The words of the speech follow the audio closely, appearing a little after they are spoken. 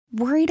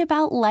Worried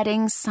about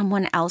letting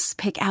someone else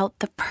pick out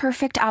the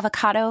perfect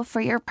avocado for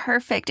your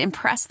perfect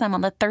impress them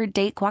on the third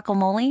date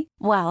guacamole?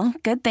 Well,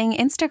 good thing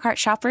Instacart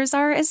shoppers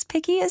are as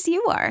picky as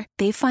you are.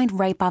 They find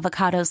ripe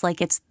avocados like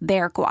it's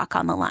their guac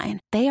on the line.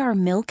 They are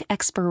milk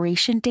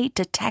expiration date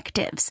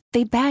detectives.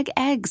 They bag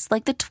eggs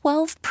like the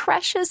 12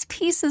 precious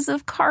pieces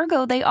of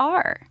cargo they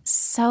are.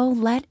 So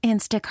let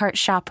Instacart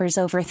shoppers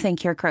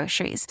overthink your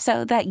groceries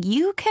so that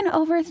you can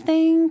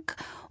overthink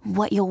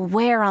what you'll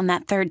wear on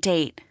that third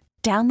date.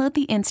 Download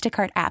the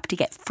Instacart app to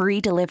get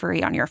free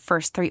delivery on your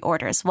first 3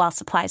 orders while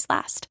supplies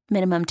last.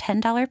 Minimum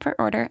 $10 per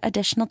order.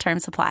 Additional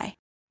terms apply.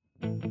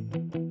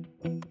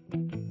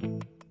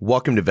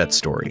 Welcome to Vet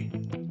Story.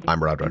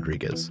 I'm Rod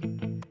Rodriguez,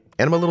 and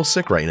I'm a little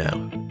sick right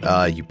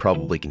now. You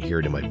probably can hear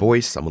it in my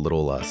voice. I'm a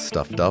little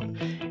stuffed up,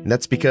 and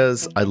that's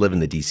because I live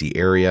in the DC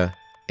area,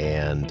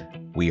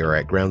 and we are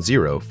at ground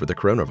zero for the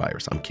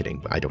coronavirus. I'm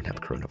kidding. I don't have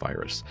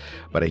coronavirus,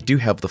 but I do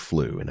have the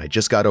flu, and I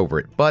just got over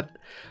it. But,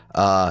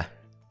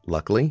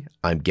 luckily,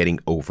 I'm getting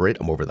over it.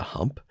 I'm over the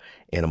hump,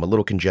 and I'm a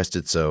little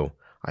congested, so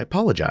I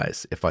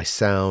apologize if I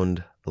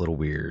sound a little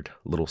weird,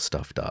 a little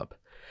stuffed up.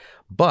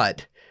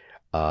 But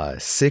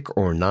sick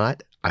or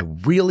not, I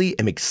really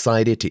am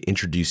excited to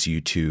introduce you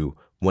to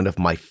one of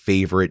my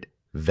favorite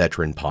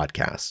veteran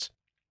podcasts.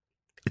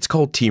 It's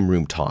called Team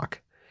Room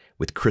Talk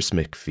with Chris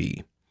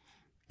McPhee.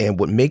 And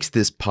what makes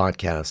this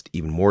podcast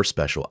even more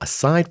special,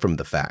 aside from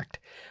the fact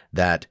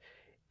that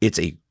it's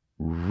a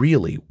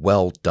really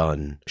well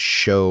done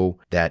show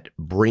that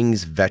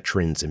brings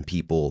veterans and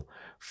people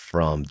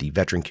from the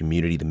veteran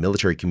community, the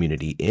military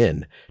community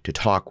in to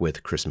talk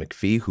with Chris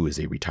McPhee, who is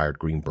a retired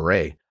Green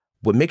Beret.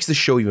 What makes this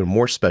show even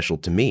more special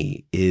to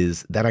me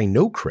is that I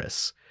know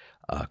Chris.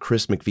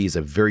 Chris McPhee is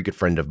a very good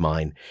friend of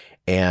mine,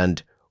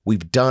 and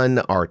we've done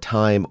our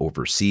time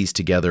overseas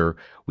together.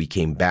 We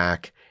came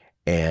back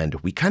and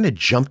we kind of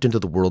jumped into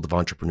the world of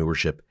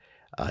entrepreneurship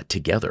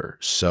together.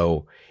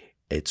 So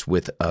it's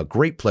with a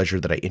great pleasure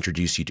that I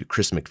introduce you to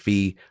Chris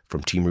McPhee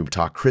from Team Room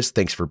Talk. Chris,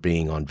 thanks for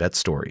being on Vet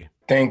Story.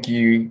 Thank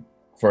you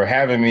for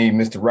having me,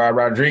 Mr. Rod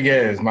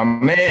Rodriguez, my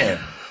man.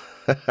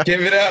 Give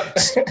it up.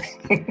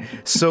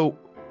 So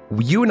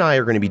you and I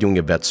are going to be doing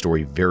a Vet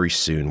Story very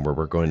soon, where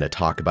we're going to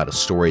talk about a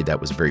story that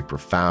was very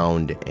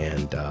profound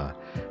and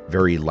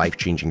very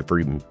life-changing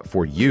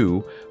for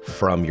you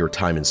from your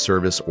time in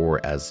service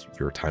or as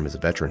your time as a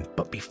veteran.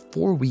 But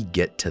before we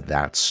get to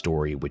that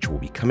story, which will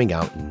be coming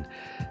out in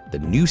the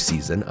new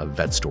season of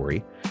Vet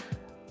Story,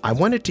 I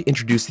wanted to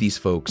introduce these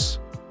folks,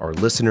 our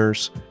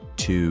listeners,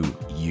 to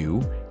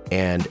you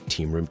and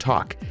Team Room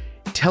Talk.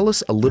 Tell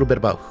us a little bit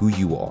about who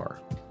you are.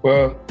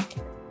 Well,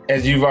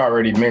 as you've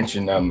already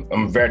mentioned, I'm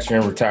a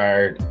veteran,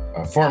 retired,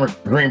 former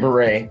Green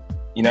Beret.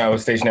 You know, I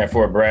was stationed at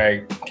Fort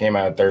Bragg, came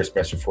out of 3rd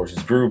Special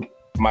Forces Group.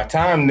 My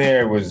time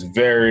there was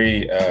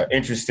very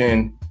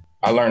interesting.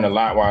 I learned a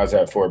lot while I was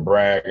at Fort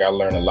Bragg. I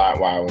learned a lot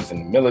while I was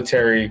in the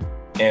military,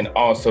 and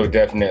also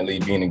definitely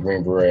being a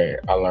Green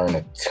Beret. I learned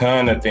a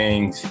ton of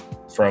things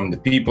from the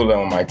people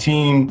on my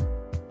team,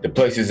 the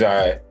places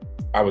I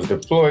was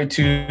deployed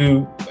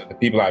to, the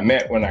people I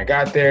met when I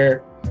got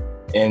there,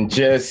 and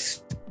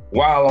just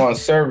while on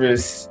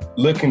service,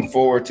 looking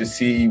forward to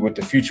see what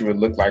the future would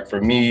look like for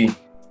me.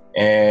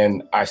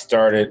 And I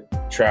started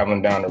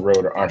traveling down the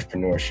road of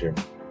entrepreneurship.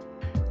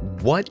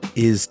 What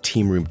is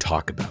Team Room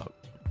Talk about?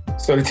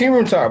 So the Team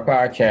Room Talk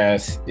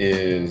podcast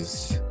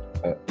is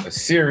a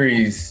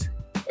series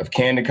of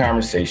candid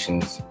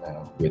conversations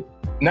with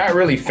not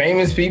really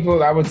famous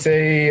people. I would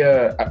say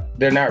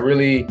you're not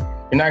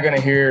going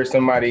to hear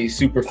somebody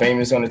super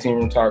famous on the Team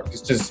Room Talk. It's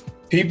just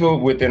people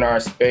within our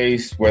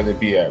space, whether it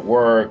be at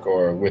work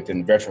or within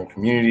the veteran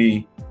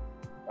community,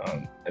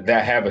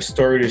 that have a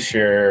story to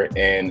share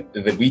and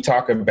that we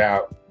talk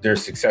about their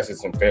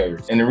successes and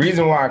failures. And the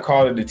reason why I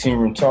called it the Team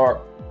Room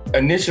Talk,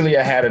 initially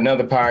I had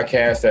another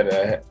podcast that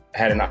I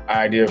had an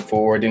idea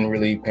for, didn't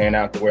really pan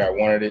out the way I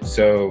wanted it.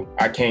 So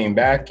I came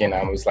back and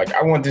I was like,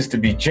 I want this to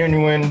be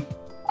genuine.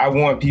 I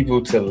want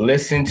people to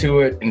listen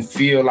to it and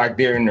feel like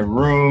they're in the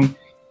room.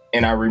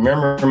 And I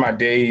remember my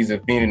days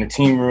of being in the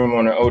team room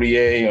on the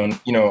ODA, on,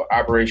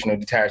 Operational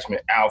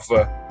Detachment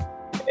Alpha,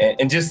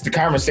 and just the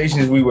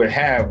conversations we would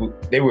have.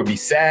 They would be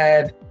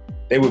sad,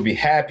 they would be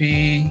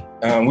happy,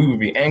 we would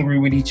be angry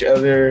with each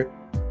other.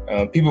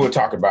 People would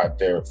talk about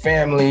their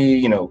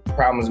family,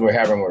 problems we're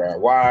having with our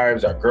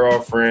wives, our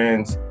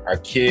girlfriends, our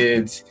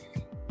kids.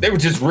 They were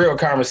just real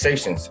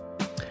conversations.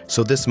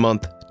 So this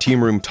month,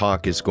 Team Room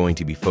Talk is going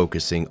to be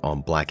focusing on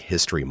Black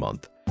History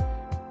Month.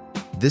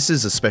 This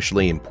is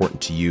especially important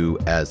to you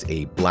as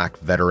a Black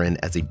veteran,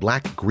 as a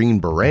Black Green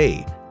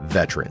Beret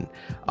veteran.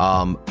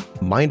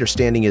 My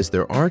understanding is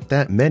there aren't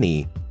that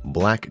many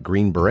Black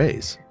Green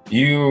Berets.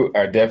 You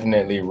are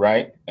definitely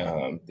right.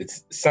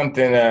 It's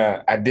something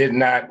I did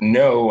not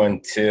know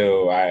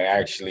until I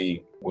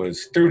actually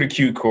was through the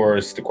Q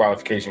course, the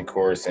qualification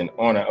course, and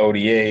on an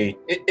ODA.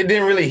 It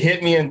didn't really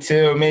hit me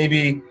until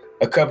maybe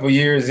a couple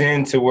years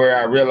into where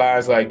I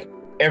realized,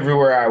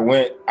 everywhere I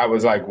went, I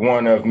was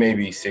one of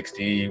maybe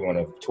 60, one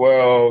of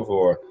 12,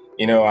 or,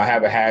 I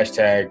have a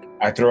hashtag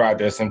I throw out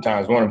there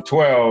sometimes, one of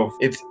 12.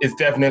 It's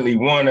definitely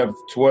one of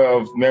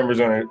 12 members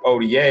on an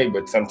ODA,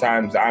 but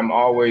sometimes I'm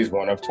always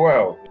one of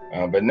 12.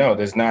 But no,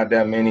 there's not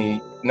that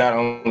many, not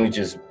only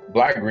just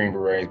Black Green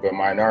Berets, but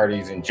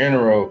minorities in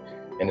general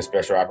in the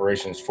Special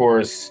Operations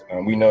Force.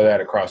 We know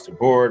that across the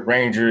board,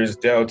 Rangers,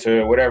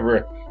 Delta,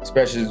 whatever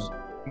special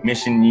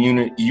mission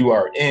unit you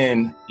are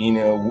in,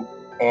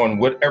 on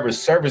whatever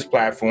service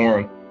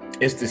platform,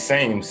 it's the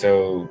same.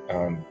 So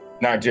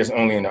not just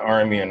only in the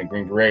Army and the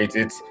Green Berets,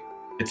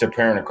 it's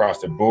apparent across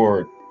the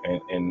board.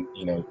 And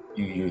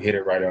you hit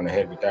it right on the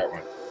head with that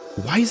one.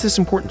 Why is this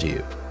important to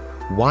you?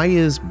 Why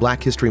is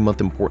Black History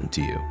Month important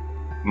to you?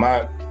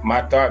 My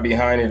thought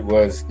behind it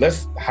was,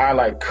 let's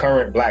highlight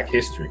current Black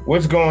history.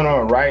 What's going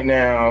on right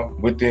now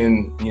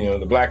within,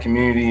 the Black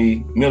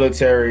community,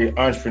 military,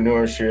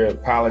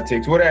 entrepreneurship,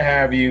 politics, whatever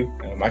have you.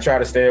 I try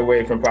to stay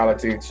away from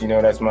politics.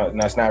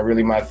 That's not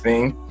really my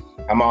thing.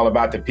 I'm all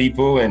about the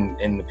people,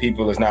 and the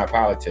people is not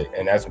politics.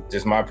 And that's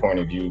just my point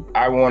of view.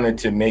 I wanted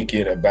to make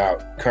it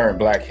about current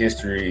Black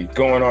history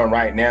going on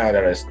right now,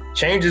 that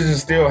changes are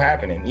still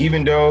happening.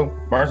 Even though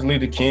Martin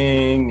Luther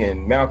King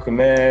and Malcolm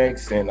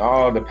X and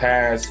all the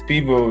past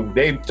people,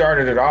 they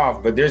started it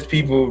off, but there's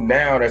people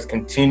now that's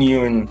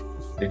continuing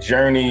the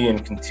journey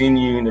and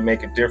continuing to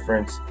make a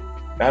difference,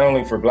 not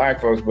only for Black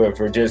folks, but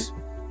for just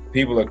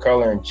people of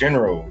color in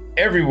general.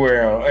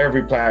 Everywhere, on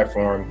every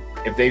platform,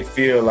 if they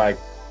feel like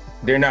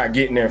they're not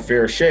getting their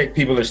fair shake,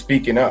 people are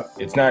speaking up.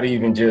 It's not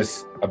even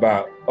just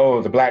about,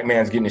 the Black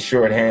man's getting a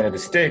short hand of the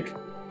stick.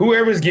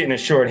 Whoever's getting a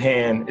short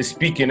hand is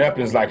speaking up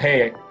and is like,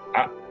 hey,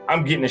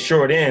 I'm getting a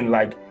short end.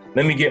 Like,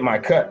 let me get my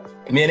cut.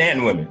 Men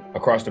and women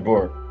across the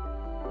board.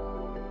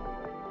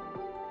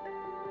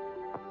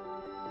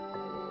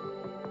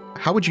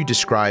 How would you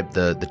describe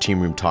the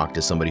Team Room Talk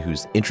to somebody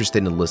who's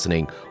interested in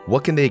listening?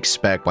 What can they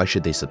expect? Why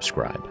should they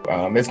subscribe?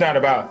 It's not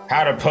about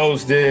how to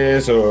post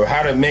this or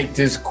how to make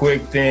this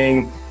quick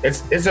thing.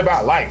 It's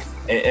about life.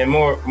 And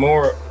more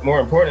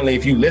importantly,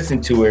 if you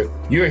listen to it,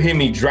 you'll hear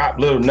me drop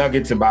little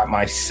nuggets about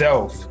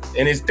myself.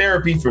 And it's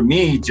therapy for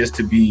me just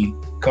to be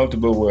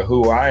comfortable with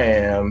who I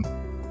am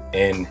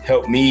and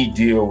help me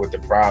deal with the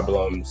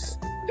problems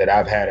that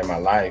I've had in my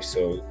life.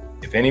 So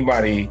if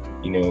anybody,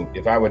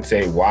 if I would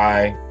say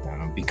why,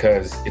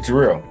 because it's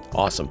real.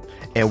 Awesome.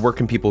 And where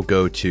can people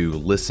go to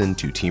listen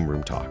to Team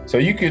Room Talk? So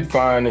you could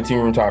find the Team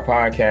Room Talk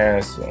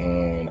podcast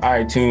on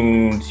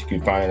iTunes. You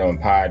could find it on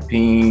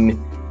Podbean.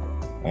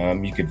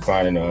 You could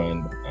find it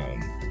on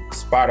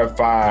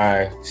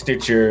Spotify,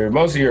 Stitcher,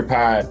 most of your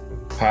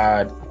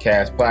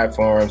podcast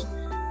platforms.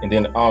 And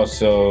then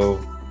also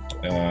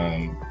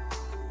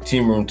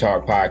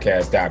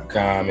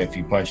teamroomtalkpodcast.com. If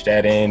you punch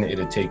that in,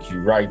 it'll take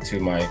you right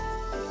to my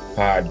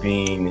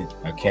Podbean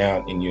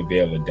account, and you'll be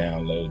able to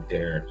download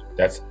there.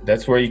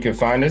 That's where you can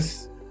find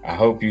us. I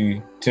hope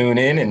you tune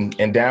in and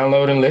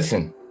download and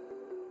listen.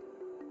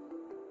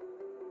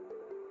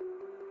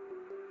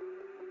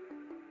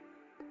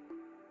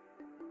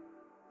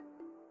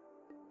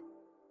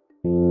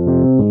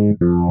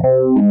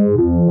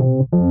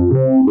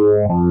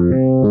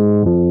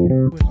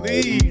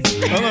 Please,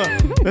 hold on.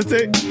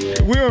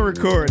 We're on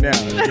record now.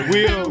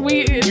 We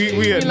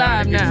are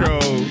not in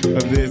control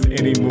of this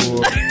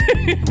anymore.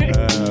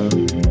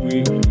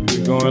 We're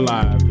going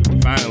live.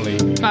 Finally.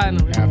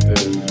 After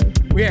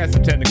we had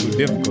some technical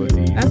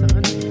difficulties. That's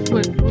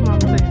what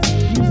Mama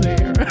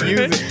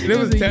says. There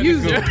was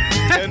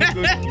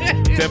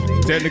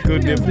technical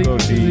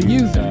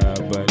difficulties.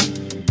 But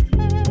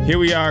here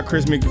we are,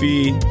 Chris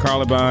McPhee,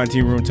 Carla Bond,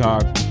 Team Room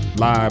Talk,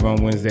 live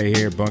on Wednesday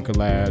here, Bunker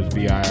Labs,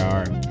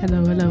 VIR.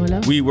 Hello.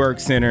 WeWork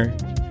Center,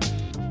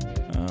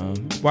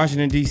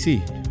 Washington,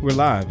 D.C. We're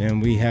live,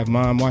 and we have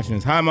Mom watching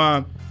us. Hi,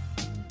 Mom.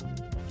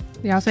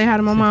 Y'all say hi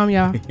to my mom,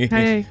 y'all.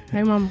 Hey,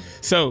 Mama.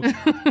 So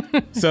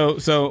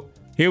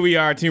here we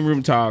are, Team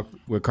Room Talk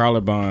with Carla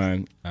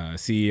Bond,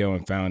 CEO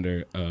and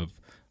founder of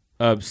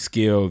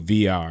Upskill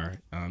VR.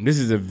 This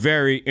is a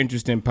very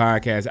interesting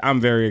podcast.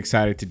 I'm very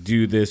excited to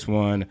do this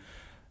one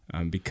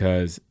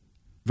because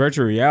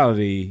virtual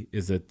reality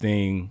is a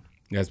thing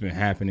that's been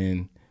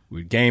happening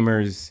with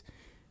gamers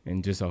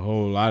and just a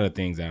whole lot of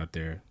things out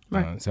there.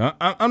 Right. So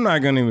I'm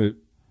not going to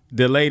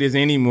delay this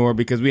anymore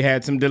because we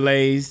had some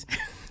delays.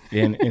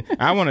 And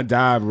I want to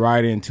dive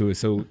right into it.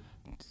 So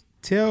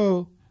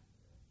tell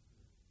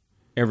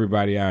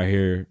everybody out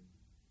here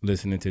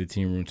listening to the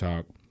Team Room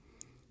Talk,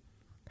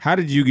 how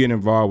did you get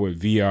involved with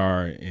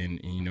VR,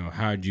 and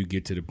how did you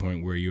get to the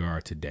point where you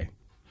are today?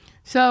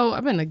 So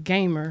I've been a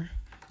gamer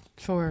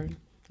for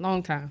a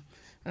long time,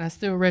 and I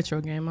still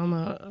retro game. I'm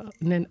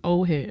an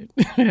old head.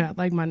 I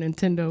like my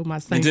Nintendo, my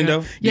Sega.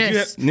 Nintendo?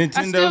 Yes. Nintendo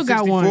I still 64?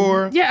 got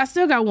one. Yeah, I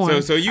still got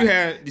one. So you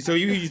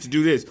used to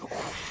do this.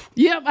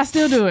 Yep, I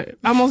still do it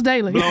almost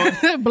daily.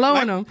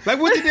 Blowing them. Like,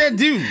 what did that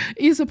do?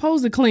 You're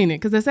supposed to clean it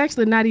because that's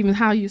actually not even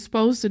how you're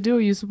supposed to do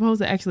it. You're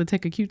supposed to actually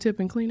take a Q-tip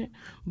and clean it.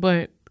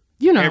 But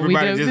You know,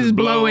 everybody we just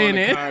blow in on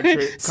the it,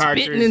 cartridge,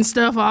 spitting and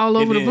stuff all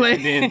over the place.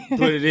 and then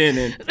put it in,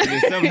 and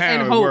then somehow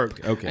And it hope.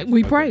 worked. Okay,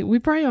 We okay.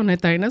 pray on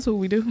that thing. That's what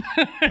we do.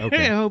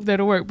 Okay. I hope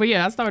that'll work. But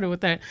yeah, I started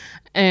with that,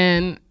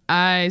 and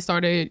I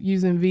started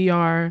using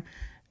VR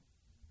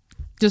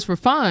just for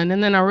fun,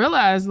 and then I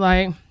realized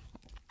like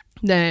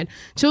that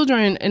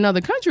children in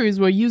other countries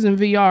were using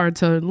VR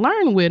to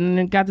learn with, and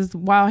it got this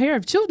wild hair.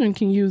 If children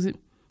can use it,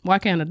 why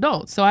can't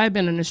adults? So I had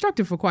been an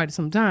instructor for quite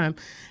some time,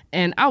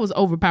 and I was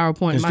over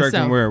PowerPoint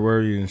Instructing myself. where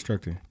are you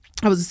instructing?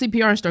 I was a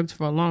CPR instructor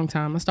for a long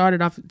time. I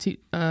started off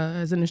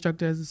as an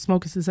instructor, as a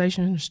smoking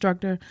cessation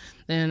instructor.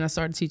 Then I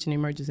started teaching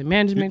emergency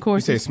management You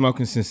courses. say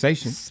smoking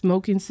sensation.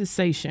 Smoking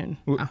cessation.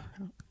 Let's-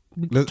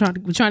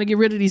 We're trying to get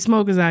rid of these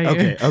smokers out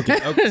here.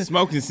 Okay.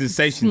 Smoking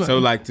cessation. So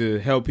like to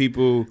help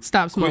people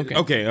Stop smoking.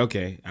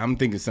 Okay. I'm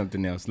thinking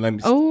something else. Let me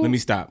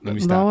stop. Let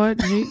me stop.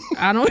 Lord,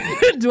 I don't.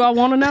 Do I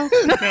want to know?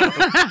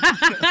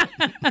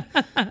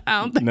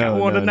 I don't think I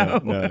want to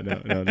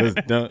know.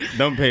 No.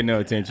 Don't pay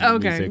no attention.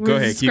 Okay, To me. we'll Go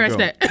ahead. just Keep scratch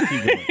going.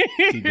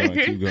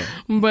 that. Keep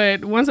going.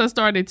 But once I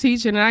started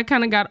teaching, I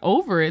kind of got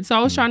over it. So I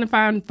was trying to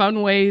find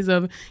fun ways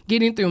of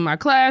getting through my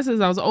classes.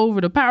 I was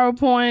over the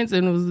PowerPoints,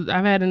 and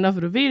I've had enough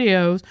of the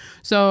videos.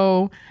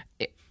 So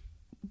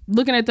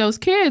looking at those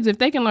kids, if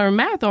they can learn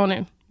math on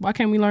it, why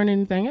can't we learn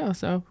anything else?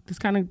 So that's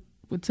kind of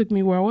what took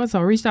me where I was. So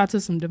I reached out to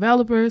some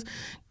developers,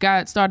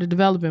 started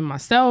developing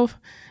myself,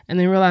 and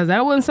then realized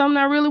that wasn't something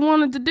I really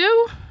wanted to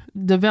do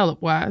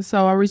develop-wise.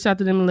 So I reached out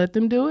to them and let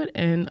them do it,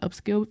 and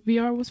Upskill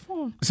VR was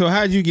formed. So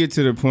how did you get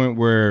to the point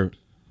where,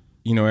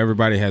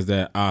 everybody has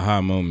that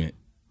aha moment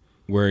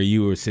where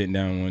you were sitting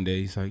down one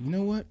day, it's like, you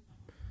know what?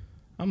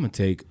 I'm going to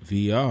take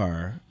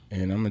VR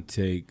and I'm going to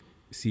take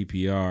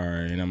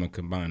CPR and I'm going to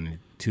combine the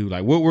two.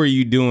 Like, what were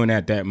you doing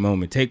at that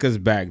moment? Take us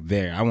back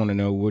there. I want to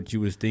know what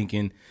you was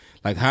thinking.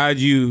 Like, how'd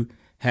you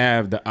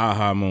have the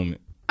aha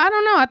moment? I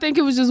don't know. I think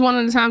it was just one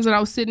of the times that I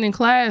was sitting in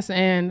class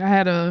and I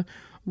had a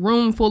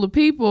room full of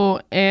people,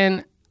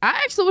 and I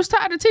actually was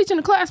tired of teaching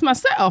the class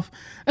myself.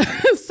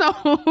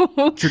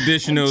 So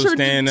traditional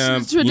stand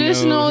up,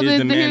 traditional. here's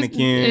the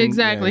mannequin.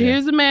 Exactly. Yeah.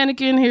 Here's the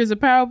mannequin. Here's a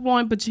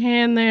PowerPoint. Put your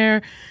hand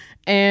there,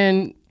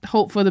 and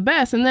hope for the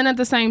best. And then at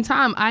the same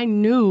time, I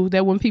knew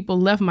that when people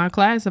left my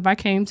class, if I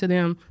came to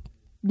them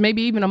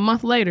maybe even a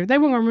month later, they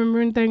weren't going to remember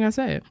anything I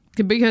said,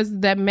 because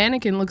that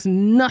mannequin looks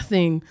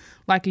nothing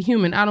like a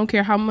human. I don't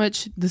care how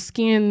much the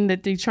skin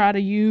that they try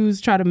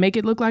to make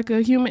it look like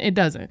a human, it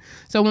doesn't.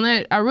 So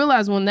I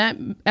realized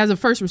as a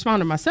first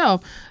responder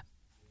myself,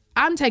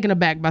 I'm taken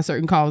aback by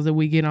certain calls that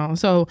we get on.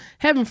 So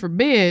heaven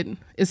forbid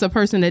it's a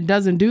person that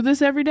doesn't do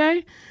this every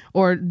day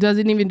or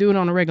doesn't even do it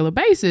on a regular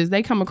basis.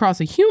 They come across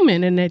a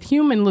human and that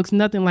human looks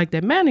nothing like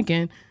that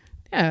mannequin.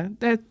 Yeah,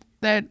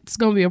 that's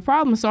going to be a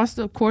problem. So I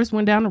still, of course,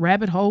 went down the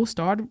rabbit hole,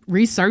 started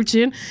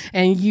researching,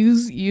 and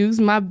use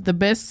the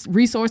best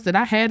resource that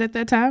I had at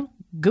that time,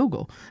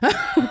 Google.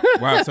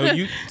 Wow. So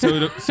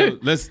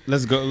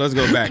let's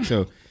go back.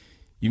 So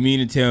you mean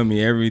to tell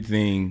me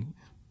everything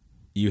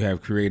you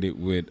have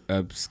created with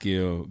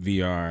Upskill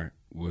VR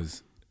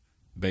was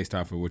based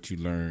off of what you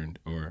learned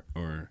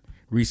or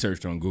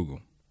researched on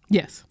Google?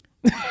 Yes.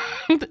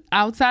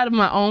 Outside of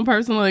my own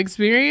personal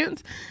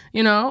experience,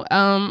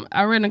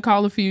 I read a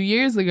call a few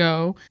years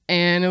ago,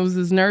 and it was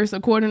this nurse.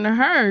 According to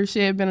her, she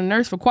had been a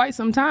nurse for quite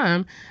some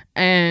time,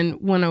 and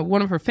when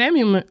one of her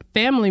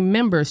family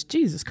members,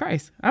 Jesus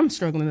Christ, I'm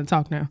struggling to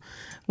talk now.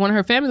 One of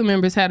her family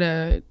members had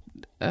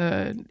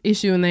a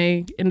issue, and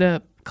they ended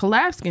up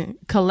collapsing,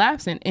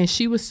 and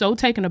she was so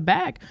taken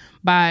aback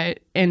by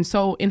it, and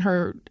so in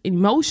her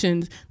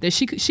emotions that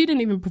she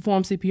didn't even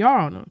perform CPR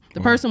on them.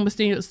 The person was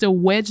still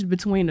wedged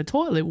between the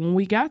toilet when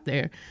we got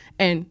there,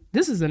 and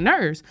this is a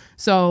nurse.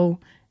 So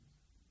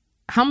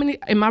how many,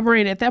 in my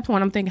brain at that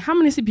point, I'm thinking, how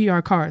many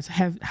CPR cards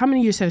how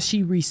many years has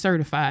she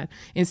recertified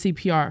in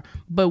CPR?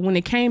 But when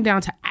it came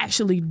down to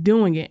actually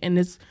doing it, and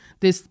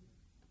this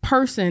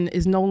person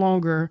is no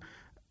longer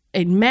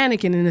a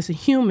mannequin and it's a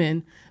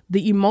human,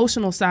 the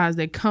emotional sides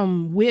that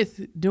come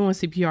with doing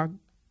CPR,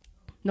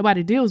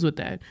 nobody deals with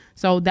that.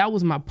 So that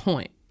was my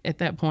point. At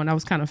that point, I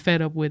was kind of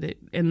fed up with it.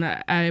 And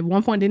I at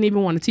one point didn't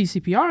even want to teach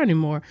CPR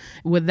anymore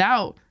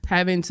without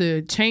having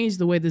to change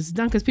the way this is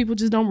done, because people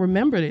just don't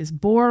remember it. It's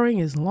boring,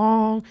 it's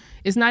long,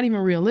 it's not even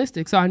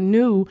realistic. So I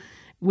knew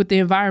with the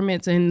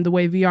environments and the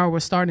way VR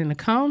was starting to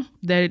come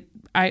that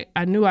I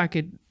knew I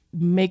could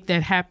make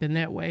that happen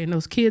that way. And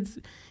those kids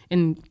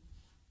in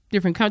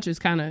different countries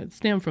kind of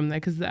stem from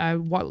that, because I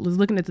was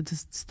looking at the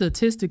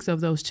statistics of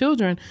those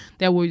children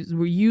that were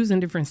using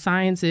different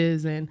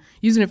sciences and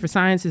using it for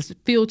sciences,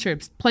 field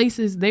trips,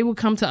 places. They would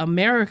come to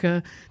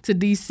America, to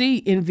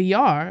DC in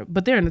VR,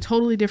 but they're in a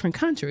totally different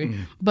country.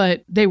 Mm.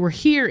 But they were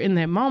here in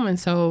that moment.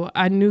 So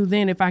I knew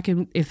then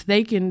if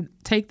they can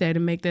take that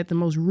and make that the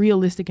most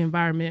realistic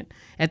environment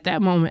at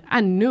that moment,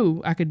 I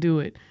knew I could do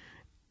it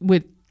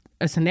with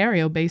a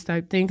scenario-based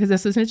type thing, because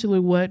that's essentially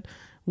what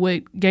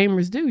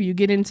gamers do. You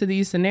get into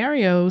these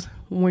scenarios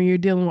when you're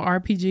dealing with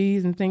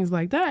RPGs and things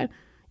like that.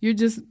 you're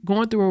just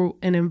going through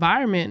an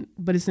environment,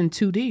 but it's in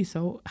 2D.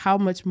 So how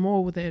much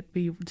more would that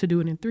be to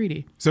do it in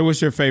 3D? So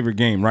what's your favorite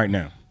game right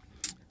now?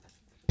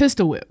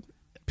 Pistol Whip.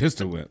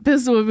 Pistol Whip.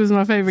 Pistol Whip is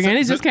my favorite game.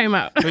 It just came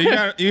out. So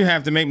you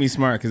have to make me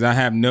smart because I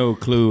have no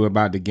clue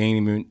about the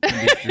gaming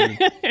industry.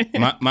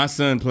 my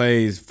son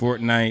plays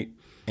Fortnite.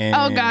 And,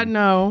 oh God,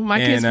 no! My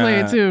kids play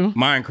it too.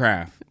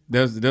 Minecraft.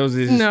 Those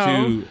is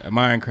two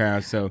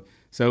Minecraft.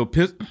 So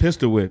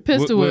Pistol Whip.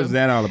 Pistol What Whip. is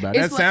that all about?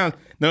 It's That sounds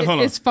hold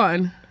on. It's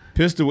fun.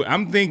 Pistol Whip.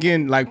 I'm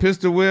thinking like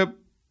Pistol Whip.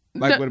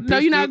 Like with a pistol? No,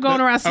 you're not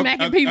going around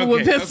smacking people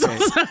with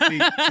pistols.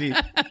 Okay. See,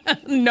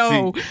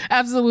 no,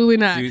 absolutely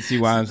not. see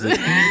why I'm saying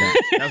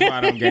that's why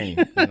I don't game.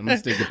 I'm gonna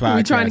stick to podcast.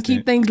 We're trying to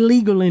keep things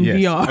legal in Yes,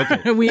 VR.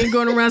 okay. We ain't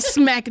going around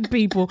smacking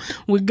people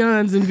with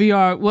guns in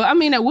VR. Well, I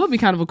mean, that would be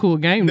kind of a cool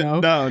game, though.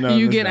 No,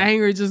 you that's get not.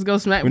 angry, just go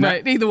smack.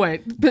 But either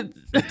way,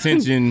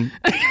 Attention.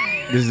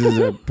 This is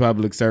a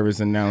public service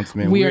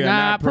announcement. we are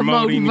not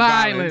promoting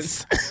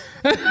violence.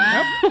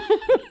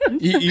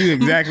 You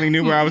exactly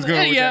knew where I was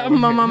going with Yeah, that.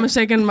 my mama's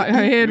shaking her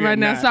head We're right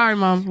now. not. Sorry,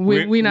 mom.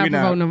 We're not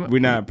promoting. We're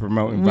not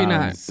promoting We're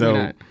violence. not.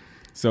 We're not.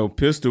 So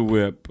Pistol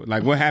Whip,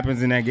 like what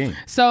happens in that game?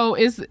 So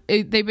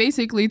they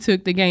basically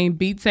took the game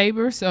Beat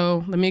Saber.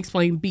 So let me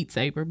explain Beat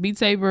Saber. Beat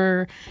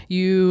Saber,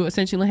 you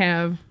essentially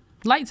have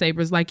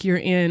lightsabers like you're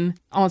in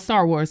on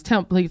Star Wars.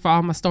 Template for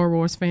all my Star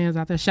Wars fans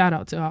out there. Shout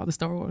out to all the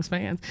Star Wars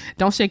fans.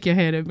 Don't shake your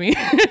head at me.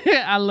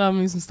 I love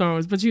me some Star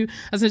Wars. But you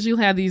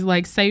essentially have these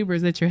like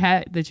sabers that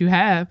you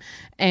have,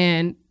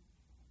 and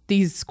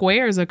these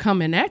squares are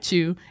coming at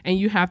you, and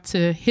you have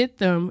to hit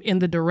them in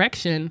the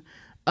direction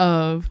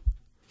of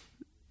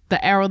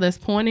the arrow that's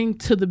pointing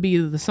to the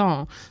beat of the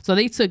song. So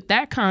they took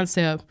that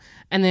concept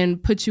and then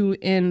put you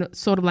in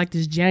sort of like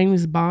this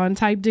James Bond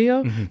type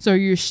deal. Mm-hmm. So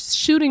you're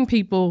shooting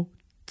people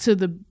to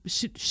the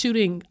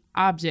shooting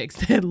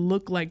objects that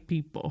look like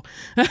people.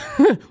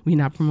 We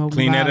not promoting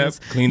Clean violence.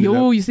 that up. Clean it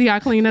up. You see how I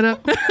clean it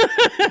up?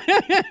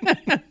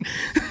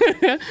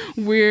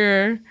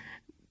 Where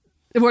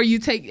you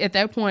take, at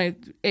that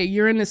point,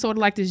 you're in this sort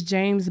of like this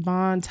James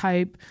Bond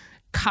type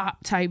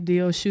cop type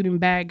deal, shooting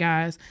bad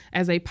guys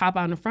as they pop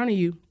out in front of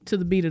you to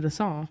the beat of the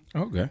song.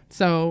 Okay.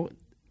 So,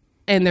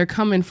 and they're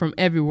coming from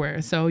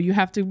everywhere. So you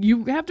have to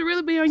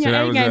really be on your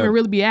that A was game and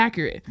really be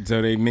accurate. So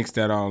they mixed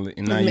that all,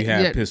 and now you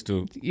have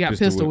Pistol. Yeah,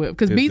 Pistol Whip.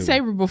 Because Beat Pistol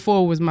Saber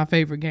before was my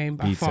favorite game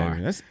by Beat far.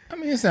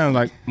 Saber. It sounds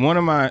like one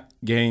of my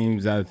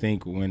games. I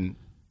think when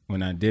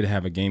I did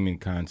have a gaming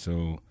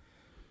console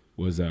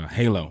was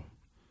Halo.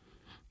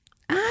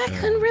 I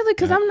couldn't really,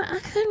 because I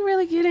couldn't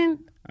really get in.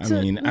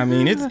 I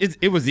mean,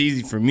 it was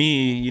easy for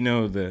me, you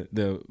know,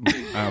 the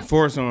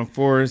force on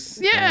force.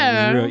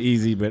 Yeah. it was real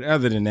easy. But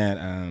other than that,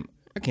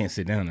 I can't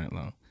sit down that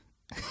long.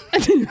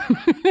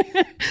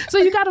 So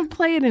you got to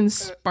play it in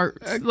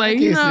spurts. Like,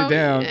 can't sit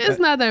down. It's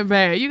not that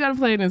bad. You got to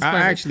play it in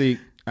spurts.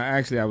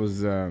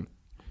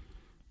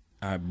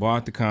 I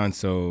bought the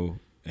console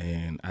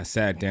and I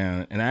sat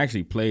down and I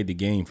actually played the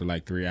game for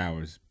like 3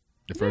 hours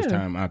the first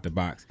time out the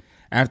box.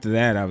 After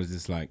that, I was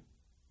just like,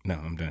 no,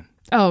 I'm done.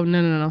 Oh,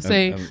 no.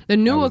 Say, the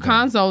newer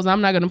consoles,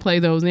 I'm not going to play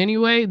those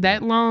anyway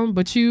that long.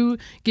 But you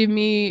give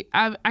me,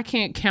 I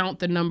can't count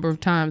the number of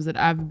times that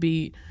I've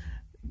beat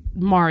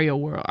Mario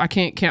World. I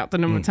can't count the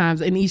number of times.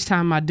 And each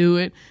time I do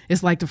it,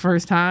 it's like the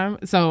first time.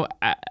 So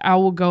I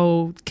will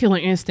go Killer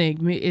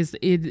Instinct.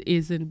 It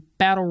is in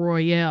Battle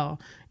Royale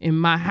in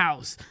my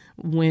house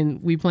when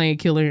we playing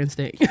Killer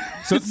Instinct.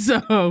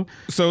 So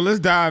let's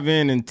dive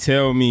in and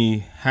tell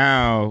me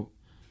how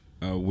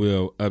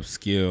will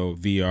upscale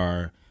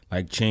VR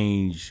like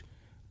change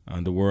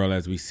the world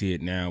as we see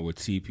it now with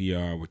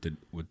CPR,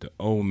 with the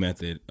old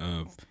method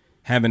of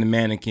having a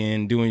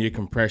mannequin, doing your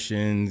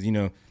compressions, you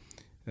know,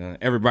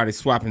 everybody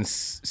swapping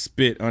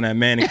spit on that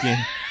mannequin.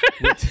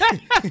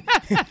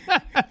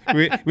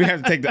 we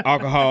have to take the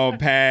alcohol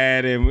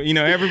pad, and you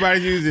know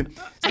everybody's using.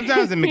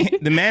 Sometimes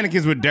the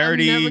mannequins were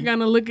dirty. I'm never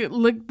gonna look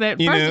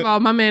that. First of all,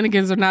 my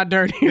mannequins are not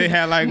dirty. They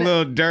had like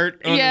little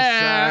dirt on the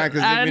side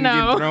because they've been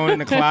getting thrown in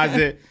the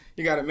closet.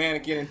 You got a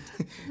mannequin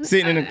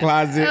sitting in the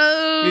closet.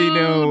 You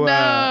know.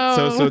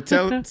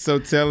 No. So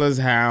tell us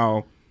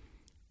how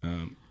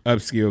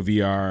upscale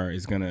VR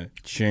is gonna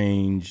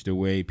change the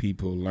way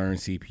people learn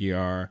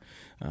CPR,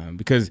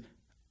 because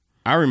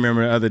I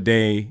remember the other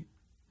day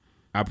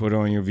I put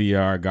on your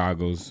VR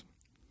goggles.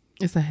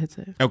 It's a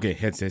headset. Okay,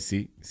 headset.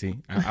 See,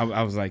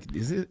 I was like,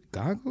 is it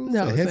goggles?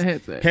 No, it's a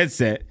headset.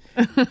 Headset,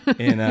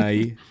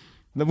 and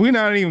we're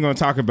not even going to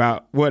talk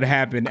about what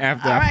happened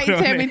after. All right,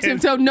 Tammy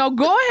Tiptoe. No,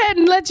 go ahead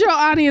and let your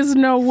audience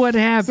know what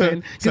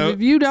happened. Because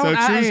if you don't,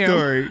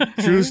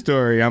 true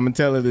story. I'm gonna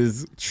tell it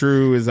as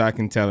true as I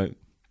can tell it.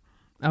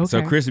 Okay.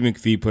 So Chris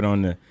McPhee put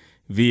on the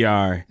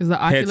VR. It's the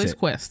Oculus headset.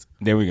 Quest.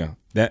 There we go.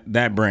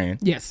 That brand.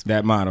 Yes.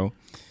 That model.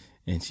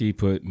 And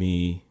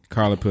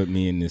Carla put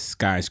me in this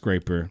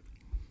skyscraper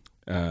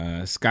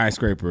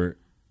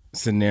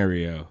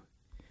scenario.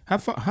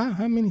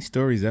 How many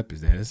stories up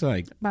is that? It's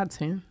like About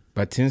 10.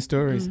 about 10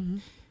 stories. Mm-hmm.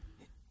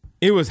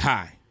 It was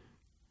high.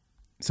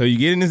 So you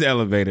get in this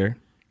elevator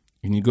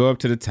and you go up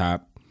to the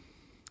top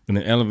and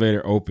the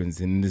elevator opens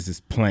and there's this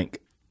plank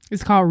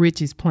It's called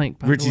Richie's Plank,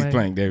 by the way. Richie's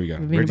Plank. There we go.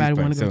 If anybody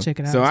want to go check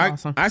it out, So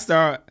it's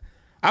awesome.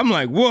 I'm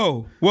like,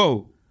 whoa,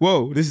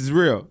 this is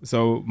real.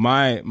 So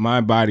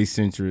my body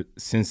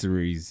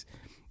sensories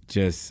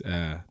just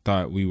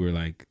thought we were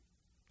like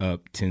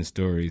up 10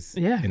 stories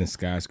in a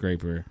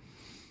skyscraper.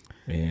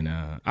 And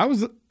I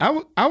was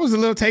a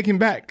little taken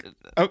back,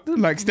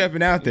 like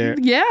stepping out there.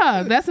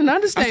 Yeah, that's an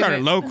understatement. I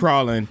started low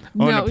crawling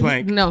on the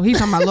plank. No, he's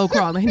talking about low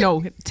crawling.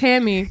 No,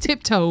 Tammy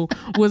Tiptoe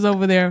was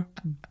over there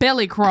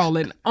belly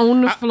crawling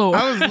on the floor.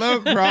 I was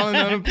low crawling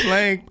on the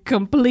plank.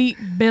 Complete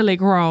belly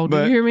crawl.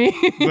 Do you hear me?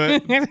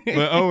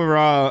 but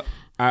overall,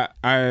 I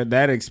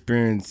that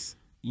experience,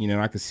 you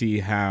know, I could see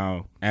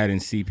how adding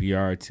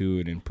CPR to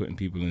it and putting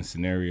people in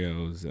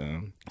scenarios.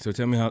 So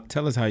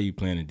tell us how you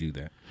plan to do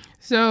that.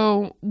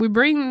 So we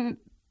bring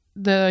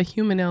the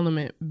human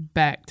element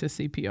back to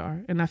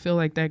CPR, and I feel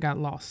like that got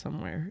lost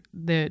somewhere.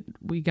 That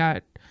we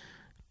got,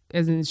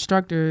 as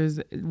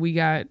instructors, we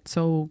got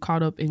so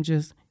caught up in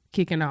just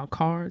kicking out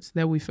cards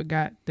that we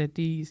forgot that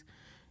these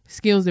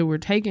skills that we're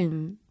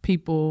taking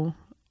people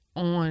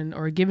on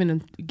or giving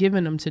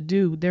them to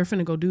do, they're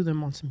finna go do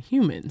them on some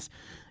humans,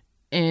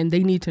 and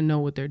they need to know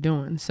what they're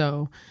doing.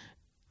 So,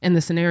 and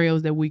the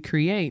scenarios that we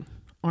create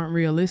aren't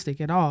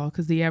realistic at all,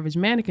 because the average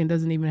mannequin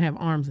doesn't even have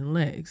arms and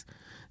legs.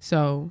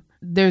 So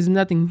there's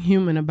nothing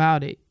human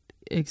about it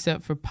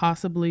except for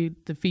possibly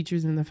the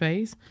features in the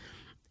face.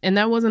 And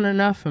that wasn't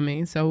enough for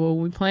me. So what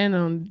we plan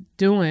on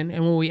doing,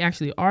 and what we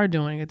actually are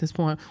doing at this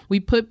point, we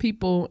put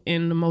people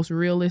in the most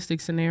realistic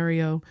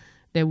scenario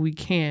that we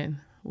can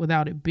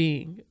without it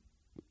being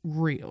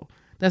real.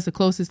 That's the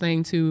closest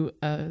thing to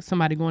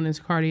somebody going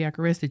into cardiac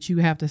arrest that you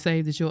have to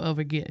say that you'll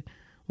ever get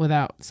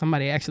without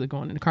somebody actually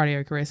going into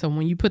cardiac arrest. So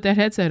when you put that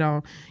headset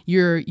on,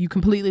 you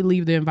completely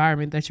leave the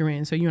environment that you're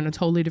in. So you're in a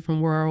totally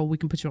different world. We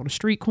can put you on a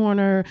street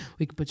corner.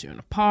 We can put you in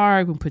a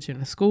park. We can put you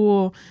in a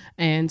school.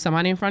 And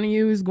somebody in front of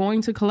you is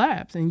going to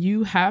collapse. And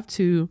you have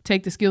to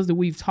take the skills that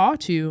we've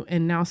taught you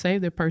and now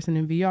save the person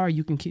in VR.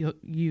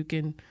 You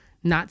can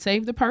not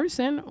save the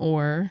person,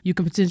 or you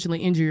can potentially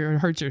injure or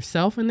hurt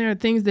yourself. And there are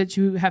things that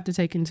you have to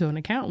take into an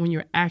account when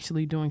you're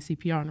actually doing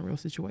CPR in a real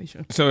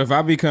situation. So if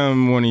I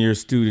become one of your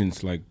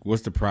students, like,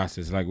 what's the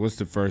process? Like, what's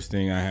the first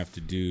thing I have to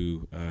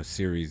do,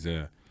 series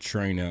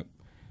train up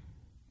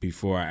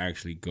before I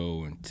actually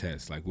go and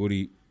test? Like,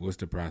 what's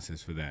the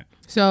process for that?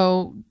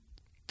 So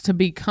to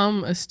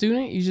become a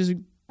student, you just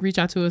reach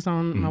out to us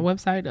on my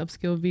website,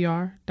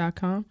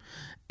 upskillvr.com.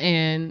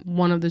 And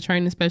one of the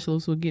training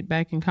specialists will get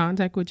back in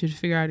contact with you to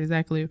figure out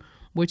exactly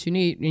what you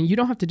need. And you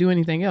don't have to do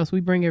anything else.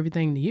 We bring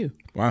everything to you.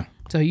 Wow.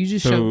 So you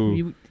just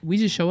we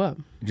just show up.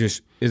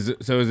 Is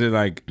it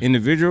like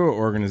individual,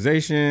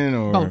 organization,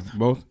 or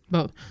both?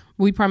 Both.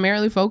 We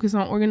primarily focus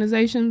on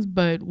organizations,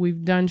 but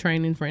we've done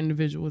training for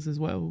individuals as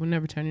well. We'll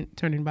never turn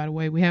anybody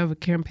away. We have a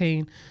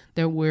campaign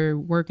that we're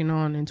working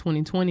on in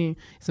 2020.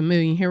 It's a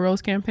Million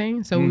Heroes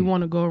campaign. So we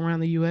want to go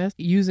around the U.S.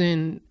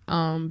 using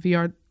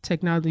VR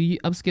technology.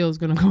 Upskill is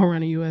going to go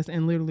around the U.S.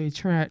 and literally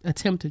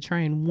attempt to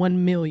train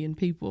 1 million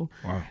people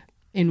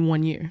in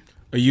 1 year.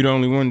 Are you the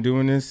only one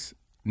doing this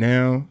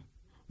now?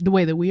 The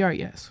way that we are,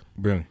 yes.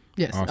 Really?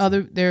 Yes.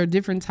 Awesome. There are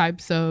different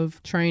types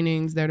of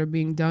trainings that are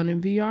being done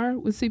in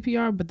VR with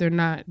CPR, but they're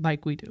not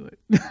like we do it.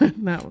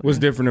 What's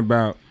different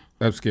about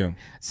Upskill?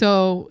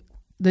 So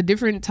the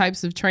different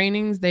types of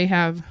trainings they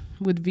have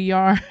with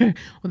VR,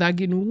 without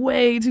getting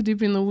way too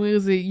deep in the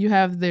weeds, you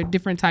have the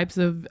different types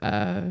of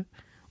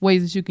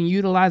ways that you can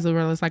utilize it,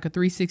 whether it's like a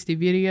 360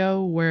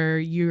 video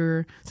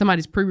where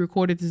somebody's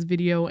pre-recorded this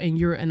video and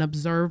you're an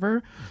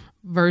observer,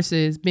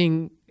 versus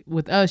being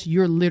with us,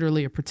 you're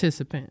literally a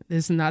participant.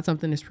 This is not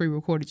something that's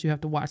pre-recorded. You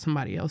have to watch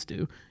somebody else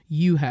do.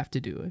 You have to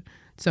do it.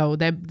 So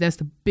that's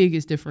the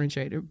biggest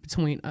differentiator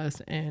between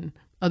us and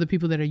other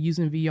people that are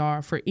using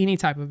VR for any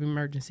type of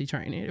emergency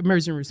training,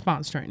 emergency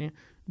response training.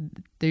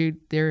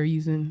 They're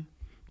using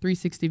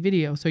 360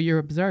 video, so you're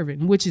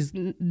observing, which is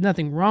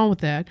nothing wrong with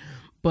that,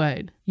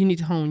 but you need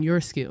to hone your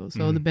skills.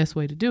 So the best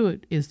way to do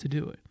it is to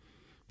do it.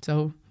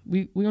 So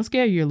we're gonna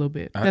scare you a little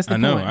bit. That's the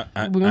point.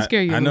 We're gonna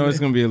scare you. I know it's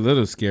gonna be a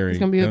little scary. It's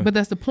gonna be, but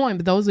that's the point.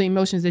 But those are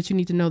emotions that you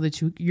need to know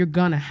that you're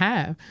gonna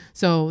have,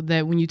 so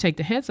that when you take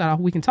the headset off,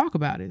 we can talk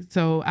about it.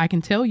 So I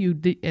can tell you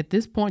at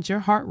this point, your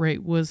heart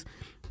rate was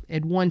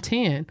at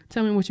 110.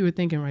 Tell me what you were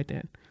thinking right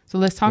then. So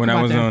let's talk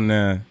about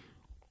that.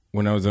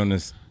 When I was on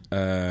this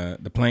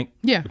the plank.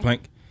 Yeah. The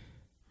plank.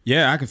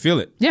 Yeah, I could feel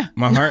it. Yeah.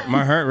 My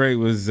heart rate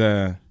was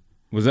up.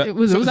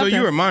 So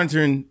you were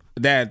monitoring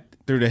that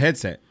through the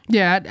headset.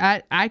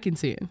 Yeah, I can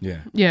see it.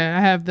 Yeah,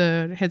 I have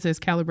the headsets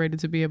calibrated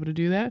to be able to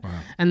do that. Wow.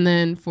 And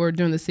then for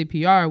doing the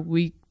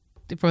CPR,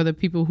 for the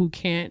people who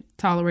can't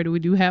tolerate it, we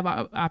do have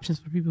options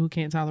for people who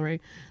can't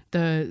tolerate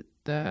the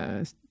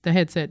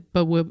headset.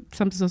 But with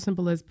something so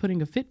simple as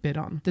putting a Fitbit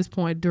on. At this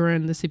point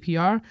during the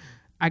CPR,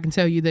 I can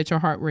tell you that your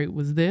heart rate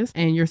was this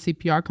and your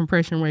CPR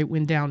compression rate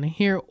went down to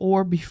here,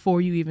 or before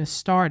you even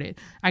started.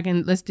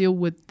 Let's deal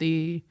with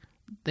the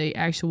the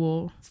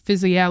actual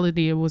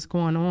physiology of what's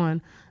going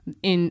on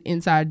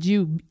inside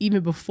you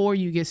even before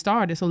you get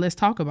started. So let's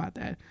talk about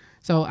that.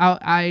 So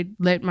I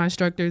let my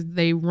instructors,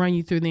 they run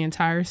you through the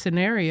entire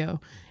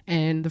scenario.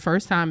 And the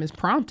first time is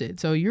prompted.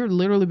 So you're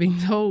literally being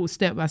told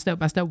step by step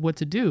by step what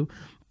to do.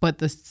 But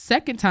the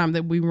second time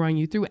that we run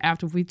you through,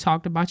 after we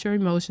talked about your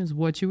emotions,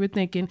 what you were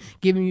thinking,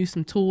 giving you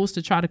some tools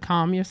to try to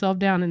calm yourself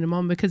down in the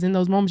moment, because in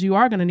those moments you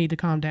are going to need to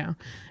calm down.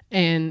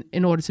 And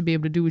in order to be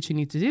able to do what you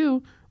need to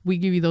do, we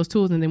give you those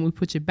tools and then we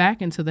put you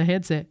back into the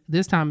headset.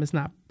 This time it's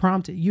not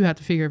prompted. You have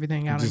to figure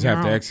everything out. You just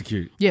have to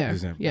execute. Yeah.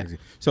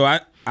 So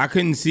I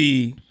couldn't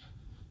see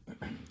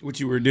what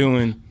you were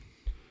doing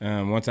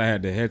once I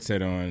had the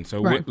headset on.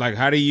 So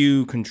how do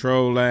you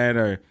control that,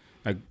 or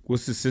like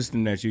what's the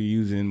system that you're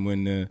using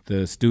when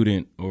the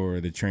student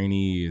or the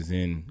trainee is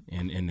in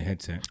the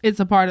headset? It's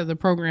a part of the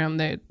program,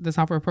 the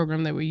software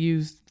program that we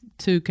use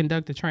to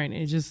conduct the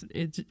training.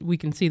 We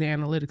can see the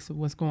analytics of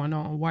what's going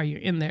on while you're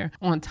in there.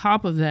 On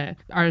top of that,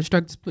 our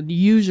instructors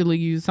usually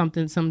use some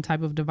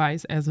type of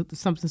device as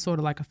something sort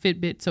of like a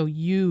Fitbit, so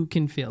you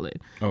can feel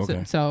it.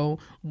 Okay. So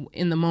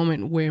in the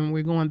moment when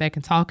we're going back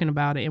and talking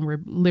about it, and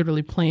we're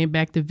literally playing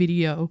back the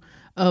video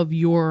of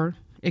your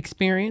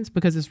experience,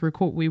 because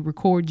we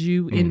record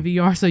you in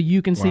VR so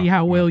you can see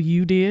how well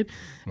you did.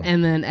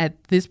 And then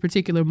at this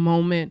particular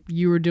moment,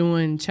 you were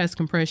doing chest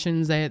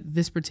compressions at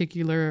this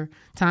particular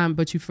time,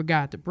 but you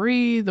forgot to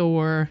breathe,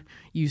 or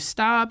you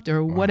stopped,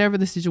 or whatever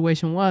the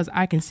situation was.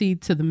 I can see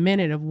to the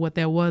minute of what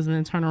that was, and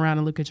then turn around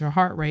and look at your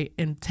heart rate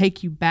and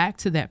take you back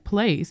to that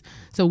place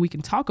so we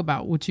can talk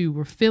about what you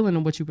were feeling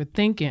and what you were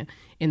thinking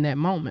in that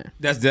moment.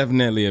 That's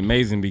definitely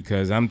amazing,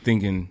 because I'm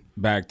thinking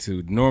back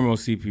to normal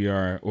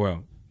CPR.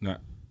 Well,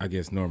 not, I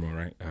guess normal,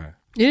 right?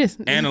 It is.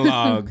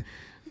 Analog.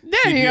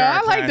 There you go.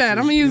 I like that.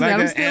 I'm going to use that.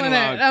 I'm still in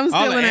that. I'm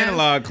still in that.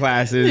 Analog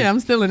classes. Yeah, I'm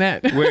still in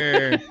that.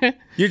 Where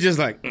you're just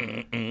like,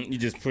 you're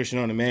just pushing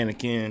on the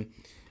mannequin.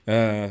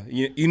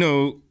 You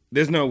know,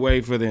 there's no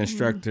way for the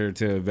instructor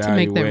to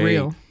evaluate. To make that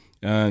real.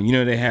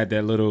 They had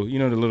that little,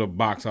 the little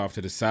box off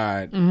to the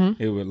side.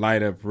 It would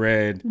light up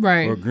red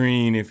or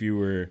green if you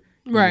were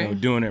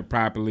doing it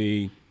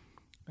properly.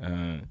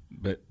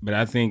 But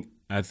I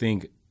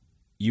think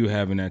you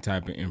having that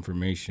type of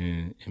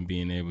information and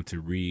being able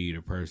to read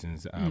a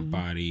person's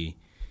body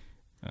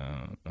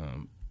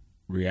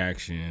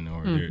reaction,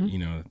 or their,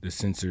 the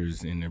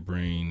sensors in their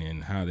brain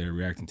and how they're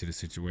reacting to the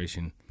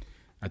situation,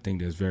 I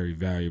think that's very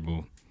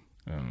valuable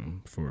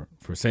for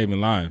saving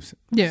lives.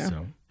 Yeah.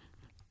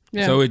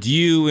 So it's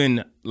you,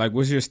 and like,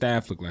 what's your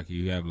staff look like?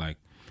 You have like,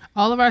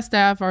 all of our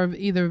staff are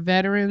either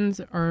veterans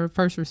or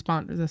first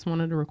responders. That's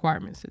one of the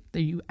requirements,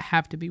 that you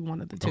have to be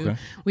one of the two. Okay.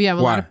 We have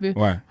a lot of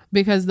people. Why?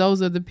 Because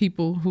those are the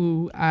people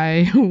who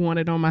I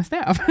wanted on my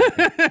staff,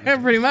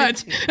 pretty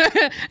much.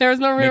 There was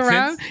no real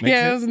rhyme.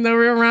 There was no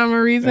real rhyme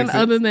or reason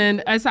other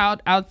than us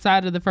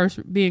outside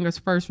of being a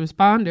first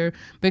responder,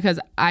 because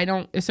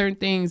there's certain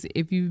things,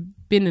 if you've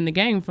been in the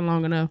game for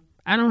long enough,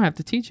 I don't have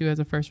to teach you as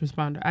a first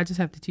responder. I just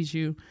have to teach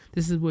you,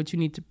 this is what you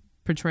need to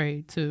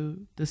portray to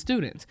the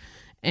students.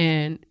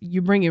 And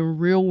you bring in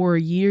real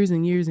world years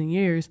and years and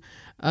years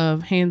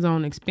of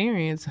hands-on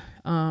experience.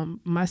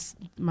 My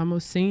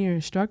most senior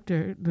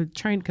instructor,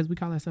 because we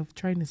call ourselves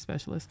training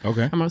specialist.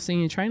 Okay. Our most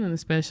senior training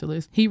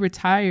specialist, he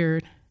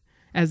retired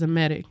as a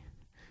medic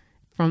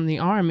from the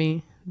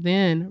Army,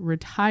 then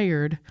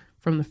retired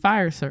from the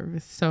fire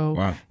service.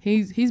 So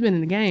he's been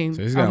in the game.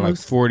 So he's got like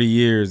 40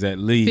 years at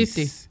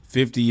least.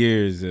 50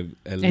 years at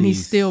least. And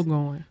he's still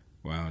going.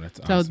 Wow, that's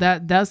awesome. So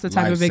that's the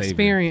type of Life-saving.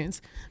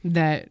 experience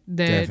that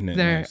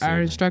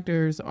our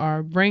instructors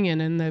are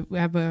bringing, and that we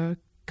have a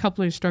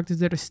couple of instructors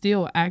that are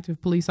still active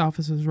police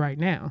officers right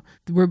now.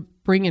 We're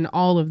bringing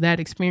all of that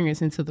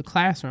experience into the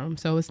classroom.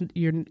 So it's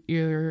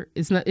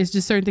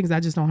just certain things I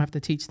just don't have to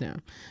teach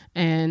them.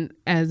 And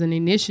as an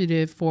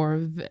initiative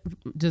for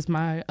just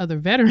my other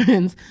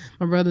veterans,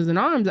 my brothers in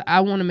arms,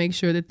 I want to make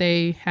sure that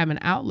they have an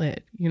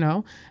outlet,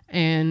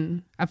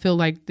 and I feel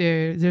like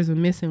there's a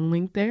missing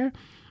link there,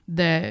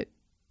 that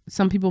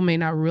some people may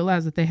not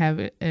realize that they have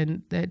it,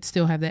 and that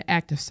still have that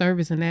active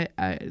service. And that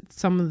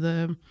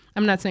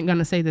I'm not going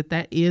to say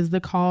that is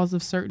the cause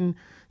of certain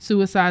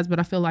suicides, but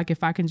I feel like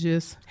if I can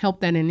just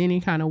help that in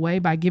any kind of way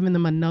by giving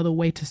them another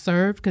way to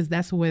serve, because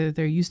that's the way that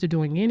they're used to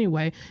doing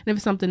anyway. And if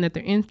it's something that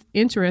they're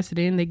interested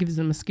in, that gives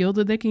them a skill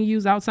that they can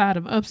use outside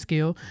of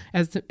upskill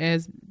as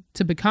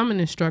to become an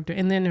instructor,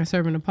 and then they're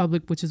serving the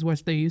public, which is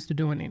what they're used to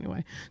doing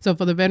anyway. So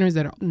for the veterans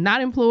that are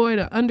not employed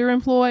or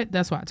underemployed,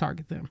 that's why I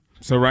target them.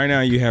 So right now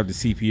you have the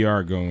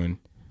CPR going,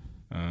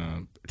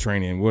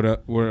 training. What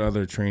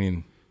other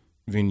training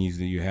venues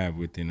do you have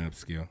within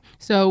Upskill?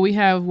 So we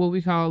have what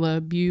we call a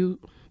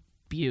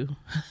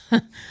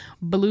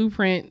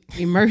Blueprint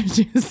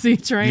Emergency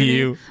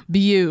Training.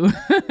 BU.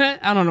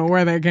 I don't know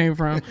where that came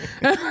from.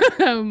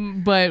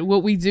 But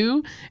what we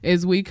do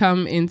is we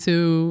come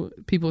into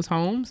people's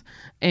homes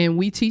and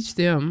we teach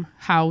them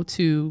how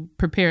to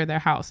prepare their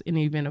house in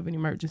the event of an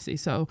emergency.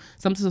 So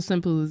something so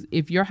simple as,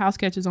 if your house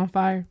catches on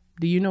fire,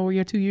 do you know where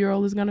your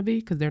 2-year-old is going to be?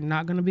 Because they're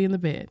not going to be in the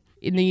bed.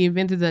 in the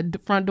event that the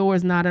front door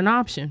is not an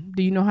option,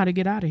 do you know how to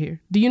get out of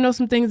here? Do you know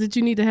some things that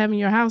you need to have in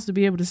your house to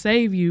be able to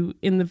save you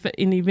in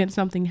the event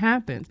something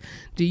happens?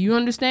 Do you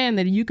understand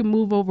that you can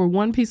move over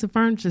one piece of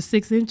furniture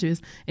 6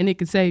 inches and it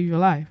could save your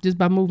life just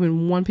by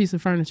moving one piece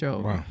of furniture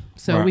over? Wow.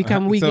 So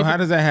wow. So how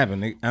does that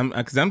happen?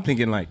 Because I'm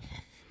thinking like,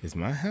 is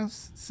my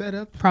house set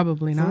up?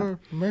 Probably not. For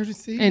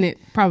emergency? And it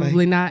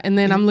probably not. And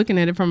then I'm looking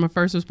at it from a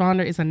first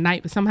responder. It's a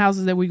night. Some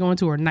houses that we go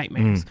into are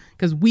nightmares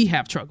because we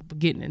have trouble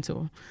getting into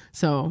them.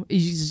 So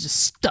it's just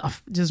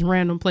stuff, just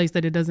random place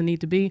that it doesn't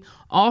need to be.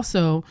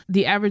 Also,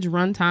 the average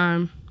run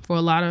time for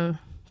a lot of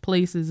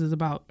places is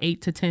about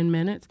 8 to 10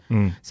 minutes.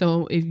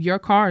 So if your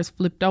car is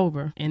flipped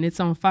over and it's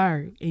on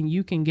fire and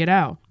you can get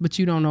out, but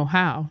you don't know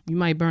how, you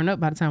might burn up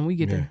by the time we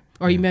get there.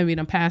 Or you maybe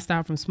done passed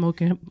out from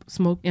smoke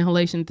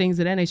inhalation, things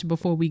of that nature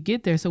before we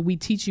get there. So we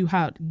teach you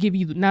how to give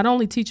you, not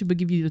only teach you, but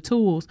give you the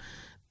tools,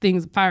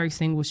 things, fire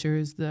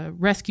extinguishers, the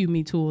Rescue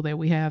Me tool that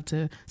we have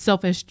to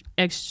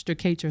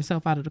self-extricate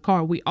yourself out of the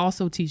car. We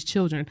also teach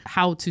children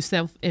how to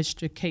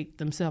self-extricate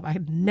themselves. I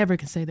never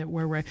can say that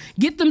word right.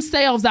 Get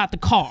themselves out the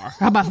car.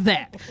 How about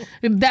that?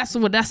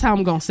 That's how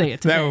I'm going to say it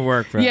today. That would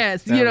work for us.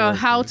 Yes,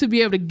 how to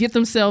be able to get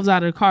themselves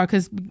out of the car.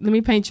 Because let me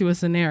paint you a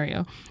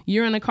scenario.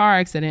 You're in a car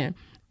accident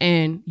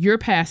and you're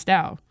passed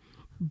out,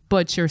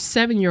 but your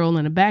 7-year-old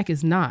in the back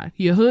is not.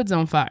 Your hood's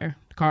on fire.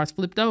 The car's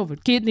flipped over.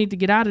 Kid need to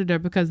get out of there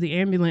because the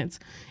ambulance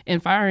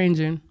and fire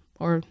engine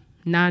are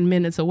 9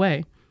 minutes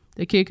away.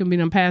 The kid can be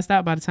done passed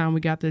out by the time we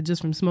got there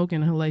just from smoke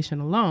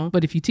inhalation alone.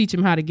 But if you teach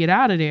them how to get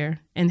out of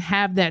there and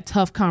have that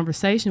tough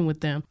conversation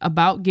with them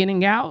about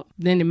getting out,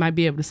 then it might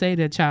be able to save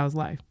that child's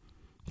life.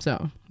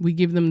 So we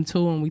give them the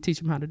tool and we teach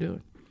them how to do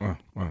it.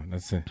 Wow,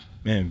 that's it.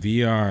 Man,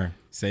 VR,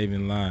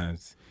 saving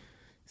lives.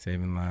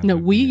 No,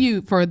 we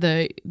use for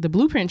the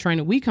blueprint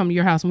training. We come to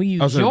your house and we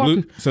use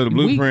so the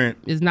blueprint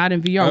is not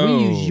in VR.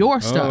 We use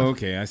your stuff. Oh,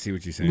 okay, I see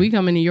what you're saying. We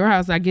come into your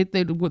house. I get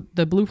the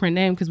blueprint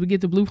name because we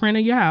get the blueprint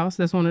of your house.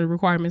 That's one of the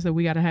requirements that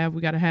we got to have.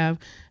 We got to have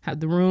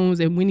the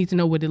rooms, and we need to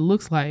know what it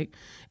looks like.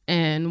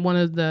 And one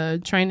of the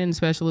training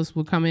specialists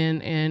will come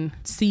in and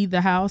see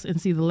the house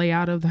and see the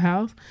layout of the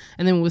house,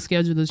 and then we'll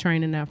schedule the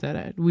training after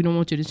that. We don't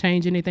want you to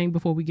change anything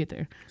before we get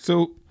there.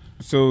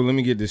 So let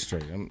me get this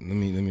straight. Let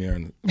me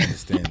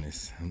understand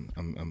this.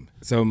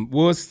 So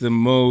what's the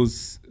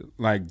most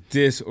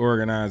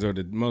disorganized or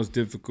the most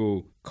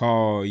difficult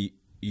call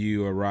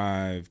you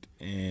arrived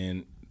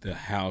and the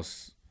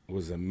house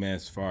was a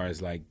mess as far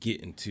as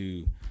getting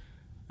to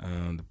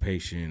the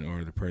patient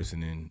or the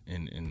person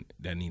in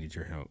that needed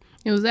your help?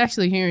 It was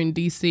actually here in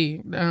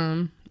D.C.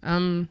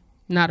 I'm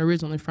not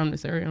originally from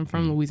this area. I'm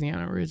from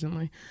Louisiana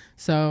originally.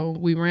 So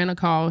we ran a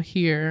call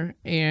here,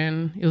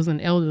 and it was an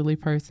elderly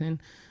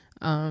person.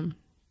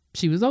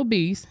 She was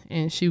obese,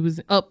 and she was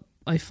up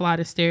a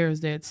flight of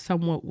stairs that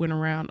somewhat went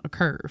around a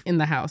curve in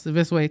the house. The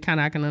best way I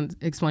can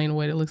explain the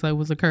way it looks like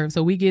was a curve.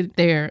 So we get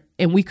there,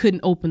 and we couldn't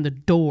open the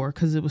door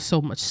because there was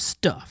so much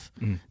stuff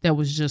that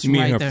was just right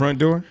there. You mean her front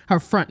door? Her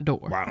front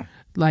door. Wow.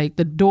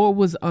 The door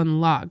was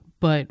unlocked,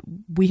 but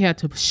we had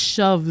to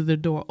shove the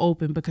door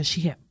open because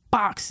she had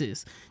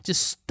boxes,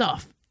 just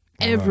stuff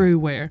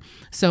everywhere.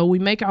 So we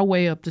make our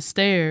way up the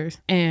stairs,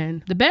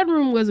 and the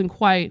bedroom wasn't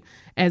quite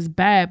as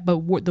bad,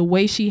 but the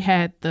way she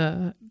had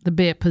the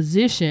bed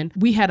position,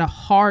 we had a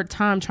hard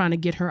time trying to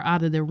get her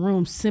out of the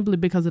room simply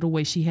because of the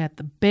way she had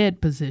the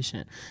bed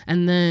position.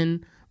 And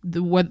then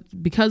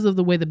because of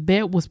the way the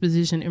bed was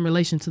positioned in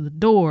relation to the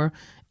door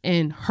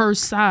and her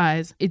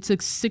size, it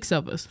took 6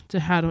 of us to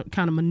how to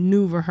kind of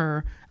maneuver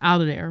her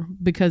out of there,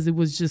 because it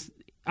was just,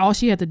 all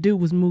she had to do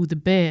was move the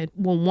bed.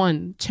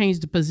 Well, change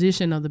the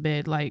position of the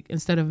bed,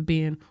 instead of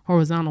being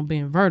horizontal,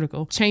 being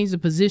vertical, change the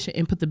position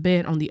and put the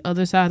bed on the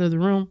other side of the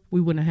room. We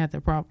wouldn't have had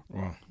that problem.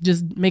 Wow.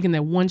 Just making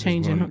that one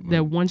change in her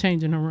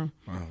room.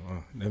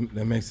 Wow.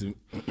 That makes it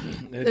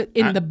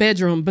in the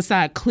bedroom.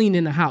 Beside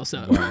cleaning the house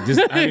up. Wow.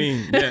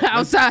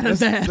 Outside of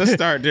that, let's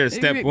start there.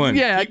 Step one.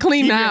 Yeah,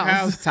 clean the house. Your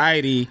house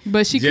tidy,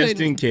 but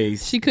in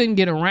case she couldn't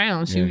get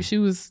around.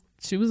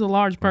 She was a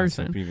large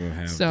person. Some people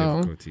have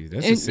difficulties.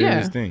 That's a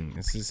serious thing.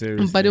 It's a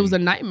serious thing. But it was a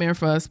nightmare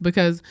for us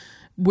because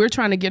we're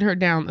trying to get her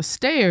down the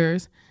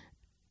stairs,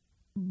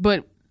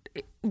 but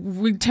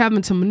we're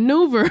having to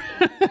maneuver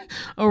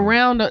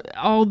around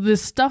all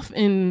this stuff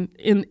in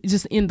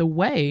the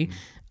way.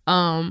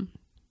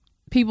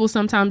 People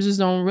sometimes just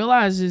don't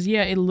realize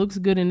it looks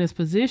good in this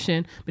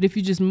position, but if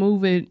you just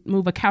move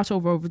a couch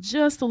over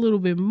just a little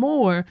bit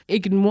more,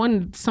 it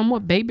can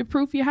somewhat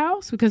baby-proof your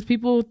house, because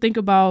people think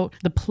about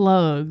the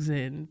plugs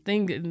and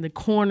things in the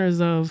corners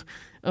of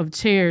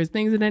chairs,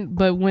 things like that.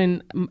 But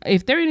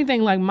if they're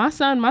anything like my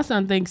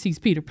son thinks he's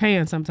Peter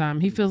Pan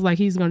sometimes. He feels like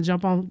he's going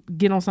to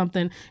get on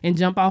something and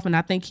jump off, and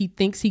I think he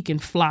thinks he can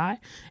fly,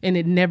 and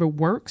it never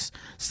works.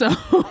 So,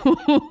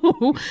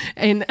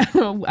 and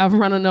I've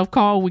run enough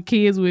calls with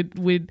kids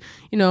with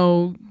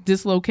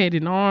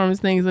dislocated arms,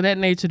 things of that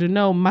nature, to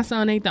know my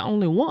son ain't the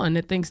only one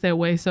that thinks that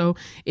way. So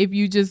if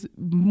you just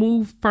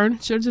move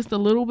furniture just a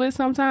little bit,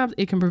 sometimes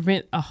it can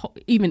prevent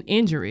even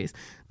injuries.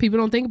 People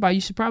don't think about it.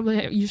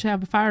 You should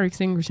have a fire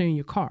extinguisher in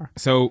your car.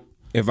 So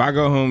if I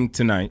go home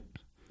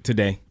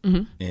today,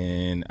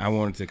 and I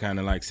wanted to kind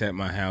of like set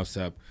my house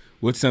up,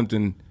 what's some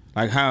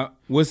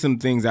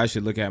things I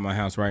should look at my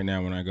house right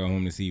now when I go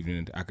home this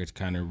evening? I could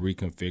kind of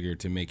reconfigure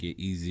to make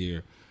it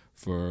easier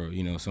for,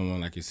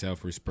 someone like yourself,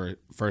 first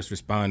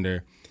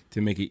responder,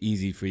 to make it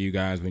easy for you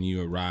guys when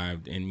you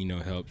arrived and,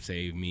 help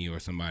save me or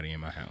somebody in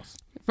my house.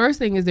 First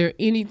thing, is there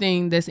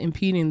anything that's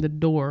impeding the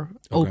door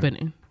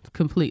opening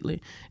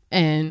completely?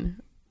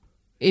 And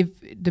if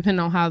depending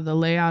on how the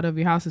layout of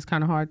your house is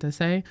kind of hard to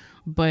say,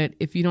 but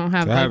if you don't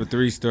have, I have a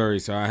 3-story,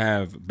 so I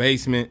have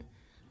basement,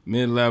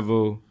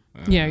 mid-level.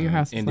 Your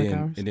house is and like then,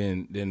 ours.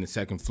 And then the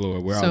second floor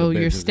where all So the your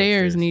bedrooms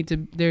stairs upstairs. need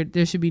to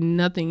there should be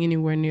nothing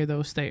anywhere near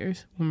those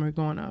stairs when we're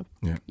going up.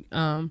 Yeah.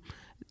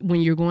 When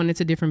you're going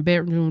into different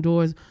bedroom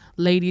doors,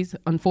 ladies,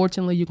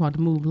 unfortunately, you're going to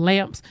move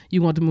lamps,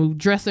 you're going to move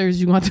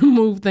dressers, you're going to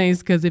move things,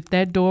 because if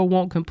that door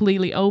won't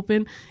completely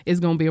open, it's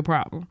going to be a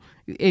problem.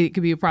 It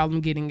could be a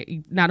problem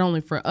getting, not only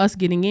for us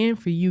getting in,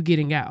 for you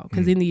getting out.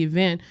 Because in the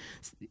event,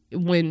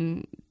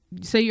 when,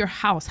 say your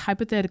house,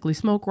 hypothetically,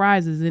 smoke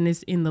rises and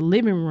it's in the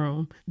living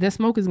room, that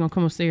smoke is going to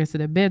come upstairs to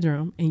the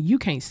bedroom and you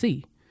can't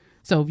see.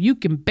 So if you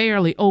can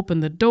barely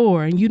open the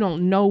door and you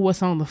don't know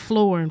what's on the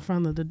floor in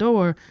front of the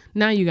door,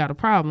 now you got a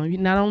problem.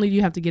 Not only do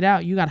you have to get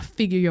out, you got to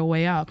figure your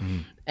way out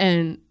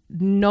and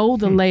know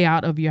the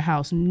layout of your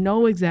house,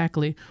 know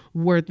exactly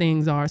where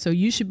things are. So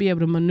you should be able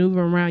to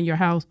maneuver around your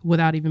house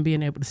without even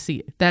being able to see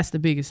it. That's the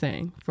biggest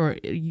thing for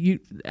you.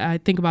 I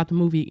think about the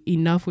movie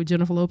Enough with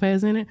Jennifer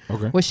Lopez in it,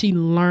 where she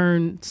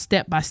learned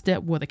step by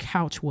step where the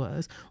couch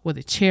was, where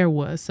the chair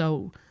was.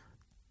 So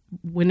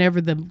whenever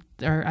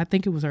I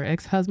think it was her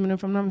ex-husband,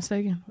 if I'm not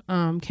mistaken,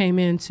 came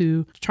in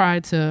to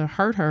try to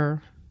hurt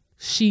her,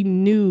 she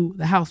knew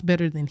the house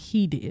better than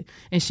he did.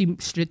 And she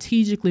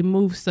strategically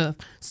moved stuff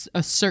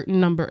a certain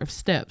number of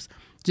steps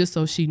just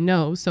so she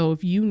knows. So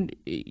if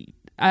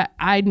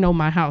I know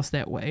my house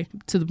that way,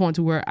 to the point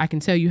to where I can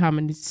tell you how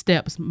many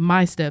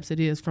my steps it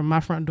is from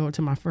my front door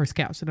to my first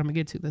couch that I'm going to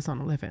get to that's on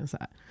the left-hand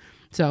side.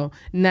 So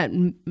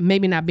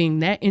maybe not being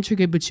that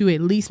intricate, but you at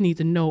least need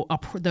to know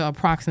the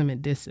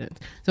approximate distance.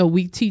 So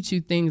we teach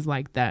you things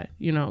like that,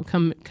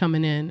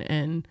 coming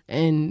in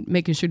and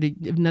making sure that,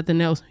 if nothing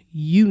else,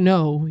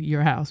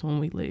 your house when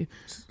we leave.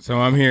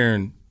 So I'm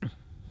hearing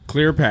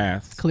clear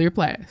paths. Clear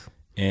paths.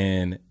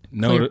 And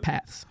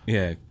paths.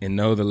 Yeah, and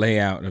know the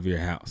layout of your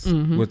house.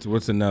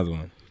 What's another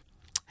one?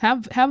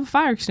 Have a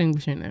fire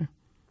extinguisher in there.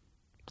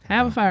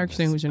 Have a fire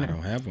extinguisher in I there.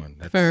 don't have one.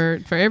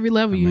 For every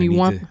level, you need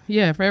one.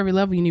 Yeah, for every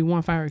level, you need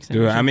one fire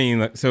extinguisher. I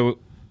mean, so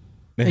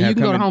you can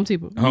go to Home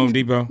Depot. Home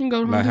Depot. You can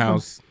go to Home my Depot.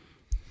 house.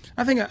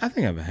 I think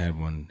I've had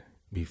one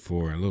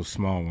before, a little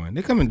small one.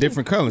 They come in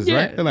different colors,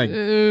 right? They're like,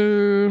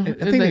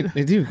 I think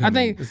they do.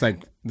 It's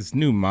like this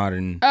new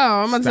modern.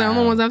 Oh, I'm about to say the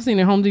only ones I've seen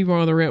at Home Depot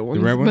are the red ones.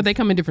 The red ones? But they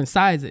come in different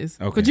sizes.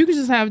 Okay. But you can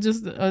just have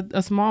just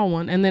a small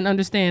one, and then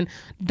understand,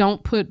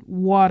 don't put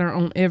water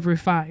on every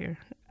fire.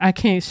 I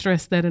can't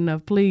stress that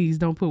enough. Please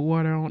don't put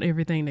water on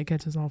everything that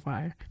catches on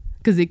fire,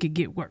 because it could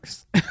get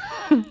worse.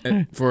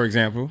 For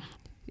example?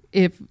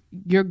 If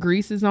your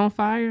grease is on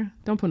fire,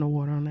 don't put no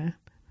water on that.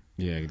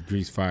 Yeah,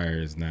 grease fire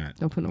is not.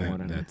 Don't put no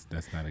water on that.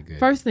 That's not a good.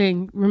 First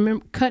thing,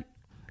 remember, cut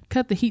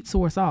the heat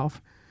source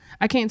off.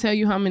 I can't tell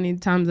you how many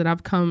times that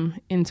I've come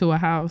into a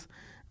house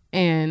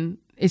and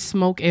it's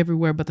smoke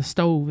everywhere, but the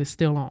stove is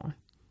still on.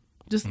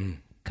 Just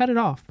cut it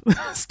off.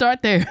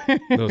 Start there.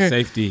 Little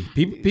safety.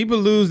 People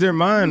lose their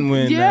mind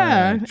when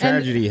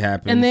tragedy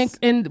happens.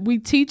 And we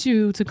teach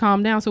you to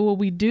calm down. So what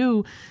we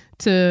do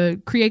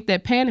to create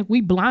that panic,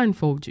 we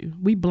blindfold you.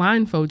 We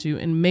blindfold you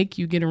and make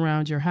you get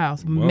around your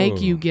house,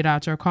 make you get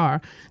out your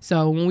car.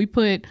 So when we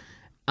put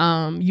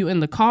you in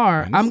the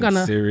car, Man, I'm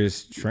gonna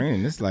serious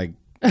training. It's like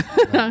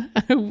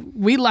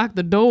we lock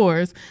the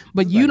doors,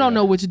 but you don't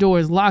know which door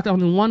is locked.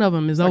 Only one of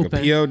them is open.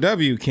 Like a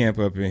POW camp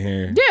up in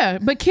here. Yeah,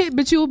 but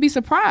you will be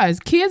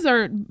surprised. Kids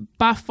are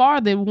by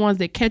far the ones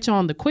that catch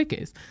on the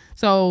quickest.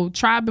 So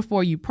try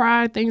before you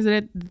pry. Things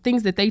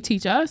that they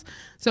teach us.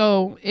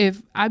 So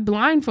if I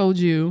blindfold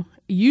you,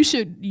 you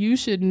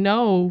should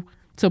know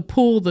to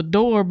pull the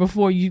door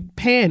before you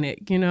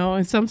panic.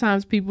 And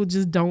sometimes people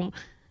just don't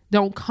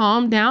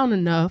calm down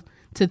enough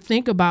to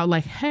think about,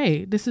 like,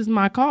 hey, this is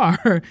my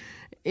car.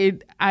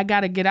 I got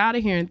to get out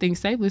of here and think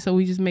safely, so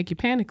we just make you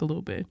panic a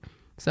little bit.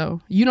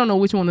 So you don't know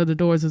which one of the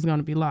doors is going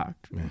to be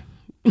locked.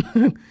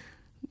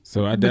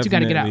 So I but you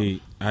gotta get out.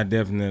 I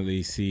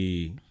definitely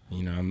see,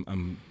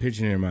 I'm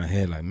picturing in my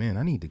head like, man,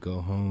 I need to go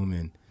home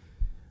and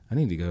I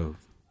need to go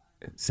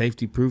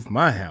safety proof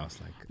my house.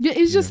 Like, yeah,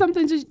 it's just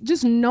something,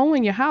 just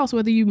knowing your house,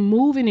 whether you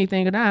move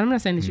anything or not. I'm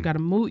not saying that you got to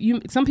move.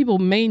 Some people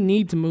may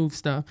need to move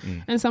stuff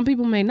and some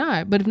people may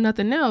not. But if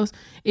nothing else,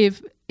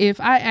 if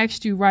I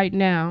asked you right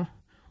now,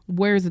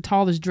 where is the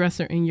tallest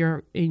dresser in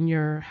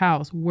your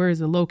house? Where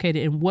is it located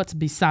and what's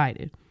beside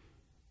it?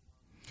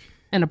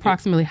 And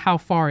approximately how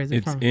far is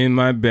it from? It's in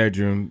my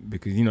bedroom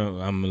because,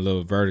 I'm a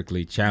little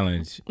vertically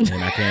challenged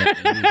and I can't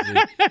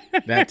usually,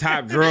 that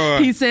top drawer.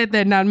 He said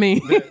that, not me.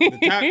 The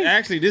top,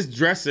 actually, this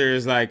dresser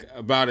is like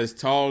about as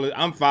tall as,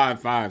 I'm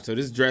 5'5", so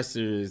this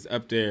dresser is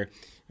up there.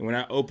 and when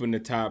I open the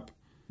top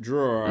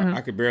drawer,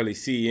 I could barely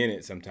see in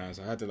it sometimes.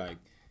 So I have to like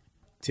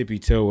tippy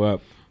toe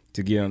up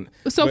to get on.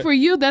 So for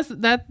you, that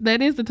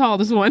is the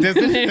tallest one. Like,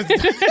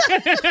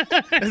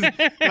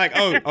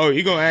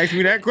 you gonna ask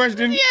me that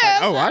question?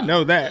 Yeah. Like, I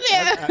know that.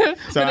 Yeah.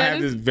 So I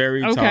have this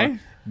very tall.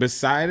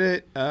 Beside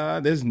it,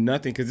 there's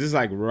nothing because it's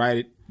like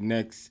right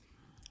next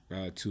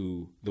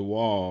to the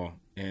wall,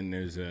 and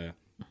there's a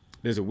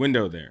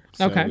window there.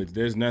 So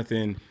there's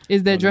nothing.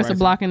 Is that dresser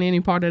blocking any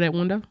part of that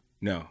window?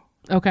 No.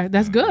 Okay,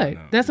 that's good.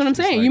 No. That's what I'm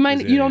saying.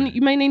 Like you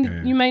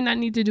may not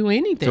need to do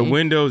anything. So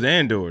windows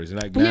and doors,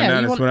 like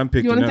that's what I'm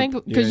picking up. You want to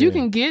think because you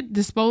can get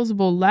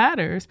disposable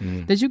ladders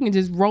that you can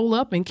just roll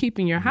up and keep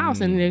in your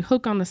house, and then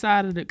hook on the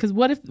side of it. Because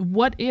what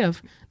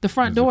if the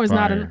front door is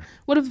not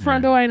what if the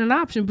front door ain't an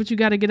option, but you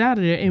got to get out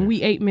of there, and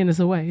we 8 minutes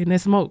away, and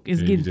that smoke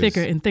is getting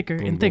thicker and thicker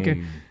and thicker.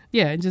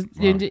 Yeah,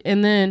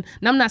 and then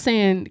and I'm not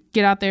saying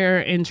get out there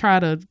and try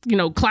to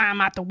climb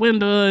out the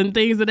window and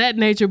things of that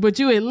nature, but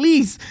you at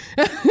least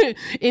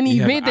in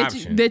the event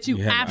that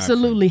you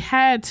absolutely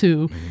had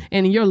to,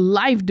 and your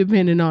life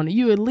depended on it,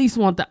 you at least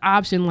want the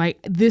option like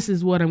this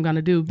is what I'm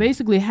gonna do.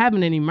 Basically,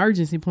 having an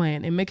emergency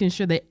plan and making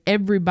sure that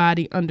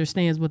everybody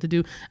understands what to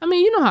do. I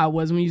mean, you know how it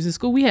was when you was in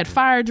school. We had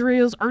fire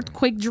drills,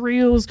 earthquake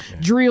drills,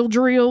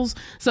 drills.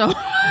 So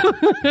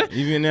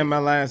even in my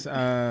last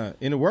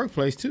in the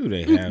workplace too,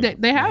 they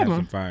have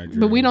them.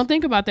 But we don't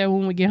think about that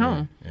when we get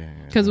home.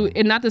 Because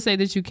and not to say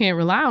that you can't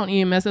rely on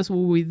EMS, that's what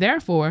we're there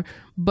for.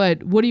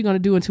 But what are you going to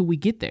do until we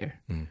get there?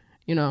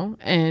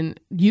 And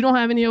you don't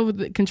have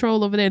any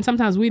control over that. And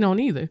sometimes we don't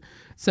either.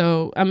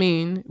 So, I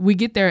mean, we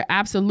get there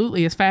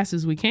absolutely as fast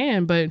as we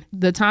can. But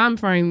the time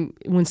frame,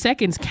 when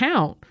seconds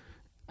count,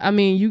 I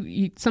mean,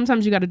 you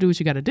sometimes you got to do what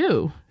you got to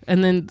do.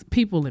 And then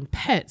people and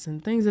pets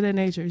and things of that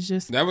nature. It's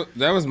just that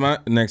was my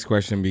next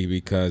question, B,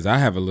 because I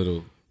have a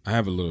little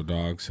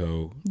dog,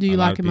 so... Do you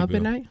lock him up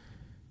at night?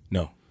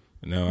 No,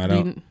 I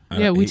don't.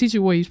 We teach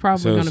you where he's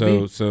probably going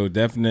to be. So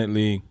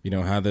definitely,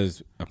 how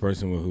does a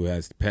person who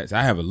has pets...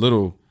 I have a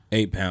little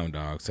 8-pound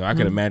dog, so I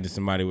could imagine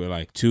somebody with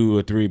like 2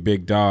 or 3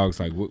 big dogs.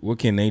 Like, what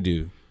can they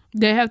do?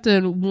 They have to,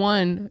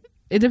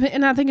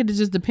 and I think it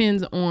just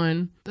depends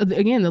on,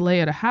 again, the lay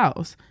of the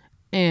house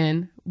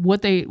and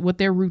what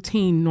their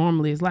routine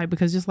normally is like.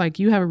 Because just like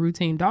you have a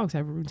routine, dogs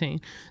have a routine.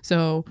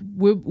 So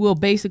we'll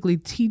basically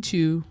teach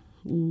you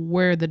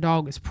where the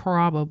dog is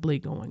probably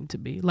going to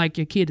be. Like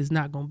your kid is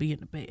not going to be in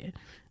the bed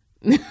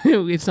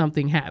if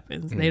something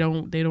happens. They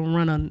don't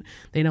run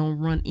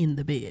in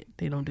the bed.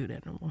 They don't do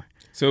that no more.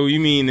 So you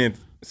mean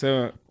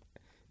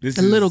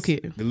little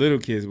kid. The little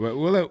kids.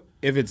 Well,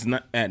 if it's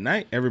not at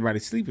night,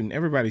 everybody's sleeping.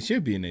 Everybody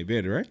should be in their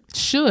bed, right?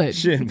 Should.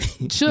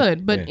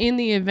 But in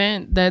the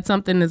event that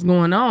something is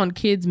going on,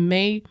 kids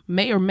may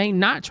or may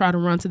not try to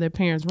run to their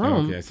parents'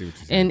 room. Okay, I see what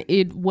you're saying.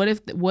 And what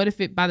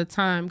if it by the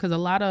time, because a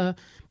lot of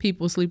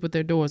people sleep with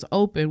their doors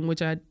open,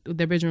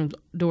 their bedroom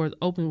doors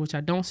open, which I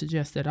don't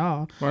suggest at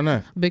all. Why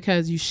not?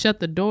 Because you shut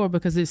the door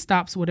because it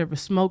stops whatever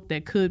smoke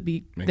that could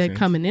be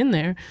coming in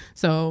there.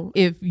 So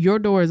if your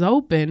door is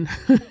open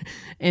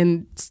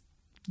and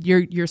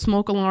your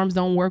smoke alarms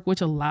don't work, which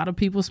a lot of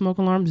people's smoke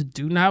alarms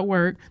do not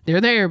work.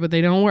 They're there, but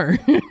they don't work.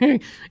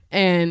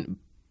 And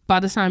by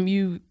the time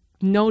you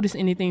notice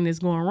anything that's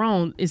going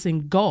wrong, it's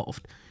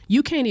engulfed.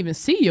 You can't even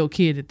see your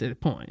kid at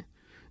that point.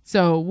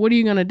 So what are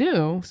you going to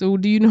do? So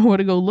do you know where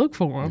to go look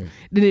for them?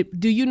 Yeah.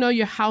 Do you know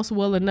your house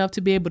well enough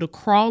to be able to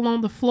crawl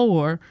on the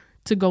floor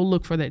to go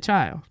look for that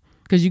child?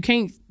 Because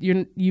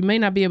you may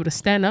not be able to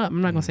stand up.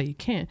 I'm not going to say you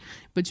can't,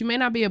 but you may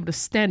not be able to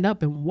stand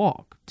up and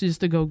walk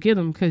just to go get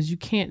them because you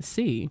can't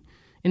see.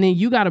 And then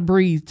you got to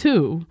breathe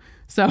too.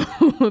 So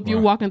if you're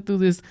walking through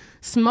this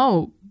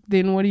smoke,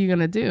 then what are you going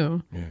to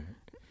do? Yeah.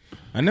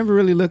 I never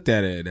really looked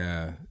at it,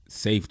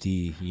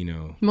 safety,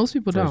 Most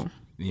people don't.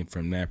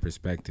 From that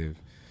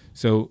perspective.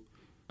 So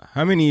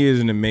how many years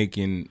in the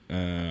making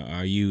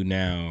are you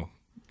now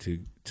to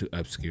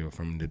upskill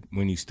from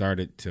when you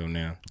started till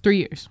now? 3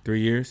 years. 3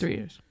 years? 3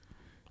 years.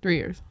 3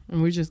 years.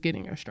 And we're just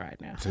getting our stride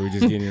now. So we're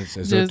just getting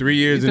so 3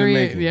 years in the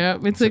making. Yeah.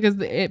 It took us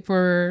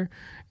for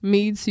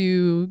me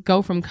to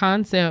go from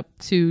concept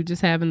to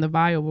just having the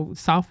viable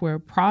software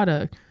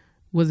product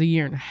was 1.5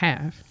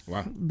 years.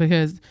 Wow.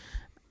 Because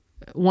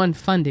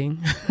funding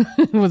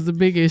was the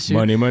big issue.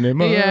 Money.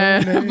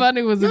 Yeah,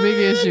 funding was a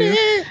big issue.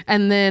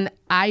 And then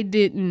I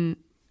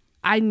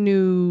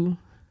knew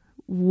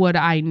what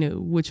I knew,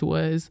 which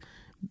was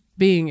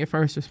being a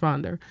first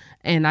responder.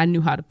 And I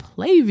knew how to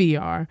play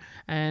VR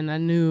and I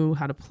knew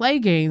how to play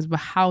games, but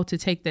how to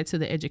take that to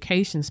the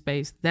education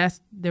space.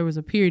 There was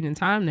a period in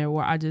time there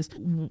where I just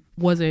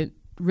wasn't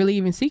really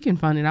even seeking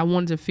funding. I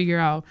wanted to figure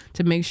out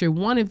to make sure,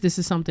 one, if this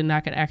is something that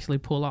I could actually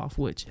pull off,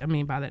 which, I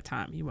mean, by that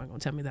time, you weren't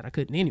going to tell me that I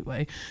couldn't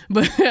anyway.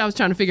 But I was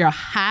trying to figure out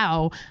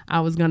how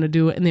I was going to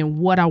do it and then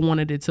what I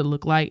wanted it to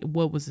look like,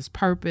 what was its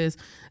purpose,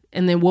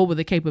 and then what were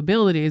the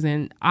capabilities.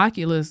 And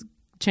Oculus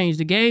changed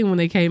the game when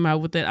they came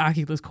out with that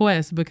Oculus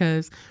Quest,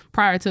 because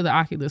prior to the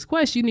Oculus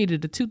Quest, you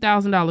needed a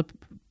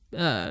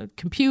 $2,000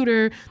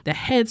 computer. The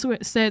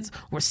headsets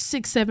were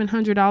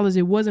 $600-$700.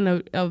 It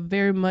wasn't a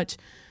very much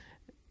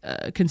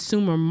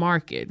consumer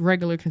market,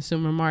 regular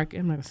consumer market.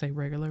 I'm not gonna say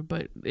regular,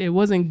 but it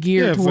wasn't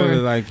geared for toward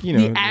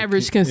the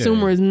average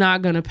consumer is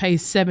not gonna pay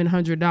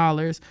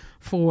 $700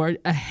 for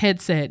a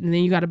headset, and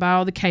then you got to buy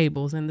all the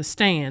cables and the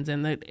stands,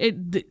 and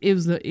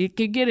it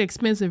could get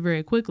expensive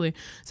very quickly.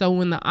 So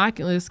when the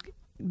Oculus,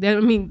 there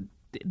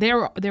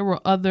were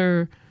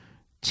other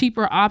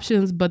cheaper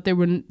options, but they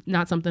were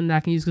not something that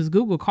I can use because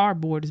Google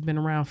Cardboard has been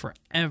around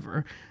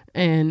forever,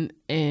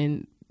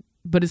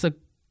 but it's a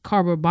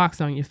cardboard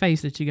box on your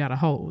face that you got to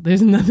hold.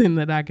 There's nothing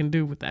that I can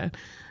do with that.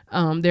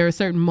 There are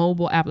certain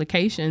mobile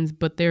applications,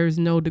 but there's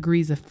no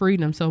degrees of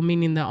freedom. So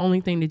meaning the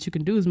only thing that you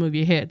can do is move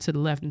your head to the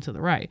left and to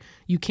the right.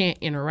 You can't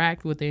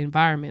interact with the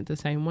environment the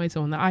same way. So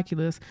when the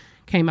Oculus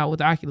came out with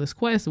the Oculus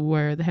Quest,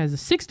 where it has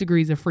 6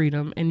 degrees of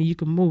freedom and you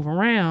can move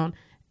around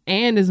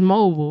and is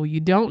mobile,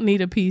 you don't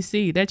need a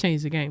PC. That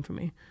changed the game for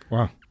me.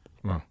 Wow.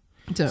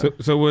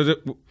 So was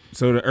it?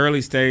 So the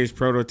early stage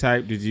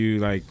prototype, did you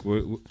like?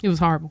 It was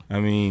horrible. I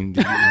mean,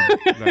 did you,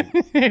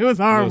 it was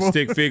horrible. Little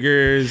stick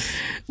figures,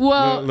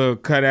 little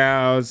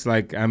cutouts.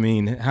 Like, I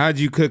mean, how'd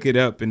you cook it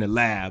up in the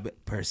lab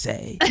per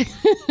se?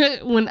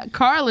 When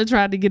Carla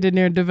tried to get in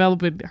there and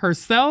develop it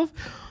herself,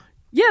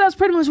 yeah, that's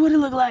pretty much what it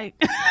looked like.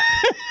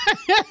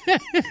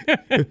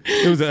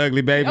 It was an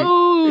ugly baby.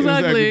 Oh, it was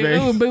ugly.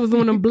 It was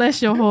one of them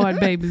bless your heart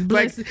babies.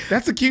 Bless, like,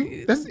 that's a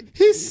cute. Bless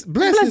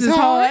his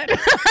heart.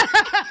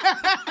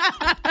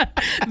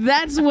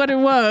 That's what it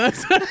was.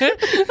 Is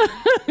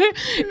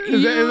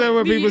that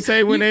what people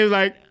say when they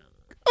like,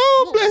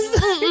 oh, bless his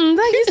heart?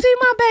 Like, you see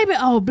my baby?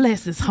 Oh,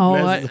 bless his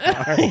heart.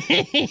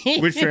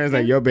 Which translates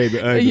like, your baby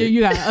ugly.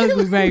 You got an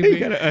ugly baby. You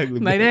got an ugly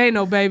baby. Like, there ain't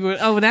no baby.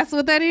 Oh, that's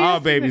what that is? All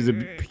babies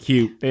are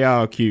cute. They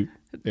all cute.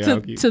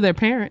 To their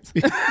parents.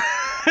 Oh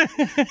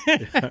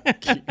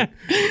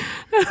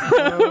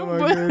my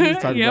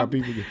goodness. Talking about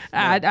people.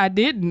 I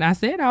didn't. I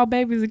said all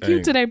babies are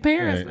cute to their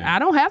parents. I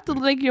don't have to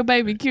think your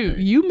baby cute.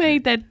 You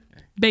made that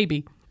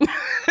baby.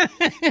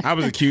 I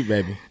was a cute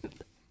baby.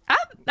 I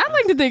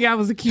like to think I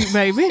was a cute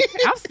baby.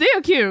 I'm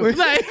still cute.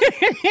 Like,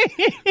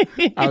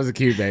 I was a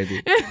cute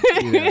baby.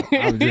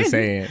 I'm just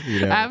saying.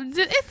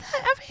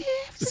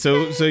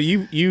 So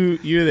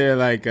you're there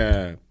like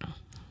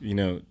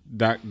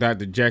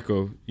Dr.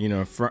 Jekyll,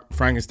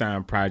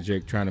 Frankenstein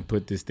project, trying to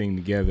put this thing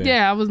together.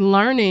 Yeah, I was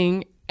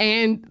learning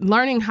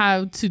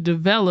how to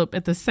develop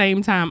at the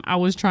same time I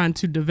was trying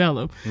to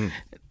develop.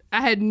 I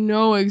had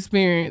no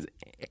experience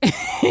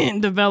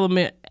in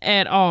development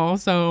at all.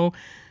 So,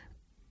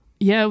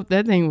 yeah,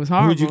 that thing was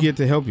horrible. Who'd you get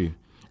to help you?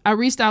 I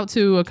reached out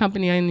to a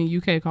company in the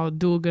UK called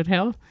Dual Good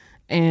Health,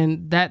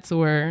 and that's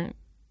where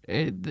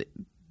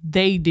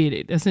they did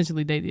it.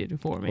 Essentially, they did it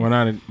for me.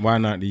 Why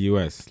not the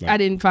U.S.? I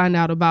didn't find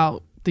out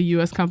about the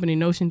U.S. company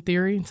Notion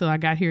Theory until I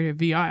got here at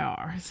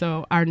VIR.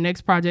 So our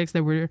next projects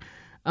that we're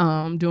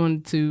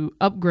doing to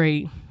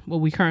upgrade what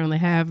we currently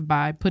have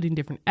by putting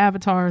different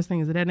avatars,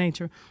 things of that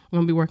nature, we're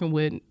going to be working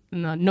with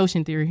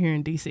Notion Theory here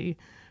in D.C.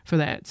 for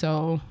that.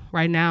 So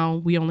right now,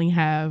 we only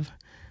have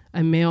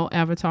a male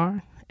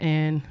avatar.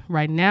 And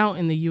right now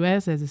in the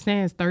U.S., as it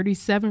stands,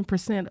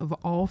 37% of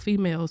all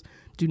females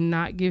do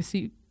not get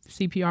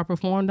CPR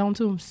performed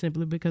onto them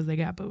simply because they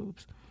got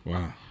boobs.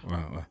 Wow.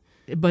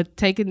 But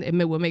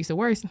what makes it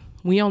worse,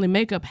 we only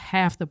make up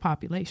half the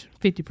population,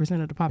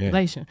 50% of the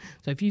population. Yeah.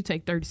 So if you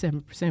take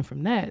 37%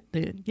 from that,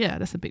 then yeah,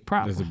 that's a big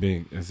problem.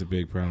 That's a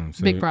big problem.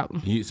 So big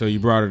problem. So you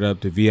brought it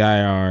up to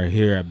VIR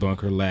here at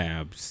Bunker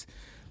Labs.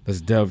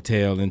 Let's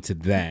dovetail into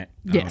that.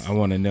 Yes. I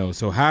want to know.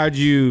 So how'd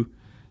you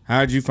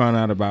find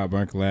out about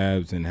Bunker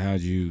Labs, and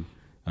how'd you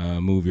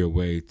move your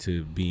way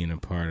to being a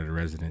part of the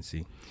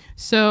residency?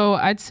 So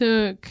I'm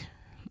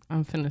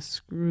finna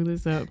screw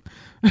this up.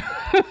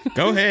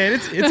 Go ahead.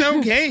 It's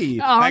okay.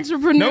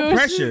 Entrepreneurship. No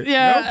pressure.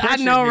 Yeah, no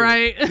pressure I know, here.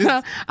 right?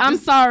 I'm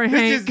sorry,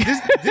 Hank.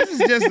 This is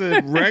just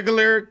a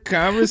regular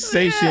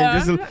conversation.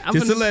 Yeah.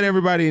 Just to let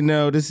everybody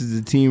know, this is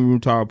the Team Room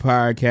Talk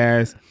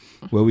podcast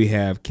where we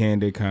have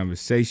candid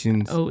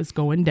conversations. Oh, it's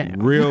going down.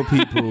 Real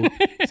people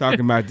talking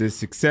about the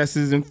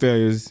successes and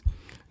failures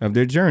of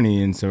their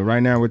journey. And so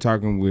right now we're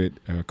talking with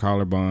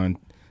Carla Bond,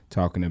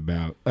 talking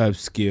about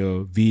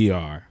Upskill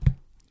VR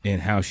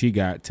and how she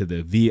got to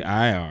the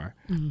VIR.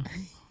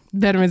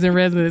 Veterans in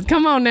Residence.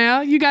 Come on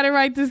now. You got it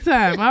right this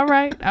time. All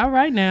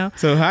right now.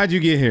 So how'd you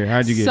get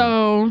here?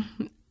 So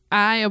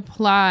I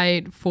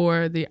applied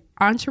for the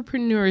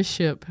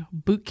Entrepreneurship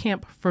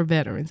Bootcamp for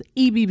Veterans,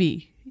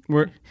 EBV.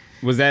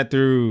 Was that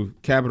through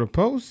Capital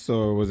Post,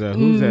 or was that,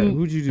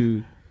 who'd you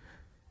do?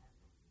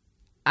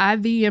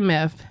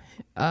 IVMF.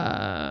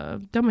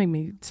 Don't make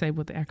me say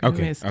what the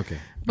acronym is. Okay.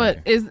 But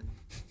it's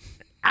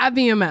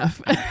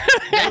IVMF.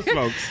 Those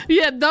folks.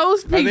 Yeah,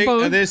 those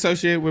people. Are they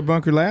associated with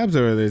Bunker Labs,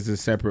 or is this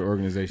a separate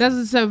organization? That's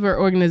a separate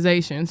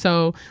organization.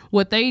 So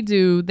what they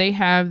do, they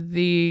have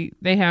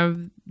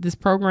this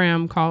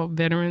program called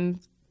Entrepreneurship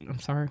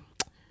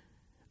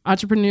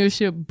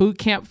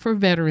Bootcamp for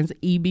Veterans,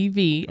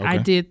 EBV. Okay. I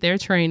did their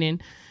training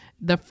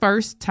the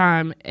first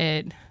time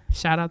at,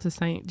 shout out to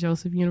St.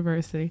 Joseph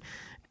University.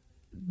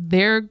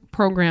 Their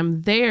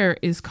program there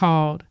is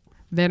called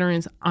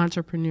Veterans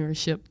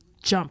Entrepreneurship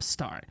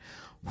Jumpstart.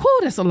 Whew,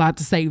 that's a lot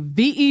to say.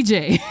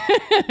 VEJ.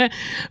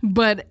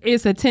 But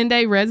it's a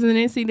 10-day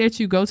residency that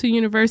you go to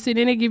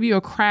university, and they give you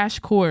a crash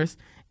course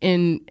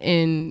in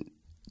the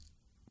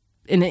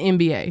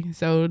MBA.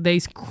 So they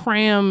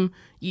cram,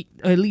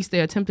 at least they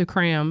attempt to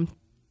cram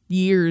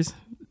years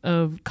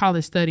of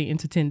college study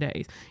into 10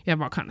 days. You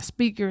have all kind of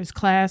speakers,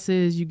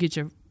 classes. You get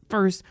your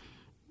first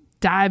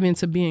dive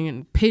into being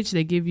in pitch.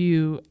 They give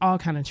you all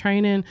kind of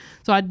training.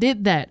 So I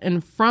did that.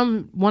 And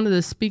from one of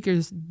the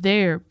speakers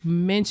there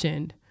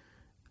mentioned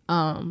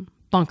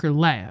Bunker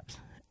Labs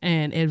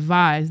and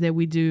advised that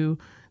we do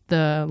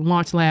the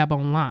Launch Lab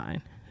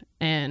online.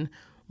 And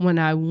when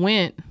I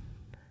went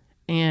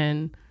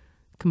and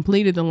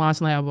completed the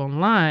Launch Lab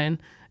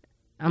online,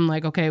 I'm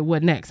like, okay,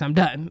 what next? I'm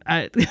done.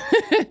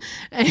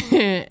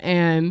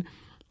 And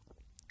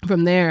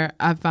from there,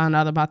 I found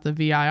out about the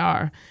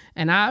VIR.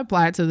 And I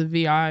applied to the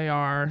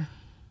VIR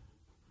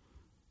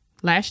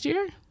last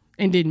year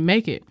and didn't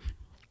make it.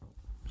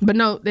 But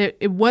no,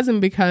 it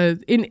wasn't because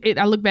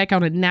I look back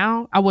on it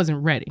now, I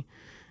wasn't ready.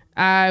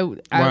 Why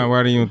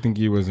do you think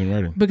you wasn't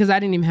ready? Because I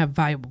didn't even have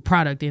viable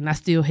product, and I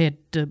still had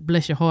to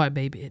bless your heart,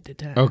 baby, at the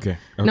time. Okay.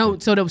 No,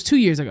 so that was 2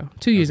 years ago.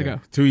 2 years ago.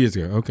 2 years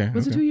ago. Okay.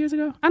 Was it 2 years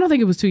ago? I don't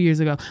think it was 2 years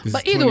ago. This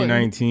but is either way,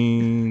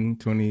 2019,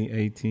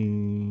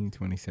 2018,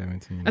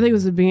 2017. I think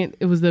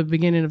it was the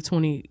beginning of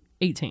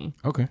 2018.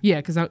 Okay.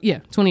 Yeah,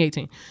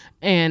 2018.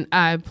 And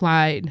I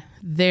applied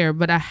there,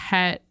 but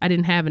I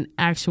didn't have an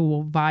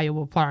actual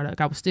viable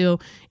product. I was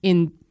still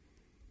in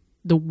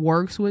the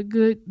works with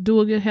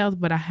Dual Good Health,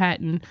 but I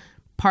hadn't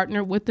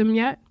partnered with them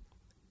yet.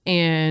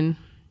 And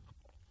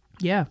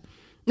yeah,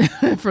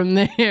 from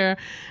there,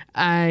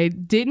 I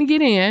didn't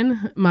get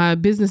in. My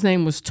business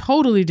name was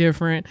totally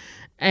different.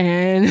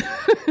 And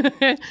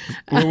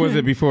what was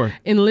it before?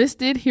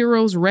 Enlisted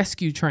Heroes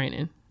Rescue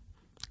Training.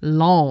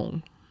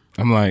 Long.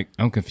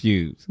 I'm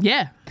confused.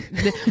 Yeah.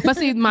 But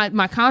see,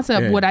 my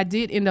concept, what I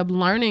did end up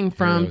learning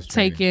from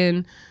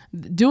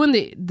doing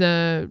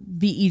the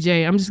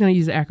VEJ, I'm just going to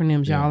use the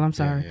acronyms, y'all. I'm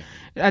sorry.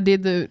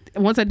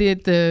 Once I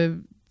did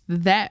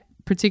that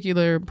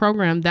particular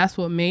program, that's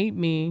what made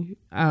me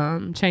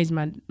change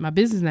my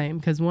business name,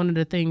 because one of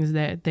the things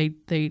that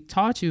they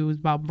taught you was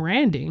about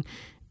branding.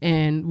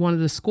 And one of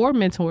the SCORE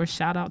mentors,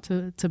 shout out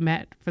to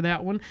Matt for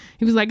that one,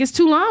 he was like, it's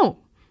too long.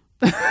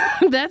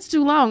 That's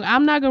too long.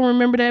 I'm not gonna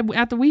remember that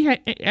after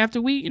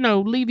we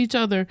leave each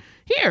other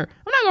here.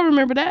 I'm not gonna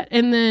remember that.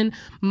 And then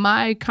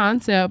my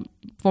concept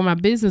for my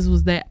business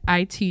was that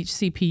I teach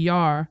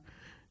CPR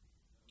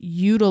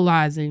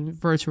utilizing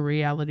virtual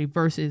reality,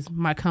 versus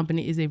my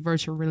company is a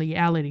virtual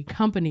reality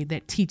company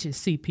that teaches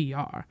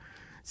CPR.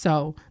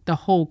 So the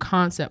whole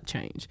concept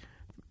changed,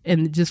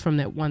 and just from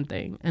that one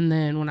thing. And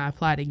then when I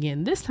applied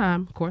again this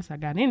time, of course I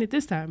got in it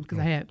this time because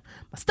I had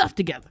my stuff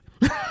together.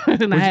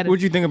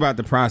 What'd you think about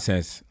the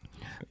process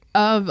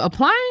of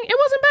applying? It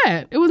wasn't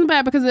bad. It wasn't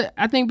bad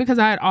because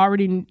I had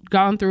already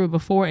gone through it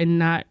before and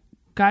not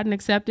gotten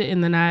accepted,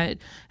 and then I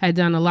had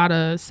done a lot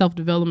of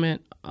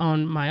self-development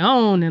on my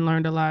own and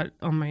learned a lot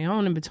on my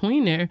own in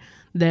between there,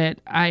 that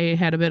I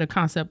had a better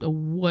concept of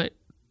what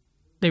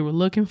they were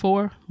looking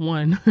for,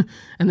 one,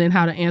 and then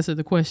how to answer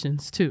the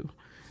questions, two.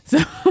 So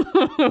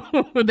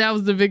that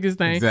was the biggest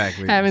thing.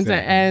 Exactly. Having to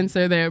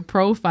answer their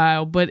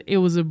profile. But it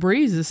was a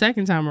breeze the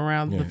second time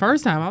around. Yeah. The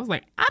first time I was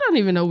like, I don't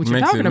even know what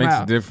you're talking about. It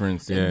makes a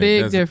difference. Yeah,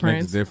 big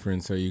difference. Makes a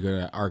difference. So you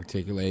got to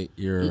articulate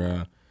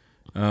your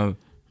the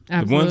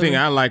one thing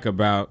I like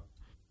about,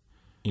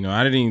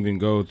 I didn't even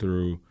go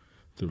through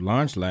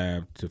Launch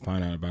Lab to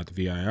find out about the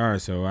VIR.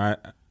 So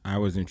I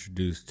was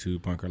introduced to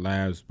Bunker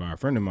Labs by a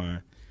friend of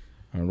mine,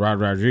 Rod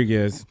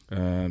Rodriguez,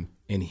 and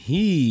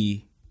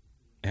he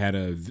had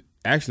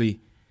Actually,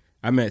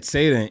 I met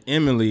Seda and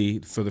Emily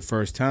for the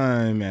first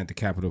time at the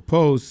Capitol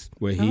Post,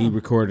 where he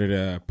recorded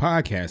a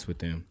podcast with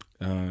them.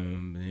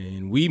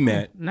 And we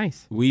met.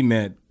 Nice. We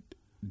met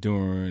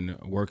during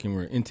working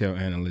with Intel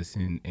analysts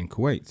in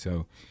Kuwait.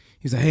 So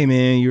he's like, hey,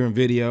 man, you're in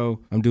video.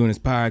 I'm doing this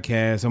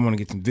podcast. I want to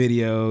get some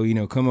video.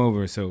 Come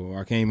over. So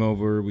I came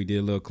over. We did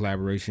a little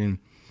collaboration.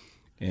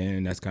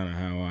 And that's kind of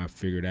how I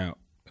figured out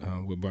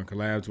what Bunker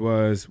Labs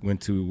was.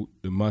 Went to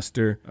the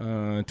muster,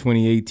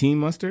 2018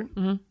 muster.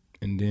 Mm-hmm.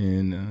 And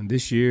then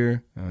this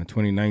year,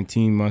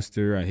 2019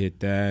 muster, I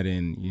hit that,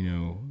 and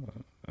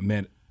I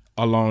met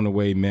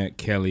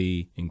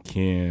Kelly and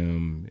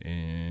Kim,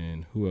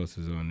 and who else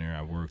is on there?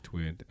 I worked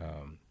with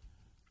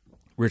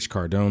Rich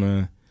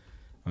Cardona,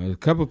 a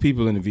couple of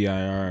people in the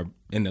VIR,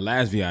 in the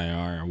last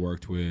VIR I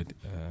worked with,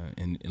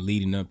 and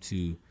leading up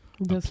to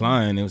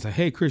applying. It was like,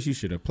 hey, Chris, you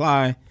should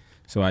apply.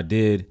 So I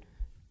did,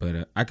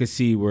 but I could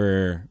see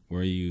where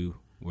you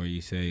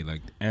say,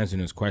 like,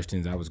 answering those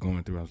questions I was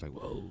going through. I was like,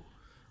 whoa.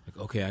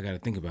 Okay, I got to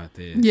think about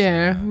this.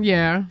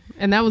 Yeah.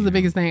 And that was the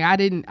biggest thing.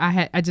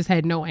 I just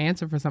had no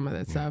answer for some of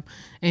that stuff.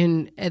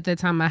 And at that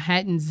time I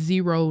hadn't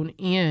zeroed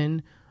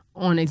in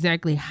on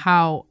exactly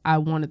how I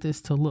wanted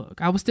this to look.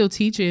 I was still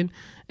teaching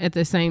at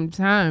the same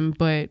time,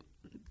 but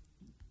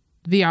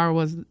VR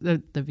was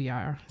the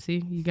VR.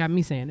 See, you got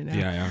me saying it now.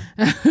 Yeah.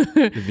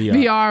 The VR.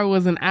 VR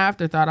was an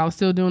afterthought. I was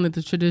still doing it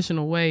the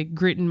traditional way,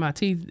 gritting my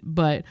teeth,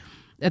 but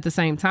at the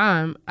same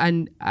time,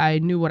 I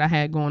knew what I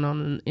had going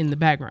on in the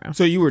background.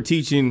 So you were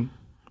teaching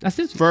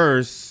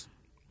first,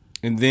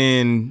 and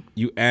then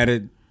you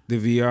added the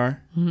VR?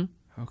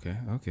 Mm-hmm.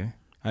 Okay.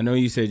 I know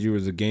you said you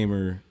was a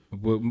gamer.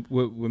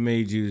 What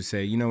made you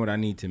say, you know what, I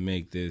need to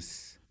make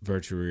this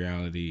virtual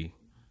reality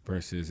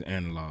versus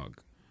analog?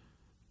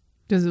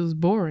 Because it was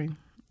boring.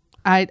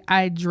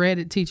 I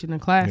dreaded teaching the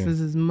classes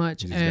as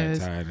much as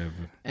got tired of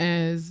it.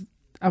 As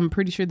I'm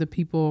pretty sure the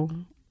people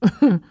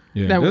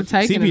that were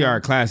taking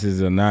CPR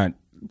classes are not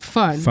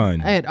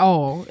fun at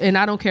all. And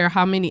I don't care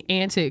how many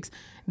antics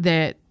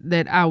that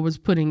I was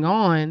putting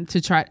on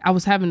to try. I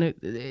was having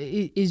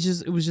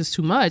it was just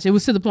too much. It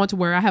was to the point to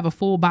where I have a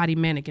full body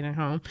mannequin at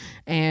home,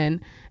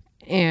 and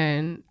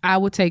I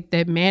would take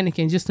that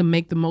mannequin just to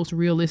make the most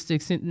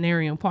realistic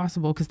scenario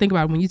possible. Because think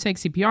about it, when you take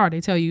CPR,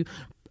 they tell you,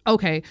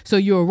 okay, so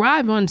you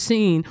arrive on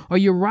scene or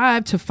you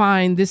arrive to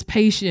find this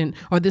patient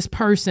or this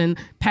person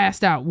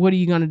passed out. What are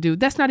you going to do?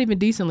 That's not even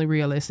decently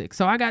realistic.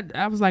 So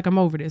I was like, I'm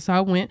over this. So I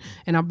went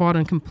and I bought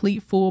a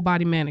complete full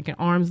body mannequin,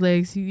 arms,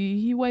 legs.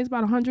 He weighs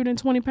about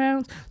 120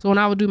 pounds. So when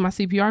I would do my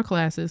CPR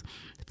classes,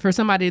 for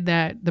somebody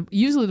that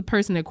usually the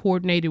person that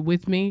coordinated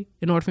with me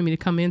in order for me to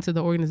come into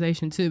the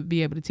organization to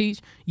be able to teach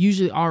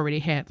usually already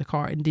had the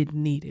car and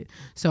didn't need it.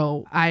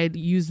 So I'd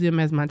use them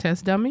as my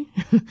test dummy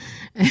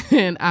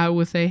and I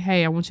would say,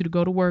 hey, I want you to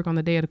go to work on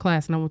the day of the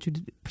class and I want you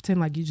to pretend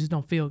like you just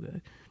don't feel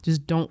good.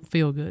 Just don't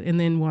feel good. And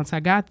then once I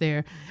got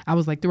there, I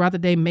was like, throughout the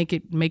day, make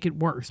it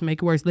worse.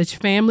 Make it worse. Let your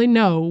family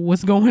know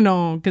what's going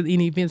on, because in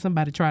the event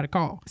somebody try to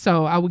call.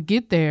 So I would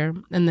get there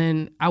and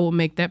then I would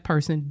make that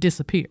person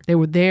disappear. They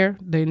were there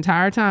the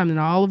entire time and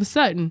all of a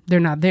sudden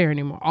they're not there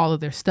anymore. All of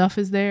their stuff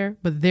is there,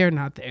 but they're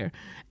not there.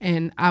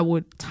 And I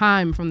would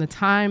time from the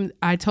time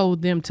I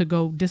told them to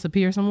go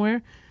disappear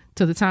somewhere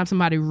to the time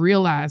somebody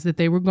realized that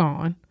they were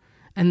gone,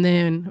 and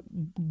then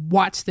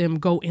watch them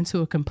go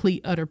into a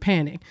complete utter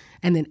panic.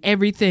 And then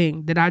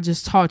everything that I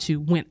just taught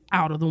you went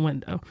out of the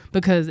window,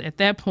 because at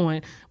that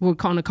point we're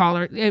going to call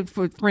her.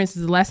 For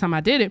instance, the last time I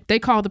did it, they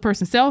called the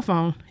person's cell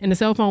phone and the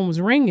cell phone was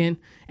ringing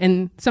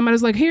and somebody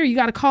was like, here, you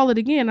got to call it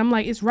again. I'm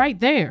like, it's right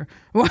there.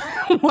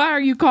 Why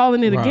are you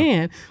calling it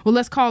again? Well,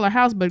 let's call our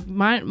house. But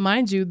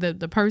mind you,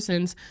 the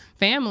person's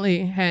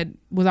family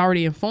was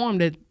already informed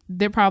that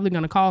they're probably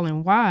going to call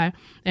and why.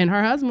 And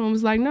her husband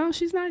was like, no,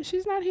 she's not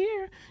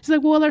here. She's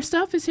like, well, her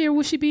stuff is here.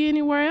 Will she be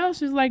anywhere else?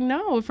 She's like,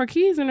 no, if her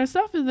keys and her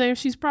stuff is there,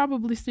 she's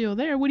probably still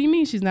there. What do you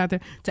mean she's not there?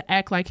 To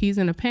act like he's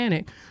in a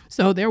panic.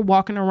 So they're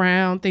walking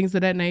around, things of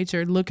that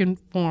nature, looking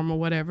for him or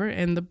whatever.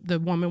 And the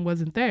woman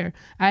wasn't there.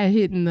 I had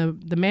hidden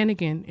the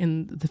mannequin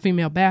in the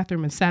female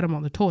bathroom and sat him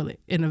on the toilet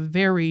in a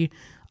very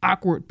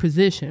awkward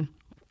position.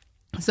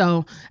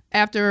 So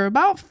after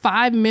about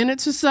 5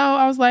 minutes or so,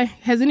 I was like,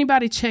 has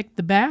anybody checked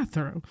the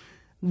bathroom?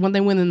 When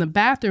they went in the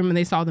bathroom and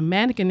they saw the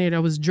mannequin there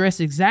that was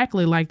dressed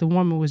exactly like the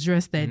woman was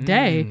dressed that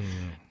day,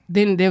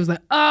 then they was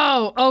like,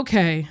 oh,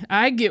 okay,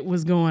 I get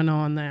what's going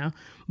on now.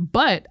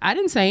 But I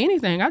didn't say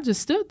anything. I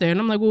just stood there and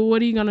I'm like, well,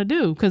 what are you going to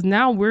do? Because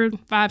now we're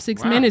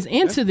 5-6 minutes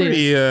into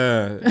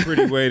this.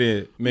 Pretty way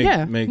to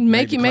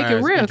make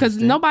it real, because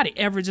nobody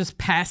ever just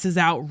passes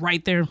out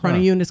right there in front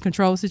of you in this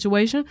control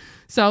situation.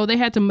 So they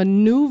had to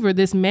maneuver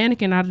this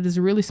mannequin out of this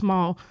really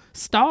small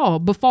stall.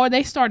 Before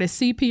they started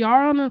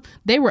CPR on them,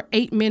 they were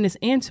 8 minutes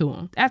into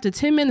them. After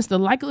 10 minutes, the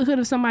likelihood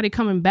of somebody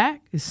coming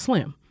back is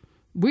slim.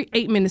 We're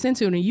 8 minutes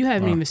into it and you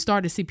haven't even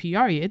started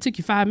CPR yet. It took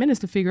you 5 minutes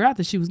to figure out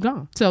that she was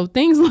gone. So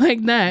things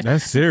like that.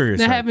 That's serious.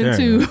 That happened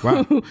to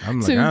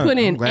put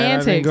in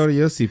antics. I didn't go to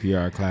your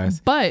CPR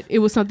class. But it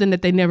was something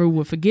that they never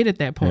would forget at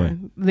that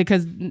point.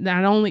 Because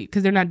not only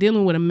because they're not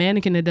dealing with a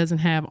mannequin that doesn't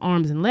have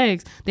arms and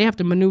legs, they have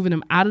to maneuver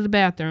them out of the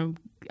bathroom,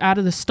 out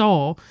of the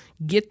stall,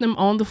 get them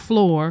on the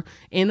floor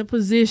in a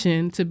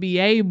position to be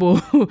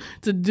able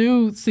to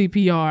do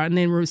CPR, and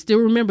then still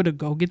remember to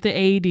go get the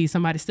AED.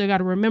 Somebody still got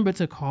to remember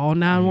to call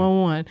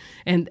 911.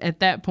 And at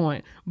that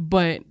point,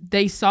 but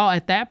they saw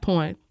at that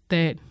point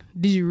that,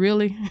 do you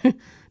really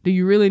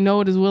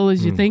know it as well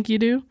as you think you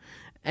do?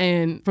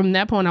 And from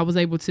that point, I was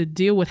able to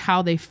deal with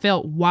how they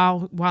felt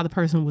while the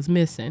person was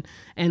missing,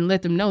 and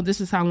let them know this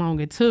is how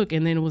long it took.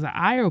 And then it was an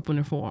eye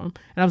opener for them.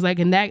 And I was like,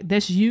 and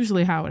that's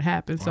usually how it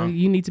happens. So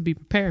you need to be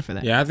prepared for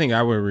that. Yeah, I think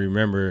I would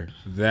remember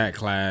that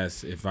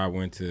class if I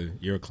went to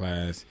your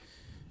class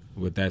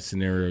with that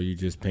scenario you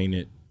just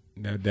painted.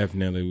 That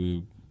definitely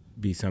would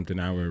be something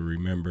I would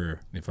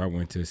remember if I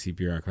went to a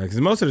CPR class. Because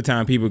most of the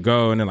time people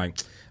go and they're like,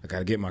 I got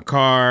to get my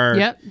card.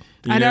 Yep.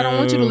 And I don't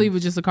want you to leave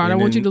with just a card. I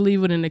want you to leave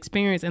with an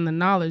experience and the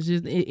knowledge.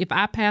 Just, if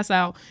I pass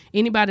out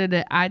anybody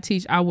that I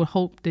teach, I would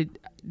hope that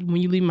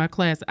when you leave my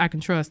class, I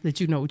can trust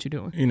that you know what you're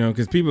doing. You know,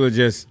 because people are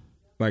just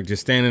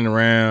standing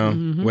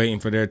around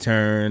waiting for their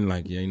turn.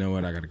 Like, yeah, you know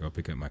what? I got to go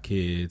pick up my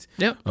kids.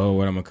 Yep. Oh,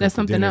 what I'm going to cook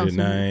for dinner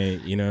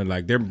tonight. You know,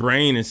 like their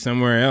brain is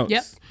somewhere else.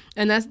 Yep.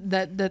 And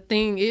the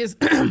thing is...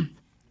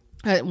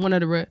 one of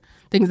the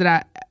things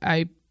that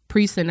I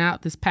pre-sent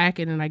out this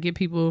packet, and I get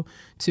people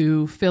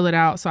to fill it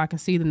out so I can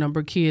see the number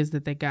of kids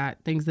that they got,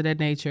 things of that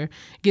nature.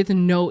 Get to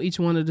know each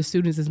one of the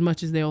students as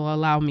much as they'll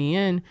allow me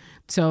in,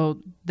 so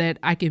that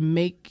I can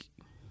make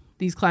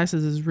these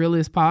classes as real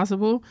as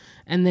possible.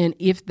 And then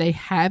if they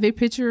have a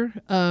picture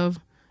of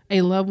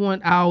a loved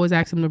one, I always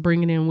ask them to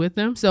bring it in with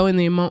them. So in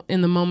the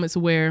moments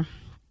where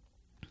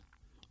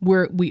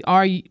we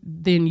are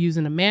then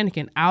using a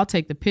mannequin, I'll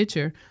take the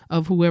picture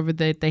of whoever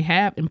that they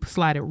have and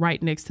slide it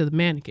right next to the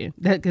mannequin.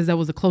 Because that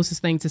was the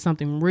closest thing to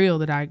something real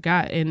that I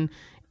got. And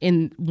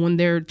when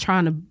they're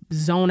trying to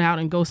zone out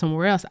and go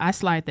somewhere else, I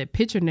slide that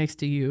picture next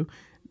to you.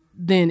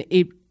 Then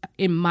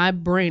in my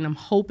brain, I'm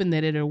hoping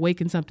that it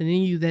awakens something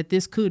in you that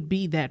this could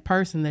be that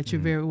person that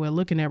you're very well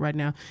looking at right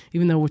now,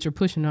 even though what you're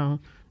pushing on,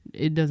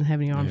 it doesn't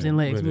have any arms and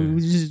legs.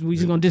 We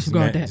just gonna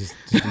disregard that. Just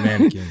a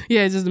mannequin.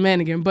 Yeah, it's just a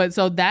mannequin. But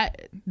so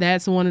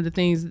that's one of the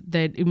things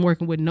that in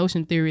working with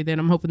Notion Theory that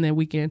I'm hoping that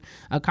we can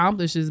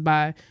accomplish is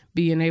by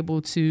being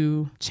able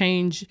to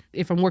change.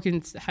 If I'm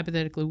working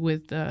hypothetically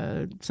with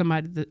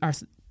somebody that are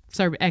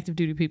serving active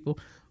duty people,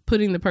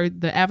 putting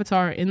the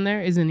avatar in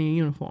there is in a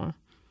uniform.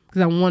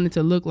 Because I want it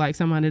to look like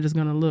somebody that's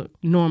going to look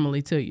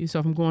normally to you. So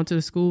if I'm going to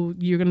the school,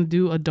 you're going to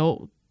do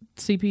adult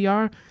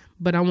CPR,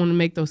 but I want to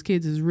make those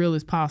kids as real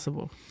as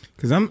possible.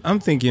 Because I'm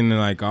thinking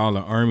like all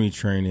the Army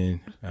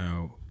training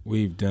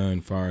we've done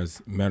as far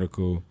as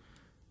medical,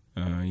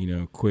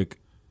 quick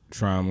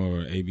trauma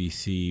or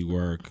ABC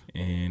work.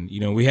 And,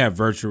 we have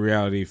virtual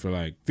reality for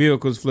like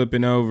vehicles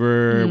flipping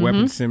over,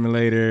 weapon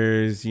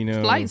simulators,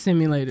 Flight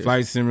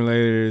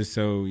simulators.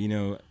 So,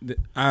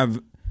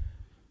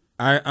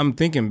 I'm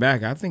thinking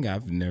back. I think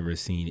I've never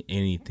seen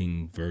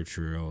anything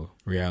virtual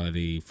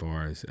reality as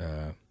far as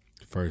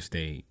first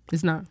aid.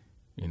 It's not.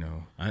 I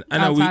know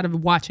outside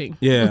of watching.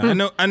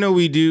 Yeah, I know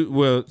we do.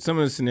 Well, some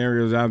of the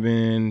scenarios I've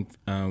been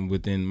in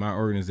within my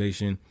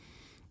organization,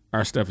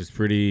 our stuff is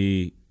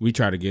pretty. We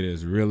try to get it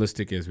as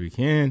realistic as we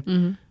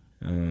can.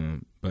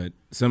 But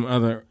some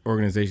other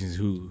organizations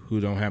who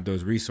don't have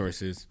those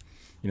resources,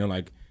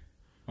 like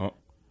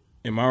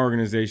in my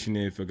organization,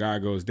 if a guy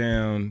goes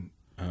down.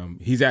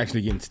 He's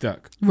actually getting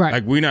stuck. Right.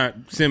 Like, we're not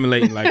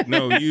simulating, like,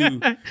 no, you.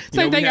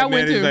 Same thing I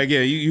went through. Like,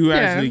 you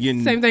actually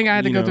getting. Same thing I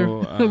had to go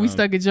through. We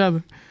stuck each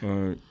other.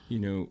 And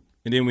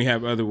then we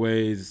have other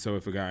ways. So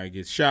if a guy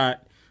gets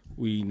shot,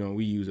 we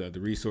use other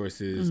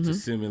resources to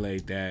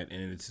simulate that.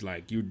 And it's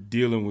like you're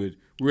dealing with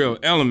real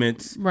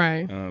elements.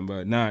 Right.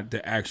 But not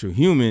the actual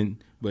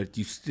human. But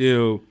you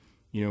still,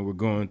 we're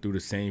going through the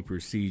same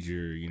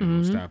procedure,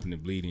 stopping the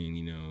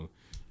bleeding,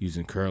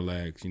 using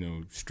Curlax,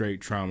 straight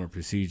trauma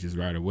procedures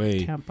right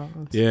away.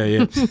 Tampons.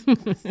 Yeah.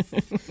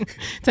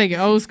 Take it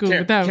old school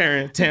with that.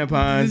 Carrying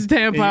tampons.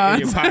 Tampons.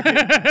 In your pocket.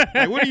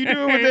 Like, what are you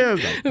doing with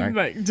this?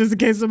 Like, just in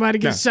case somebody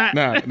gets shot.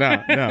 No.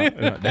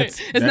 That's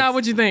not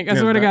what you think. I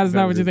swear to God, it's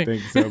not what you think.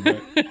 So,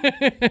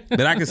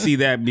 but I can see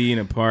that being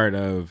a part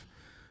of,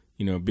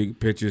 big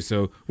picture.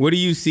 So what do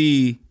you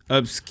see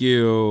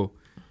upskill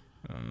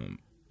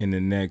in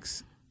the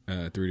next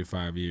 3 to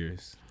 5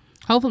 years?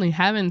 Hopefully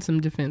having some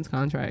defense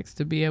contracts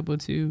to be able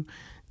to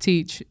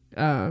teach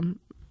their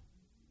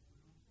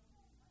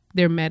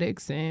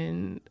medics,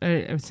 and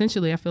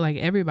essentially I feel like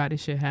everybody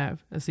should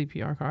have a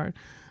CPR card,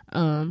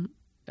 or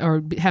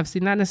have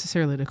not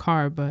necessarily the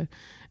card, but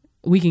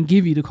we can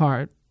give you the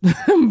card,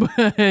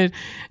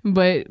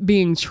 but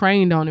being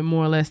trained on it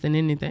more or less than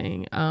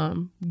anything,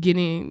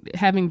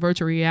 having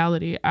virtual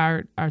reality,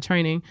 our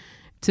training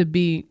to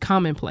be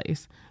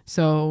commonplace.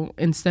 So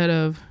instead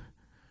of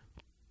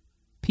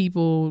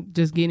people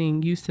just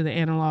getting used to the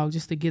analog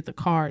just to get the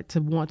card,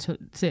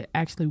 to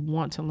actually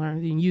want to learn,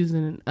 and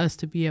using us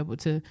to be able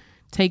to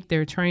take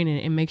their training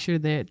and make sure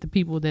that the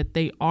people that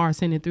they are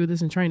sending through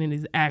this and training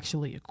is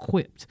actually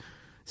equipped.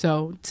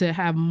 So to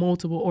have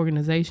multiple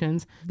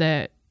organizations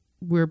that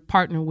we're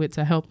partnering with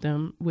to help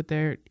them with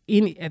their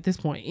any type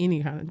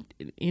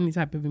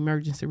of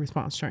emergency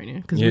response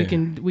training, because we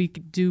can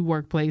do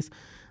workplace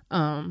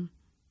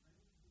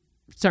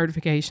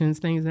certifications,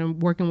 things,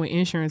 and working with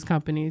insurance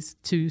companies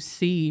to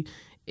see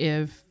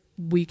if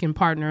we can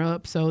partner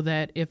up so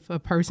that if a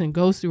person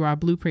goes through our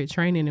blueprint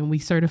training and we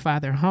certify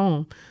their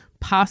home,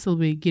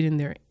 possibly getting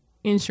their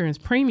insurance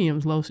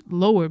premiums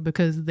lower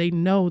because they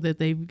know that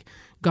they've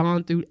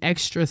gone through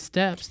extra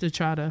steps to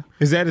try to.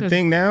 Is that a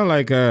thing now?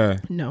 Like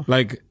no,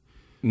 like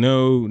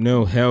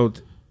no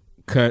health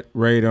cut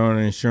rate on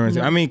insurance.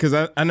 No. I mean,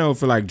 because I know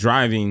for like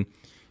driving,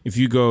 if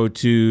you go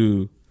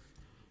to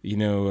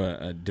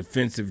a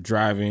defensive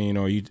driving,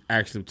 or you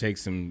actually take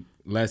some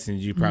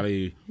lessons, you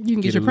probably you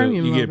can get your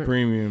premium. You get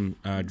premium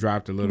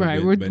dropped a little bit.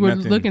 Right, we're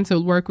looking to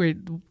work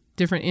with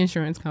different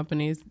insurance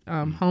companies,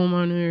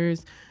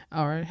 homeowners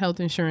or health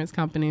insurance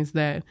companies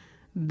that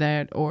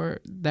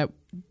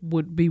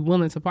would be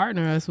willing to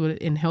partner us with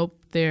and help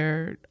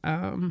their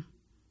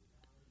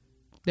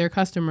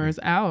customers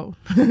out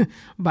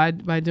by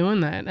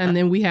doing that. And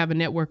then we have a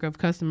network of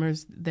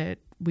customers that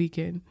we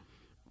can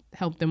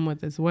help them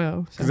with as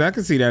well. Because I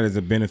can see that as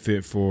a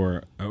benefit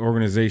for an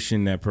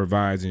organization that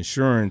provides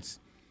insurance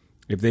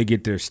if they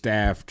get their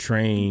staff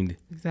trained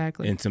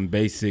Exactly. in some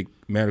basic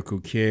medical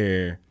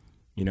care,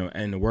 you know,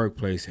 in the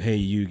workplace, hey,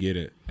 you get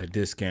a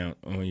discount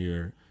on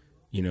your,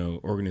 you know,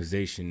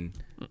 organization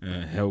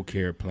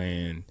healthcare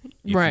plan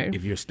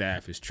if your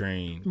staff is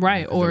trained.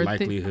 Right. Or the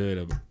likelihood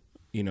of,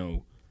 you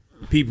know,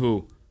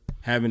 people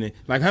having it.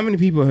 Like, how many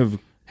people have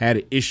had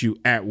an issue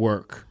at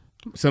work,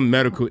 some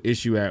medical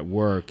issue at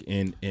work,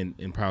 and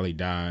probably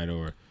died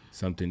or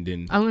something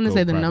didn't I'm going to go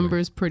say the properly? number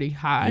is pretty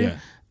high.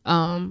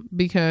 Yeah.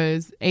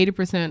 Because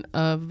 80%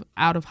 of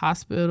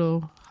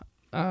out-of-hospital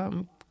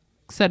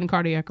sudden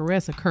cardiac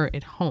arrests occur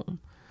at home.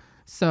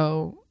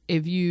 So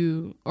if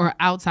you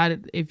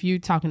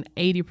talking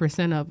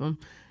 80% of them,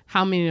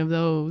 how many of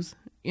those,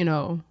 you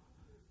know,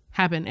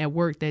 happen at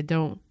work that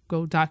don't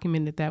go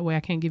documented that way? I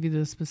can't give you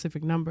the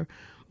specific number,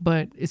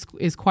 but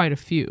it's quite a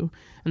few.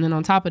 And then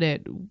on top of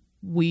that,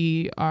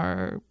 we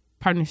are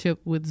partnership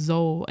with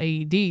Zoll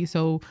AED,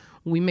 so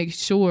we make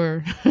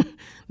sure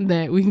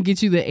that we can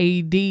get you the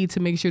AED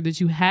to make sure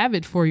that you have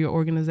it for your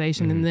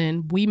organization, and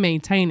then we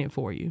maintain it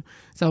for you.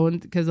 So,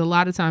 because a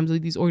lot of times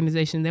with these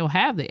organizations, they'll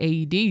have the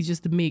AED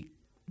just to make,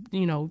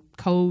 you know,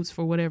 codes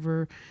for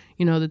whatever,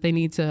 you know, that they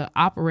need to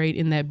operate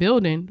in that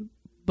building,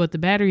 but the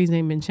batteries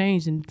ain't been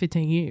changed in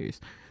 15 years.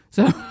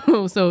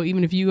 So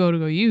even if you go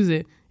use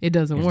it, it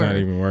doesn't work. It's not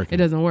even working. It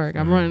doesn't work.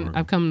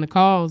 I've come to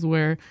calls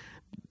where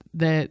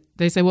that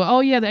they say, well,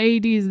 oh yeah, the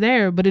AED is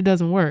there, but it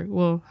doesn't work.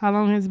 Well, how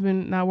long has it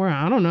been not working?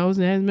 I don't know. It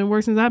hasn't been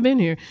working since I've been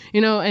here,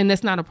 you know, and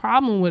that's not a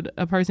problem with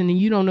a person, and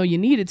you don't know you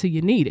need it till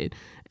you need it.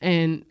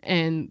 And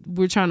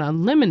we're trying to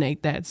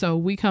eliminate that. So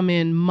we come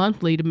in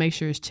monthly to make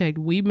sure it's checked.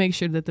 We make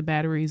sure that the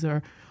batteries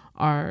are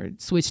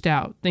switched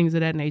out, things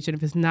of that nature. And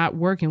if it's not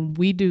working,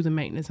 we do the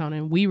maintenance on it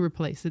and we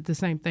replace it. The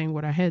same thing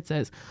with our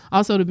headsets.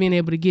 Also, to being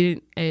able to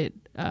get it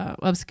at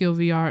Upskill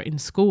VR in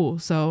school.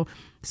 So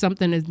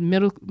something as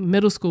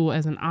middle school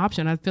as an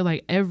option. I feel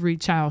like every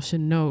child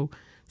should know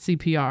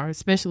CPR,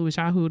 especially with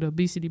childhood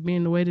obesity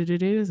being the way that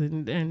it is,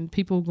 and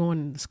people going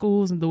into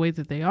schools and the way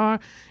that they are,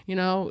 you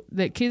know,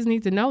 that kids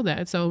need to know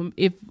that. So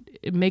if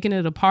making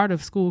it a part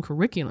of school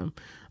curriculum,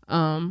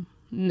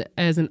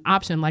 as an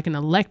option, like an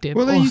elective.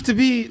 Well, it used to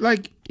be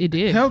like it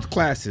did health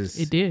classes.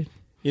 It did.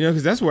 You know,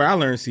 because that's where I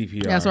learned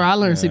CPR. That's where I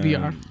learned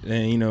CPR.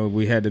 And, you know,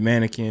 we had the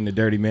mannequin, the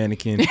dirty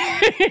mannequin. What's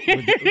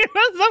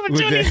up with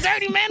you and these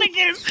dirty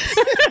mannequins?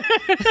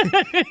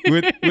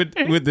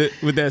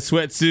 with that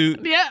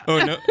sweatsuit. Yeah.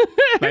 Or no,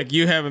 like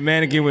you have a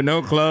mannequin with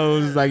no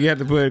clothes. Like you have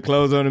to put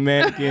clothes on the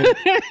mannequin.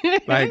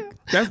 Like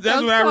that's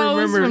those what I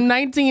remember. From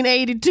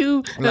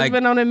 1982. That's like,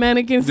 been on a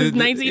mannequin since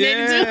 1982.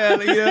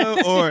 Yeah, you know,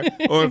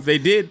 or if they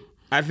did,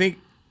 I think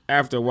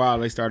after a while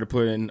they started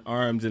putting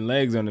arms and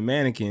legs on the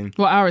mannequin.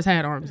 Well, ours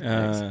had arms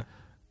and legs.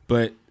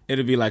 But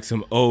it'll be like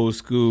some old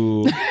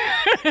school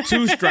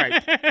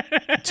two-stripe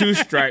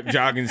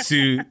jogging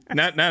suit.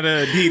 Not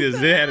Adidas.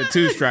 They had a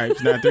 2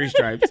 stripes, not 3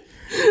 stripes.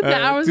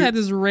 Ours had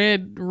this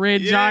red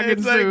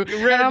jogging suit.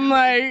 Red. And I'm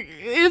like,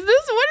 where did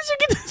you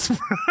get this from?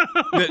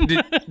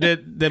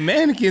 The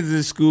mannequins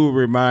in school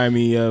remind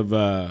me of,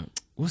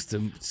 what's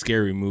the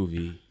scary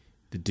movie?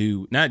 The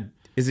dude,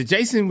 is it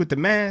Jason with the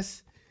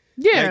mask?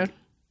 Yeah.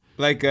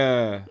 Like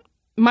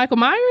Michael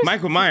Myers?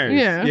 Michael Myers.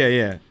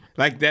 Yeah.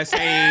 Like that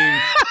same.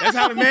 That's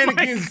how the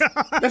mannequins.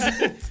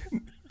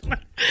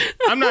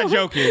 I'm not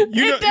joking.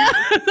 You know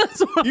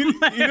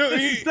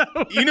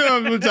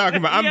what I'm talking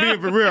about. I'm being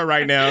for real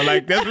right now.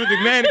 Like that's what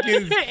the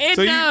mannequins. It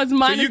does.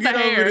 Minus so you get the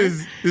hair. over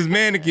this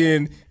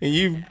mannequin and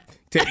you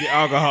take your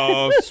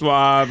alcohol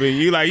swab and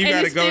you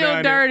gotta go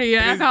down there. Dirty.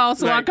 Alcohol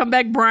swab come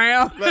back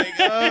brown. Like,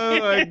 oh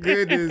my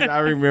goodness, I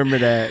remember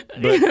that.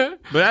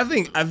 But I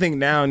think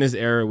now in this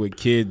era with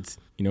kids,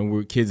 you know,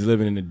 with kids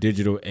living in a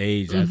digital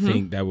age, I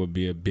think that would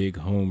be a big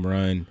home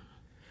run.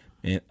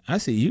 And I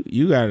see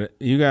you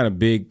got a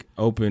big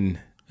open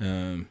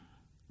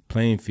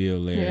playing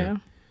field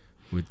there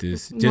with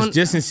this.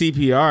 Just in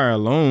CPR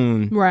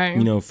alone, right?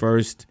 You know,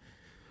 first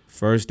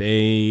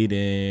aid,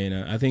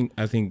 and I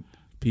think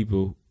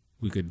people.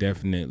 We could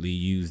definitely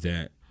use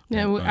that.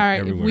 Yeah, all right.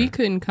 Everywhere. If we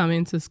couldn't come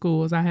into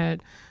schools, I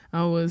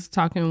was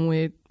talking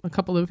with a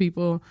couple of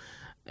people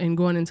and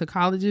going into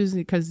colleges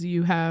because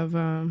you have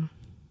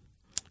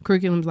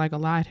curriculums like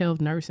allied health,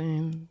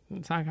 nursing,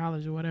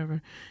 psychology, or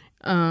whatever,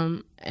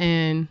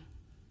 and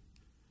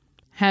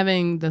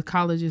having the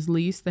colleges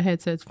lease the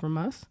headsets from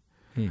us,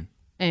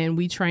 and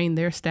we train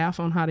their staff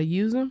on how to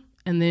use them.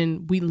 And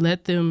then we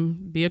let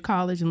them be a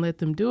college and let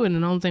them do it.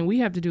 And the only thing we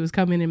have to do is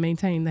come in and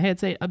maintain the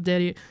headset,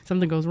 update it.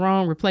 Something goes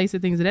wrong, replace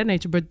it, things of that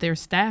nature. But their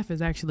staff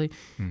is actually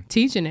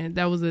teaching it.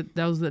 That was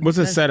the. What's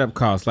a setup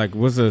cost? Like,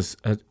 what's a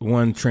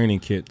one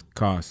training kit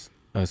cost?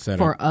 A setup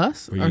for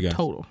us for or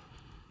total,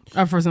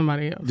 or for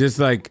somebody else? Just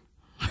like,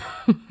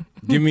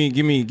 give me a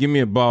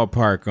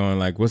ballpark on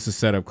like what's the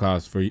setup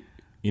cost for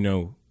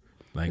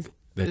like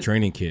the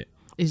training kit.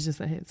 It's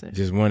just a headset.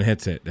 Just one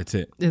headset. That's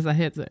it. It's a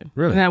headset.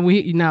 Really?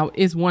 Now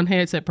it's one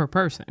headset per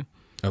person.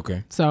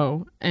 Okay.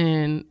 So,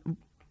 and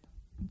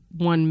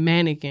one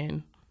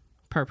mannequin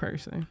per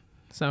person.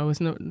 So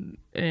it's no,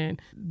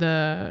 and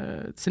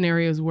the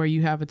scenarios where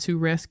you have a 2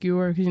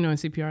 rescuer, because in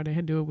CPR they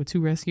had to do it with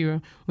 2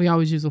 rescuer. We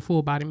always use a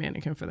full body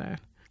mannequin for that.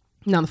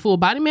 Now the full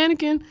body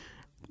mannequin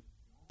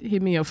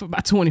hit me up for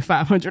about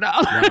 $2,500.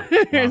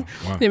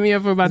 Wow. Hit me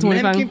up for about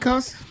 $2,500. Mannequin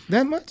costs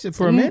that much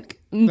for a mannequin?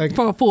 Like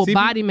for a full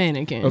body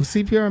mannequin. Of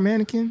CPR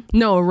mannequin?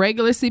 No, a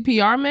regular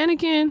CPR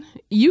mannequin,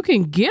 you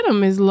can get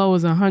them as low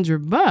as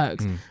 $100. But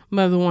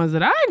the ones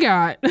that I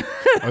got,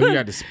 Oh, you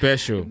got the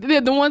special.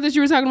 the ones that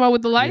you were talking about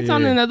with the lights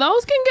on, and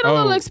those can get a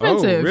little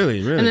expensive. Oh, really?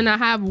 And then I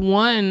have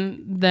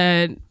one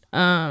that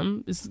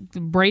is the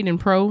Braden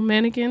Pro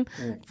mannequin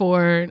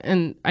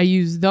and I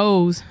use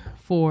those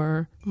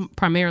for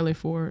primarily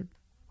for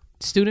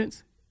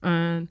students.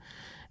 When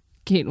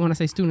I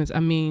say students, I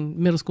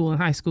mean middle school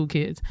and high school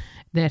kids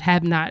that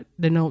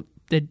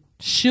that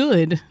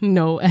should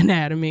know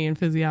anatomy and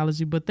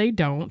physiology, but they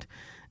don't.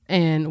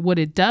 And what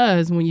it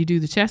does when you do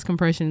the chest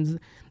compressions,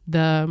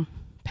 the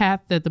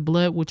path that the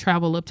blood will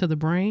travel up to the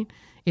brain,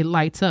 it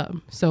lights up.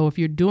 So if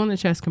you're doing the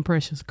chest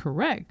compressions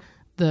correct,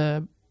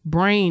 the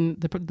brain,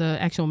 the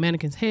actual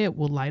mannequin's head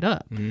will light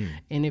up.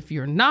 And if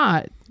you're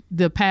not,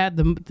 the path,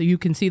 you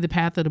can see the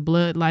path of the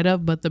blood light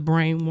up, but the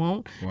brain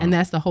won't. Wow. And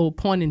that's the whole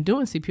point in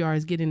doing CPR,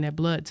 is getting that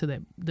blood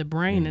to the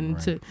brain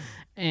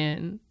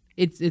and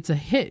it's a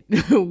hit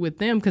with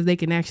them because they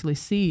can actually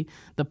see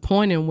the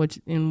point in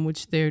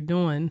which they're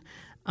doing.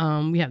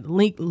 We have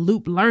the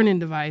loop learning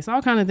device,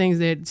 all kind of things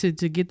that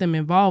to get them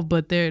involved,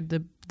 but they're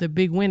the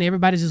big win.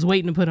 Everybody's just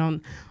waiting to put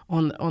on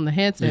the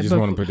headset. They just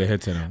want to put the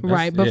headset on.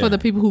 Right. But for the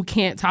people who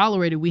can't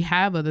tolerate it, we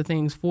have other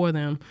things for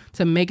them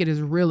to make it as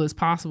real as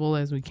possible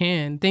as we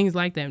can. Things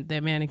like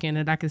that mannequin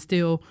that I can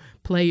still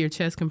play your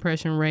chest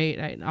compression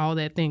rate, all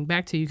that thing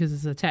back to you because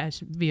it's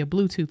attached via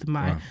Bluetooth to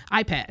my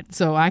iPad.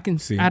 So I can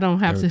see, I don't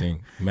have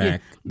everything. to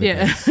Mac.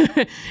 Yeah.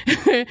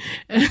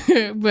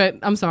 But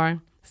I'm sorry.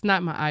 It's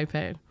not my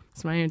iPad.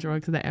 It's my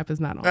Android because the app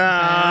is not on.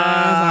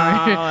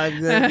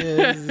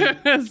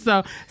 Sorry.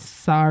 So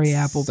sorry,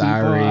 Apple people.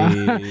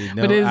 No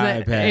but it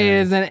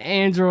is an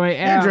Android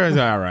app. Android's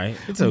all right.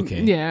 It's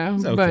okay. Yeah,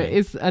 it's okay. But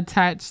it's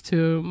attached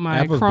to my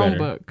Apple's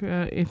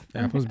Chromebook.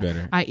 Apple's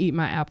better. I eat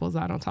my apples.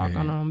 I don't talk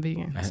on them. I'm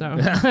vegan. So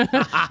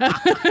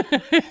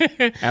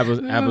Apple's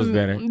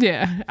better.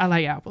 Yeah, I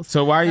like apples.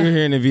 So while you're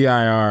here in the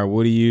VIR,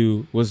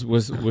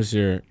 what's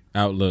your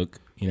outlook?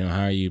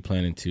 How are you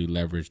planning to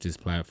leverage this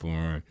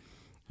platform?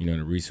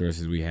 The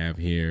resources we have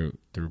here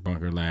through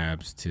Bunker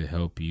Labs to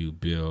help you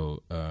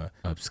build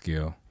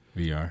upskill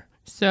VR.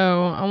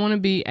 So I want to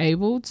be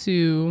able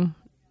to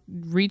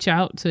reach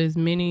out to as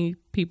many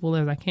people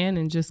as I can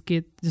and just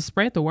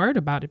spread the word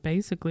about it,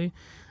 basically,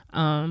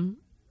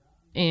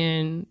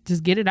 and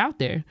just get it out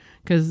there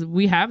because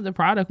we have the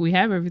product, we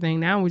have everything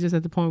now. We're just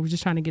at the point we're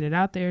just trying to get it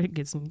out there,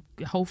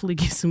 hopefully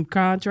get some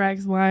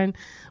contracts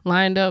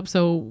lined up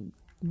so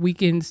we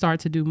can start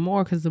to do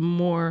more, because the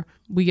more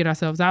we get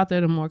ourselves out there,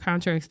 the more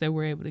contracts that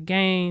we're able to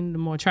gain, the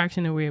more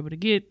traction that we're able to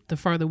get, the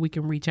further we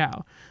can reach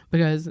out,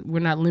 because we're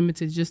not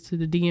limited just to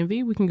the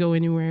DMV. We can go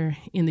anywhere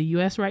in the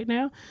U.S. right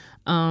now.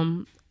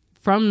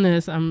 From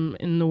this, I'm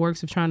in the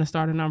works of trying to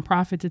start a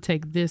nonprofit to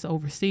take this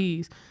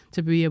overseas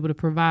to be able to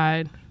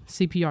provide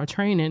CPR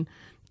training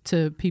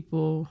to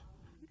people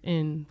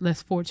in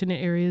less fortunate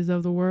areas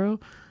of the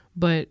world,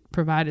 but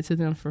provide it to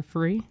them for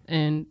free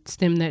and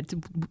stem that to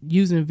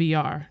using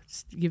VR,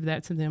 give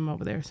that to them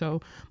over there. So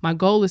my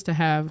goal is to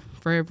have,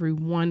 for every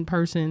one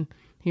person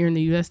here in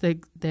the U.S.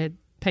 that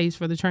pays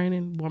for the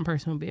training, one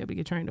person will be able to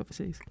get trained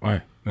overseas.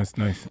 Right. That's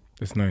nice.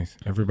 That's nice.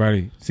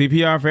 Everybody.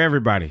 CPR for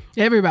everybody.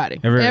 Everybody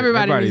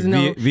needs to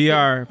know.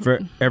 VR for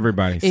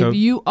everybody. If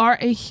you are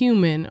a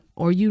human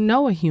or you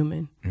know a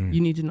human,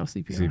 you need to know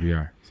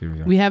CPR.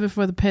 CPR. We have it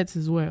for the pets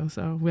as well.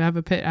 So we have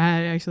a pet.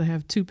 I actually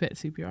have 2 pet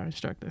CPR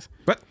instructors.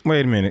 But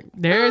wait a minute.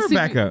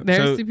 Back up.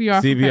 There's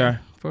CPR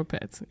for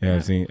pets. Yeah,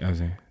 I've seen.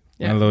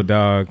 My little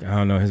dog, I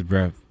don't know, his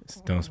breath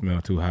don't smell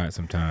too hot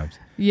sometimes.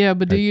 Yeah,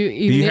 but do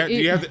you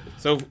have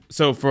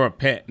so for a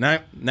pet,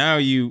 now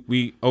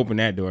we open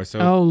that door. So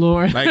oh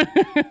Lord.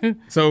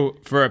 So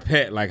for a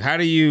pet, how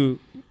do you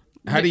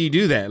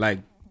do that?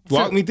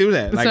 Walk me through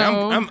that.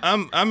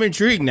 I'm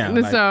intrigued now.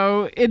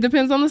 So it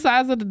depends on the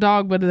size of the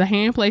dog, but the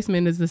hand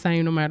placement is the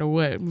same no matter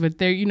what. But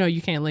there,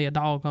 you can't lay a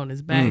dog on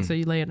his back, so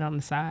you lay it on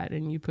the side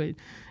and you put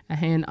a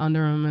hand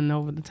under him and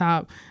over the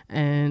top.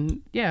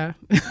 And yeah,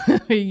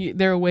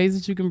 there are ways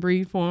that you can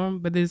breathe for him,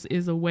 but this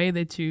is a way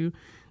that you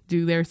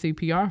do their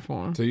CPR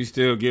for them. So you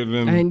still give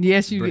them... And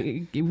yes,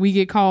 we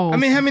get calls. I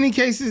mean, how many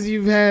cases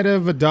you've had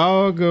of a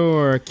dog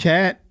or a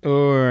cat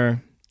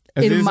or...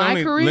 Is this my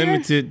only career,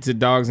 limited to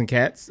dogs and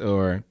cats,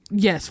 or?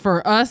 Yes,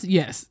 for us,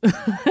 yes.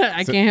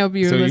 I can't help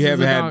you. So you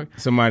haven't had dog.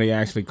 Somebody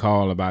actually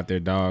call about their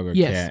dog or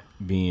cat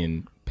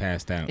being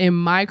passed out? In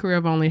my career,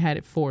 I've only had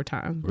it 4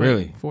 times.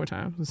 Really? 4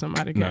 times with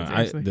somebody.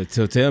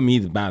 So tell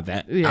me about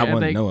that. Yeah, I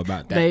want to know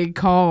about that. They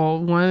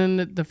called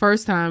the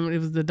first time. It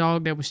was the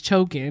dog that was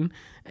choking,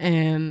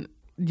 and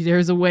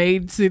there's a way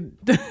to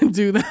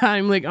do the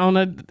Heimlich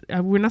on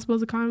we're not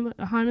supposed to call it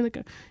a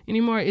Heimlich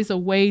anymore. It's a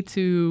way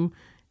to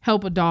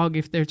help a dog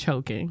if they're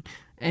choking.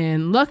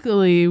 And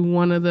luckily,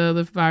 one of the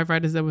other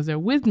firefighters that was there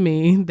with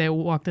me that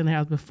walked in the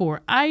house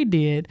before I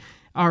did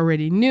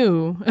already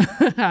knew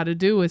how to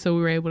do it. So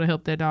we were able to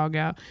help that dog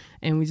out.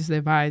 And we just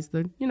advised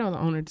the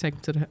owner to take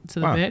him to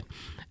the vet.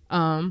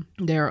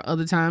 There are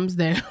other times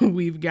that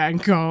we've gotten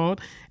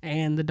called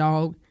and the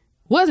dog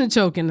wasn't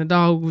choking. The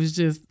dog was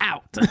just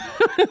out.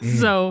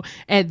 So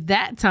at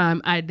that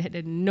time, I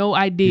had no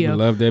idea. People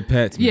love their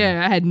pets, man.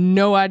 Yeah, I had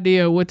no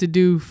idea what to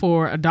do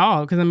for a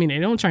dog because, I mean, they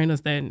don't train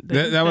us that.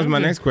 That was my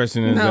next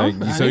question. Is No,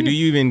 like, so do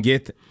you even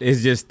get,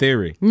 it's just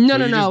theory? No, So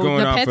you're just going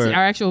The off pets, of-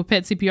 our actual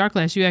pet CPR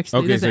class, you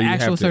actually, there's an you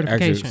actual have to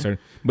certification.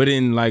 but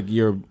in like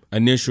your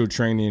initial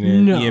training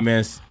in No.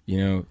 EMS,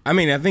 I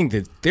mean, I think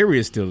the theory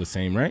is still the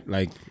same, right?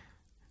 Like,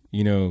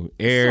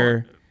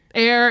 air,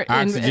 Air,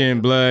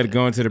 oxygen, blood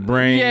going to the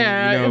brain.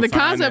 Yeah, the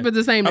concept is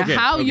the same. Now,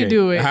 how you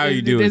do it, how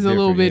you do it is a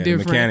little bit The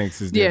different. mechanics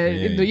is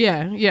different.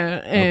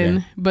 Yeah.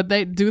 And but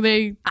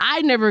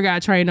I never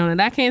got trained on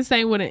it. I can't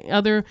say what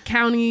other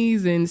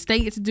counties and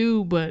states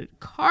do, but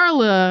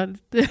Carla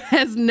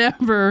has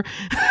never.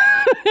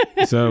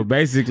 So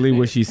basically,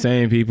 what she's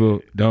saying,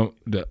 people don't.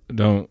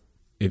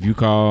 If you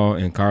call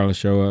and Carla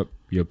show up,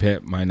 your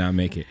pet might not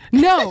make it.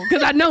 No,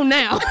 because I know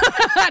now.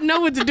 I know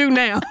what to do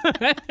now.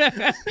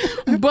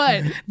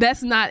 But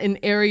that's not an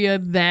area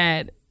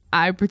that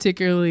I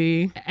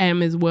particularly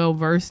am as well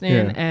versed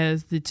in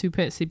as the two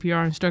pet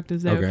CPR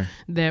instructors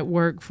that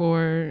work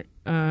for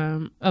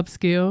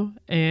Upskill,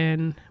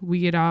 and we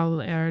get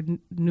all our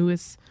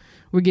newest.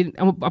 We're getting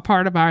a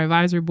part of our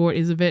advisory board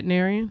is a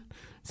veterinarian,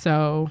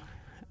 so.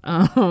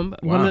 One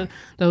of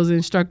those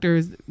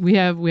instructors, we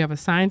have a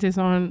scientist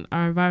on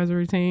our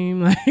advisory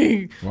team.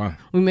 We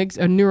make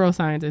a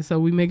neuroscientist, so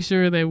we make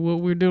sure that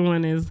what we're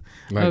doing is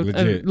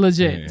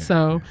legit. Yeah,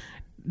 so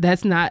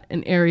that's not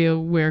an area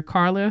where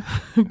Carla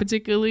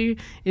particularly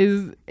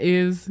is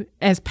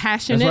as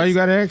passionate. That's why you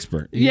got an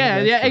expert.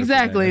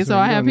 Exactly. So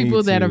I have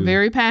people that are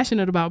very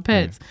passionate about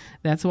pets.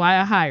 That's why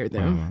I hired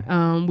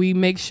them. We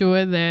make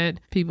sure that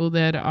people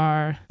that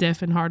are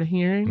deaf and hard of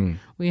hearing,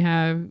 we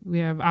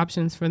have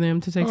options for them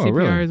to take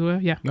CPR as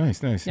well. Yeah.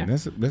 Nice. Yeah.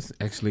 That's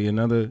actually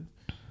another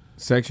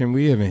section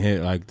we haven't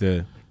hit, like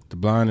the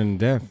blind and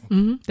deaf.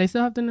 Mm-hmm. They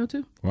still have to know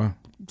too. Wow.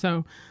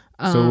 So.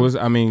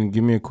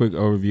 Give me a quick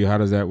overview. How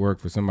does that work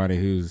for somebody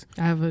who's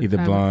either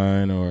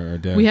blind or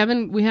deaf? We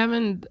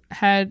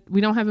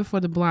don't have it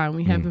for the blind.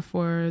 We have it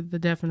for the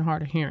deaf and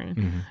hard of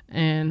hearing.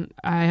 And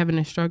I have an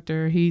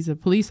instructor. He's a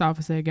police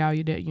officer at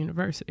Gallaudet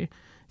University.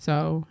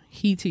 So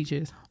he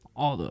teaches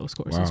all those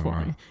courses for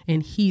me.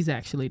 And he's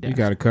actually deaf. You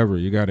got it covered.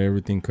 You got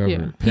everything covered.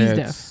 Yeah, Pets. he's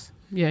deaf.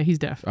 Yeah, he's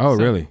deaf. Oh,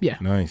 really? Yeah.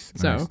 Nice.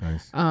 So,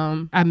 nice.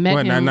 I met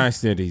him. Not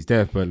nice that he's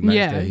deaf, but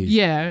nice that he's...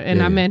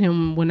 I met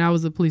him when I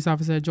was a police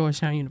officer at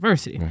Georgetown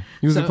University. Yeah.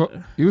 He was a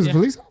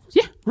police officer?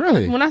 Yeah.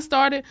 Really? When I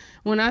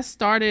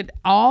started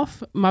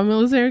off my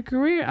military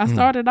career, I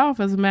started off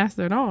as a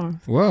master at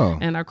arms. Whoa.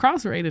 And I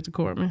cross-rated the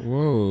corpsman.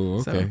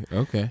 Whoa,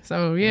 okay.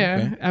 So,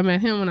 I met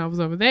him when I was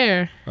over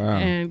there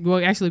and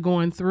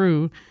going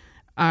through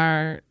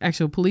our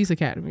actual police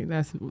academy.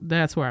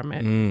 That's where I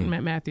met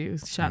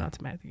Matthews. Shout out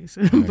to Matthews.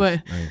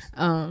 But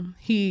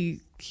he's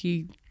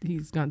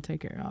gonna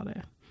take care of all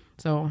that.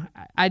 So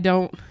I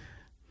don't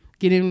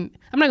get in.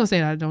 I'm not gonna say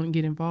that I don't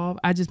get involved.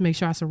 I just make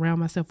sure I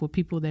surround myself with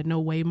people that know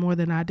way more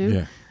than I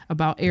do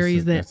about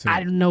areas that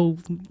I know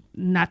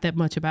not that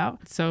much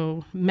about.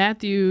 So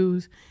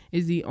Matthews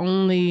is the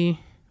only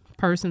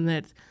person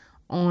that's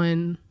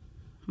on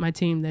my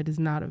team that is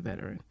not a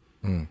veteran.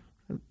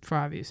 For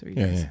obvious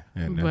reasons.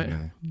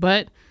 Yeah,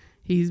 but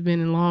he's been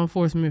in law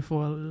enforcement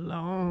for a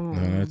long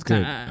time. That's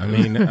good. I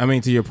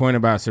mean, to your point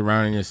about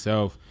surrounding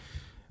yourself,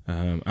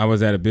 I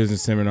was at a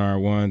business seminar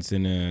once,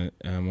 and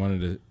one of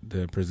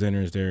the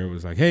presenters there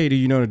was like, "Hey, do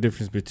you know the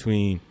difference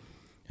between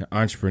an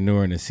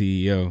entrepreneur and a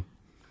CEO?"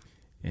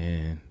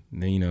 And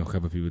then a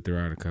couple of people threw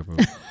out a couple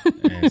of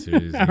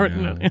answers. I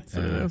already know the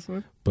answer to this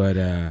one.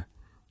 But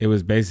it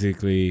was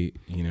basically,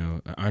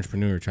 an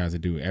entrepreneur tries to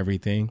do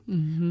everything,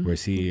 where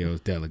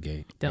CEOs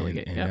delegate.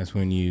 And that's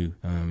when you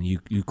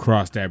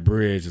cross that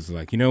bridge. It's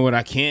like, you know what,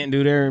 I can't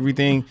do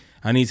everything.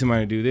 I need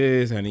somebody to do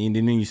this, and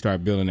then you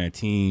start building that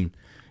team.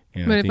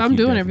 But if I'm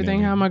doing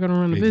everything, how am I going to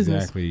run the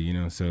business?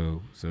 Exactly.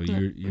 So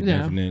you're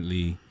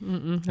definitely a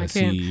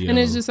CEO. And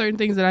there's just certain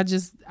things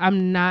that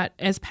I'm not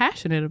as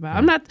passionate about.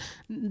 I'm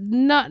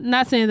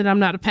not saying that I'm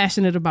not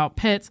passionate about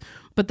pets,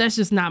 but that's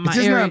just not my area.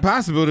 It's just not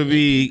possible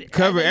to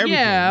cover everything.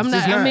 Yeah, I'm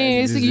not.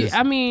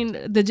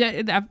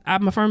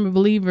 I'm a firm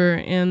believer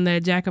in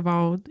that jack of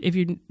all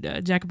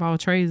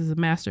trades is a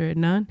master at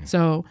none.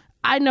 So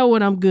I know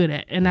what I'm good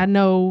at, and I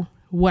know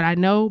what I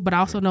know, but I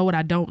also know what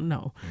I don't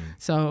know.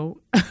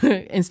 So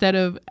instead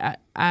of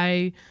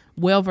I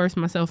well verse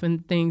myself in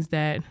things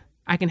that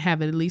I can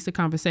have at least a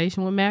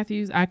conversation with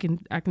Matthews. I can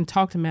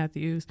talk to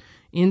Matthews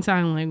in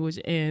sign language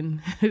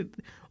and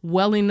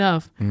well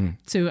enough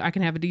I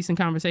can have a decent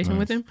conversation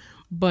with him.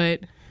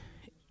 But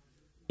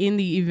in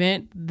the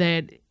event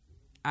that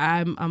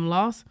I'm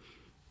lost,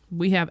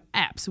 we have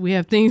apps. We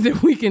have things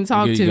that we can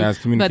talk to. You guys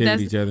communicate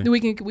with each other.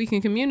 We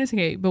can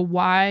communicate, but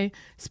why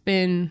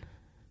spend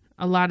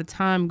a lot of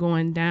time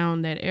going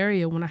down that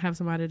area when I have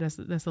somebody that's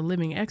a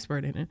living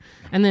expert in it.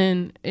 And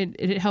then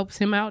it helps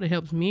him out. It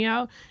helps me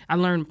out. I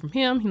learn from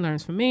him. He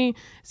learns from me.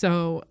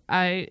 So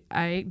I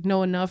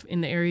know enough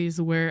in the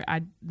areas where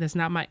that's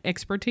not my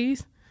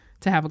expertise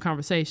to have a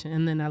conversation,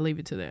 and then I leave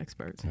it to the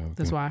experts. Okay.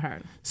 That's why I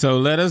hired him. So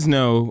let us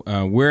know,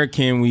 where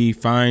can we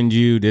find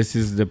you? This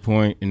is the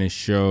point in the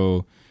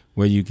show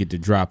where you get to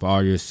drop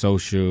all your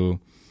social,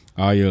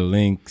 all your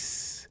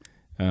links,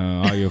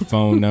 all your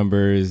phone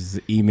numbers,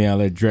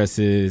 email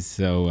addresses.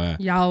 So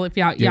y'all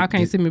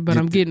can't see me, but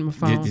I'm getting my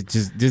phone.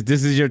 Just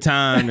this is your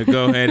time to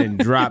go ahead and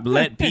drop.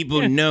 Let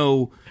people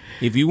know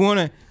if you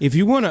wanna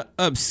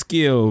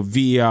upskill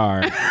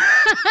VR.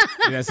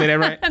 Did I say that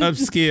right?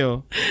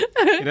 Upskill.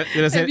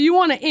 Did I say if you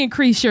want to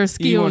increase your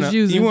skills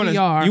using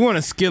VR, you want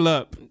to skill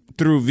up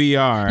through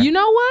VR. You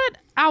know what?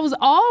 I was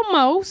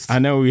almost. I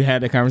know we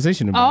had a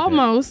conversation about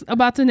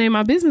about to name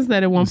my business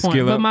that at one point.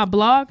 Skill but up. My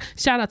blog,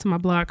 shout out to my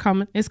blog,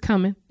 it's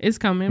coming.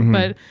 Mm-hmm.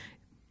 But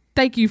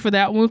thank you for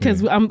that one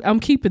because I'm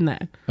keeping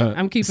that.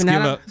 I'm keeping skill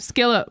that. Up.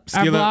 Skill up.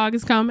 Skill Our up. blog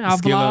is coming. Our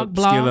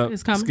blog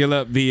is coming. Skill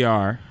Up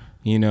VR.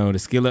 You know, the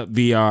Skill Up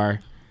VR.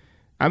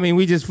 I mean,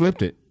 we just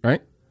flipped it,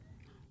 right?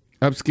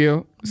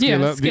 Upskill.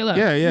 Skill up. Skill up.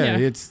 Yeah.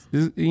 It's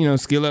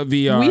Skill Up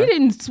VR. We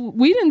didn't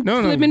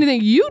flip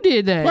anything. You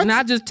did that, and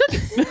I just took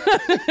it.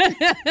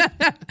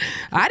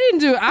 I didn't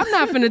do. I'm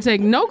not finna take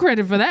no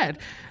credit for that.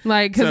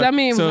 Like, because it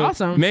was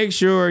awesome. Make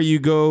sure you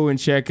go and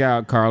check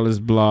out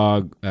Carla's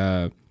blog,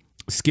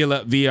 Skill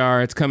Up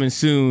VR. It's coming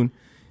soon.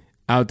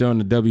 Out there on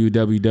the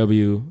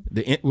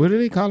www. What do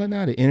they call it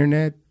now? The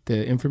internet,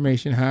 the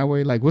information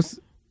highway. Like what's?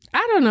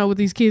 I don't know what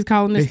these kids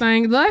calling this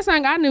thing. The last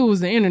thing I knew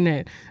was the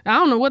internet. I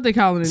don't know what they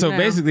calling it so now.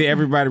 Basically,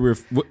 everybody.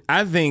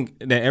 I think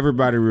that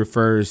everybody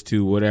refers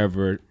to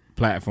whatever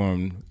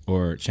platform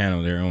or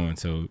channel they're on.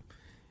 So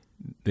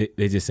they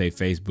just say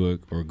Facebook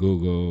or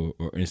Google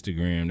or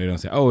Instagram. They don't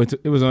say, "Oh,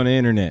 it was on the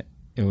internet."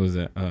 It was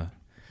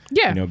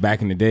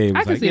back in the day, it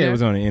was like, it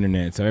was on the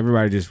internet. So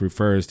everybody just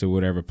refers to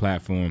whatever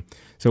platform.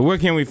 So where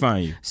can we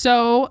find you?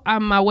 So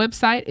my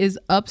website is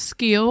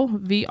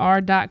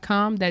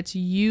upskillvr.com. That's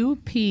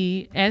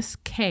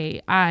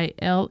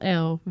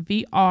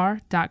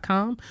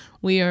UPSKILLVR.com.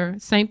 We are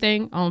same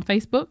thing on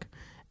Facebook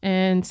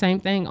and same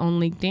thing on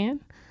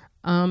LinkedIn.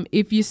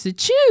 If you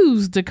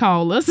choose to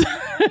call us,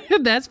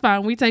 that's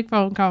fine. We take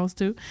phone calls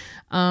too.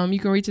 You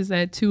can reach us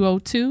at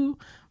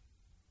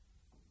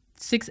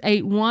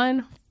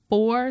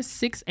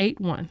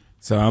 202-681-4681.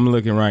 So I'm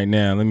looking right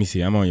now. Let me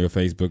see. I'm on your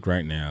Facebook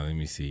right now. Let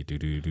me see.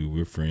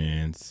 We're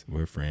friends.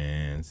 We're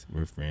friends.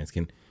 We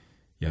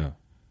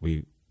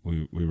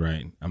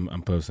right.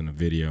 I'm posting a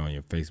video on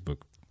your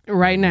Facebook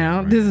right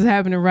now. This is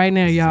happening right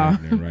now, y'all.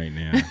 This is happening right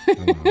now.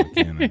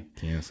 Can I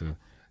cancel?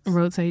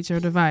 Rotate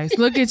your device.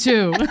 Look at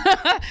you.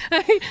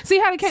 See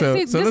how the so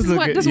this is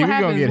what happens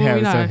when we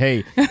live. So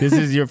hey, this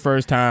is your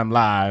first time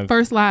live.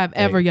 First live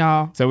ever,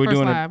 y'all. So we're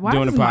doing a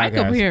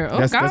podcast. Over here?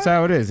 That's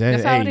how it is.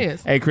 That's how it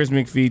is. Hey, Chris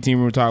McPhee,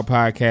 Team Room Talk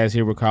podcast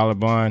here with Carla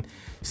Bond.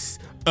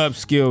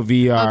 Upskill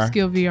VR.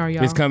 Upskill VR,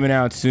 y'all. It's coming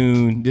out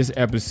soon. This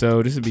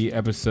will be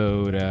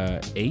episode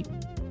 8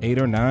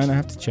 or 9. I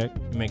have to check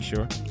to make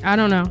sure. I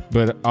don't know.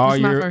 But all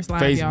your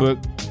live,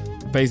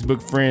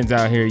 Facebook friends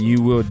out here,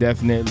 you will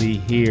definitely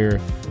hear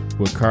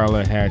what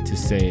Carla had to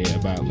say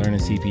about learning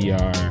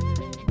CPR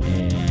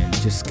and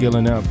just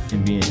skilling up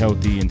and being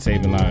healthy and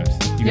saving lives.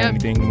 You got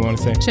anything you want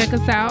to say? Check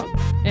us out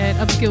at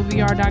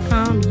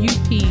upskillvr.com,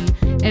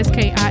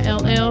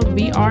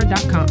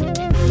 UPSKILLVR.com.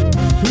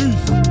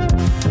 Peace.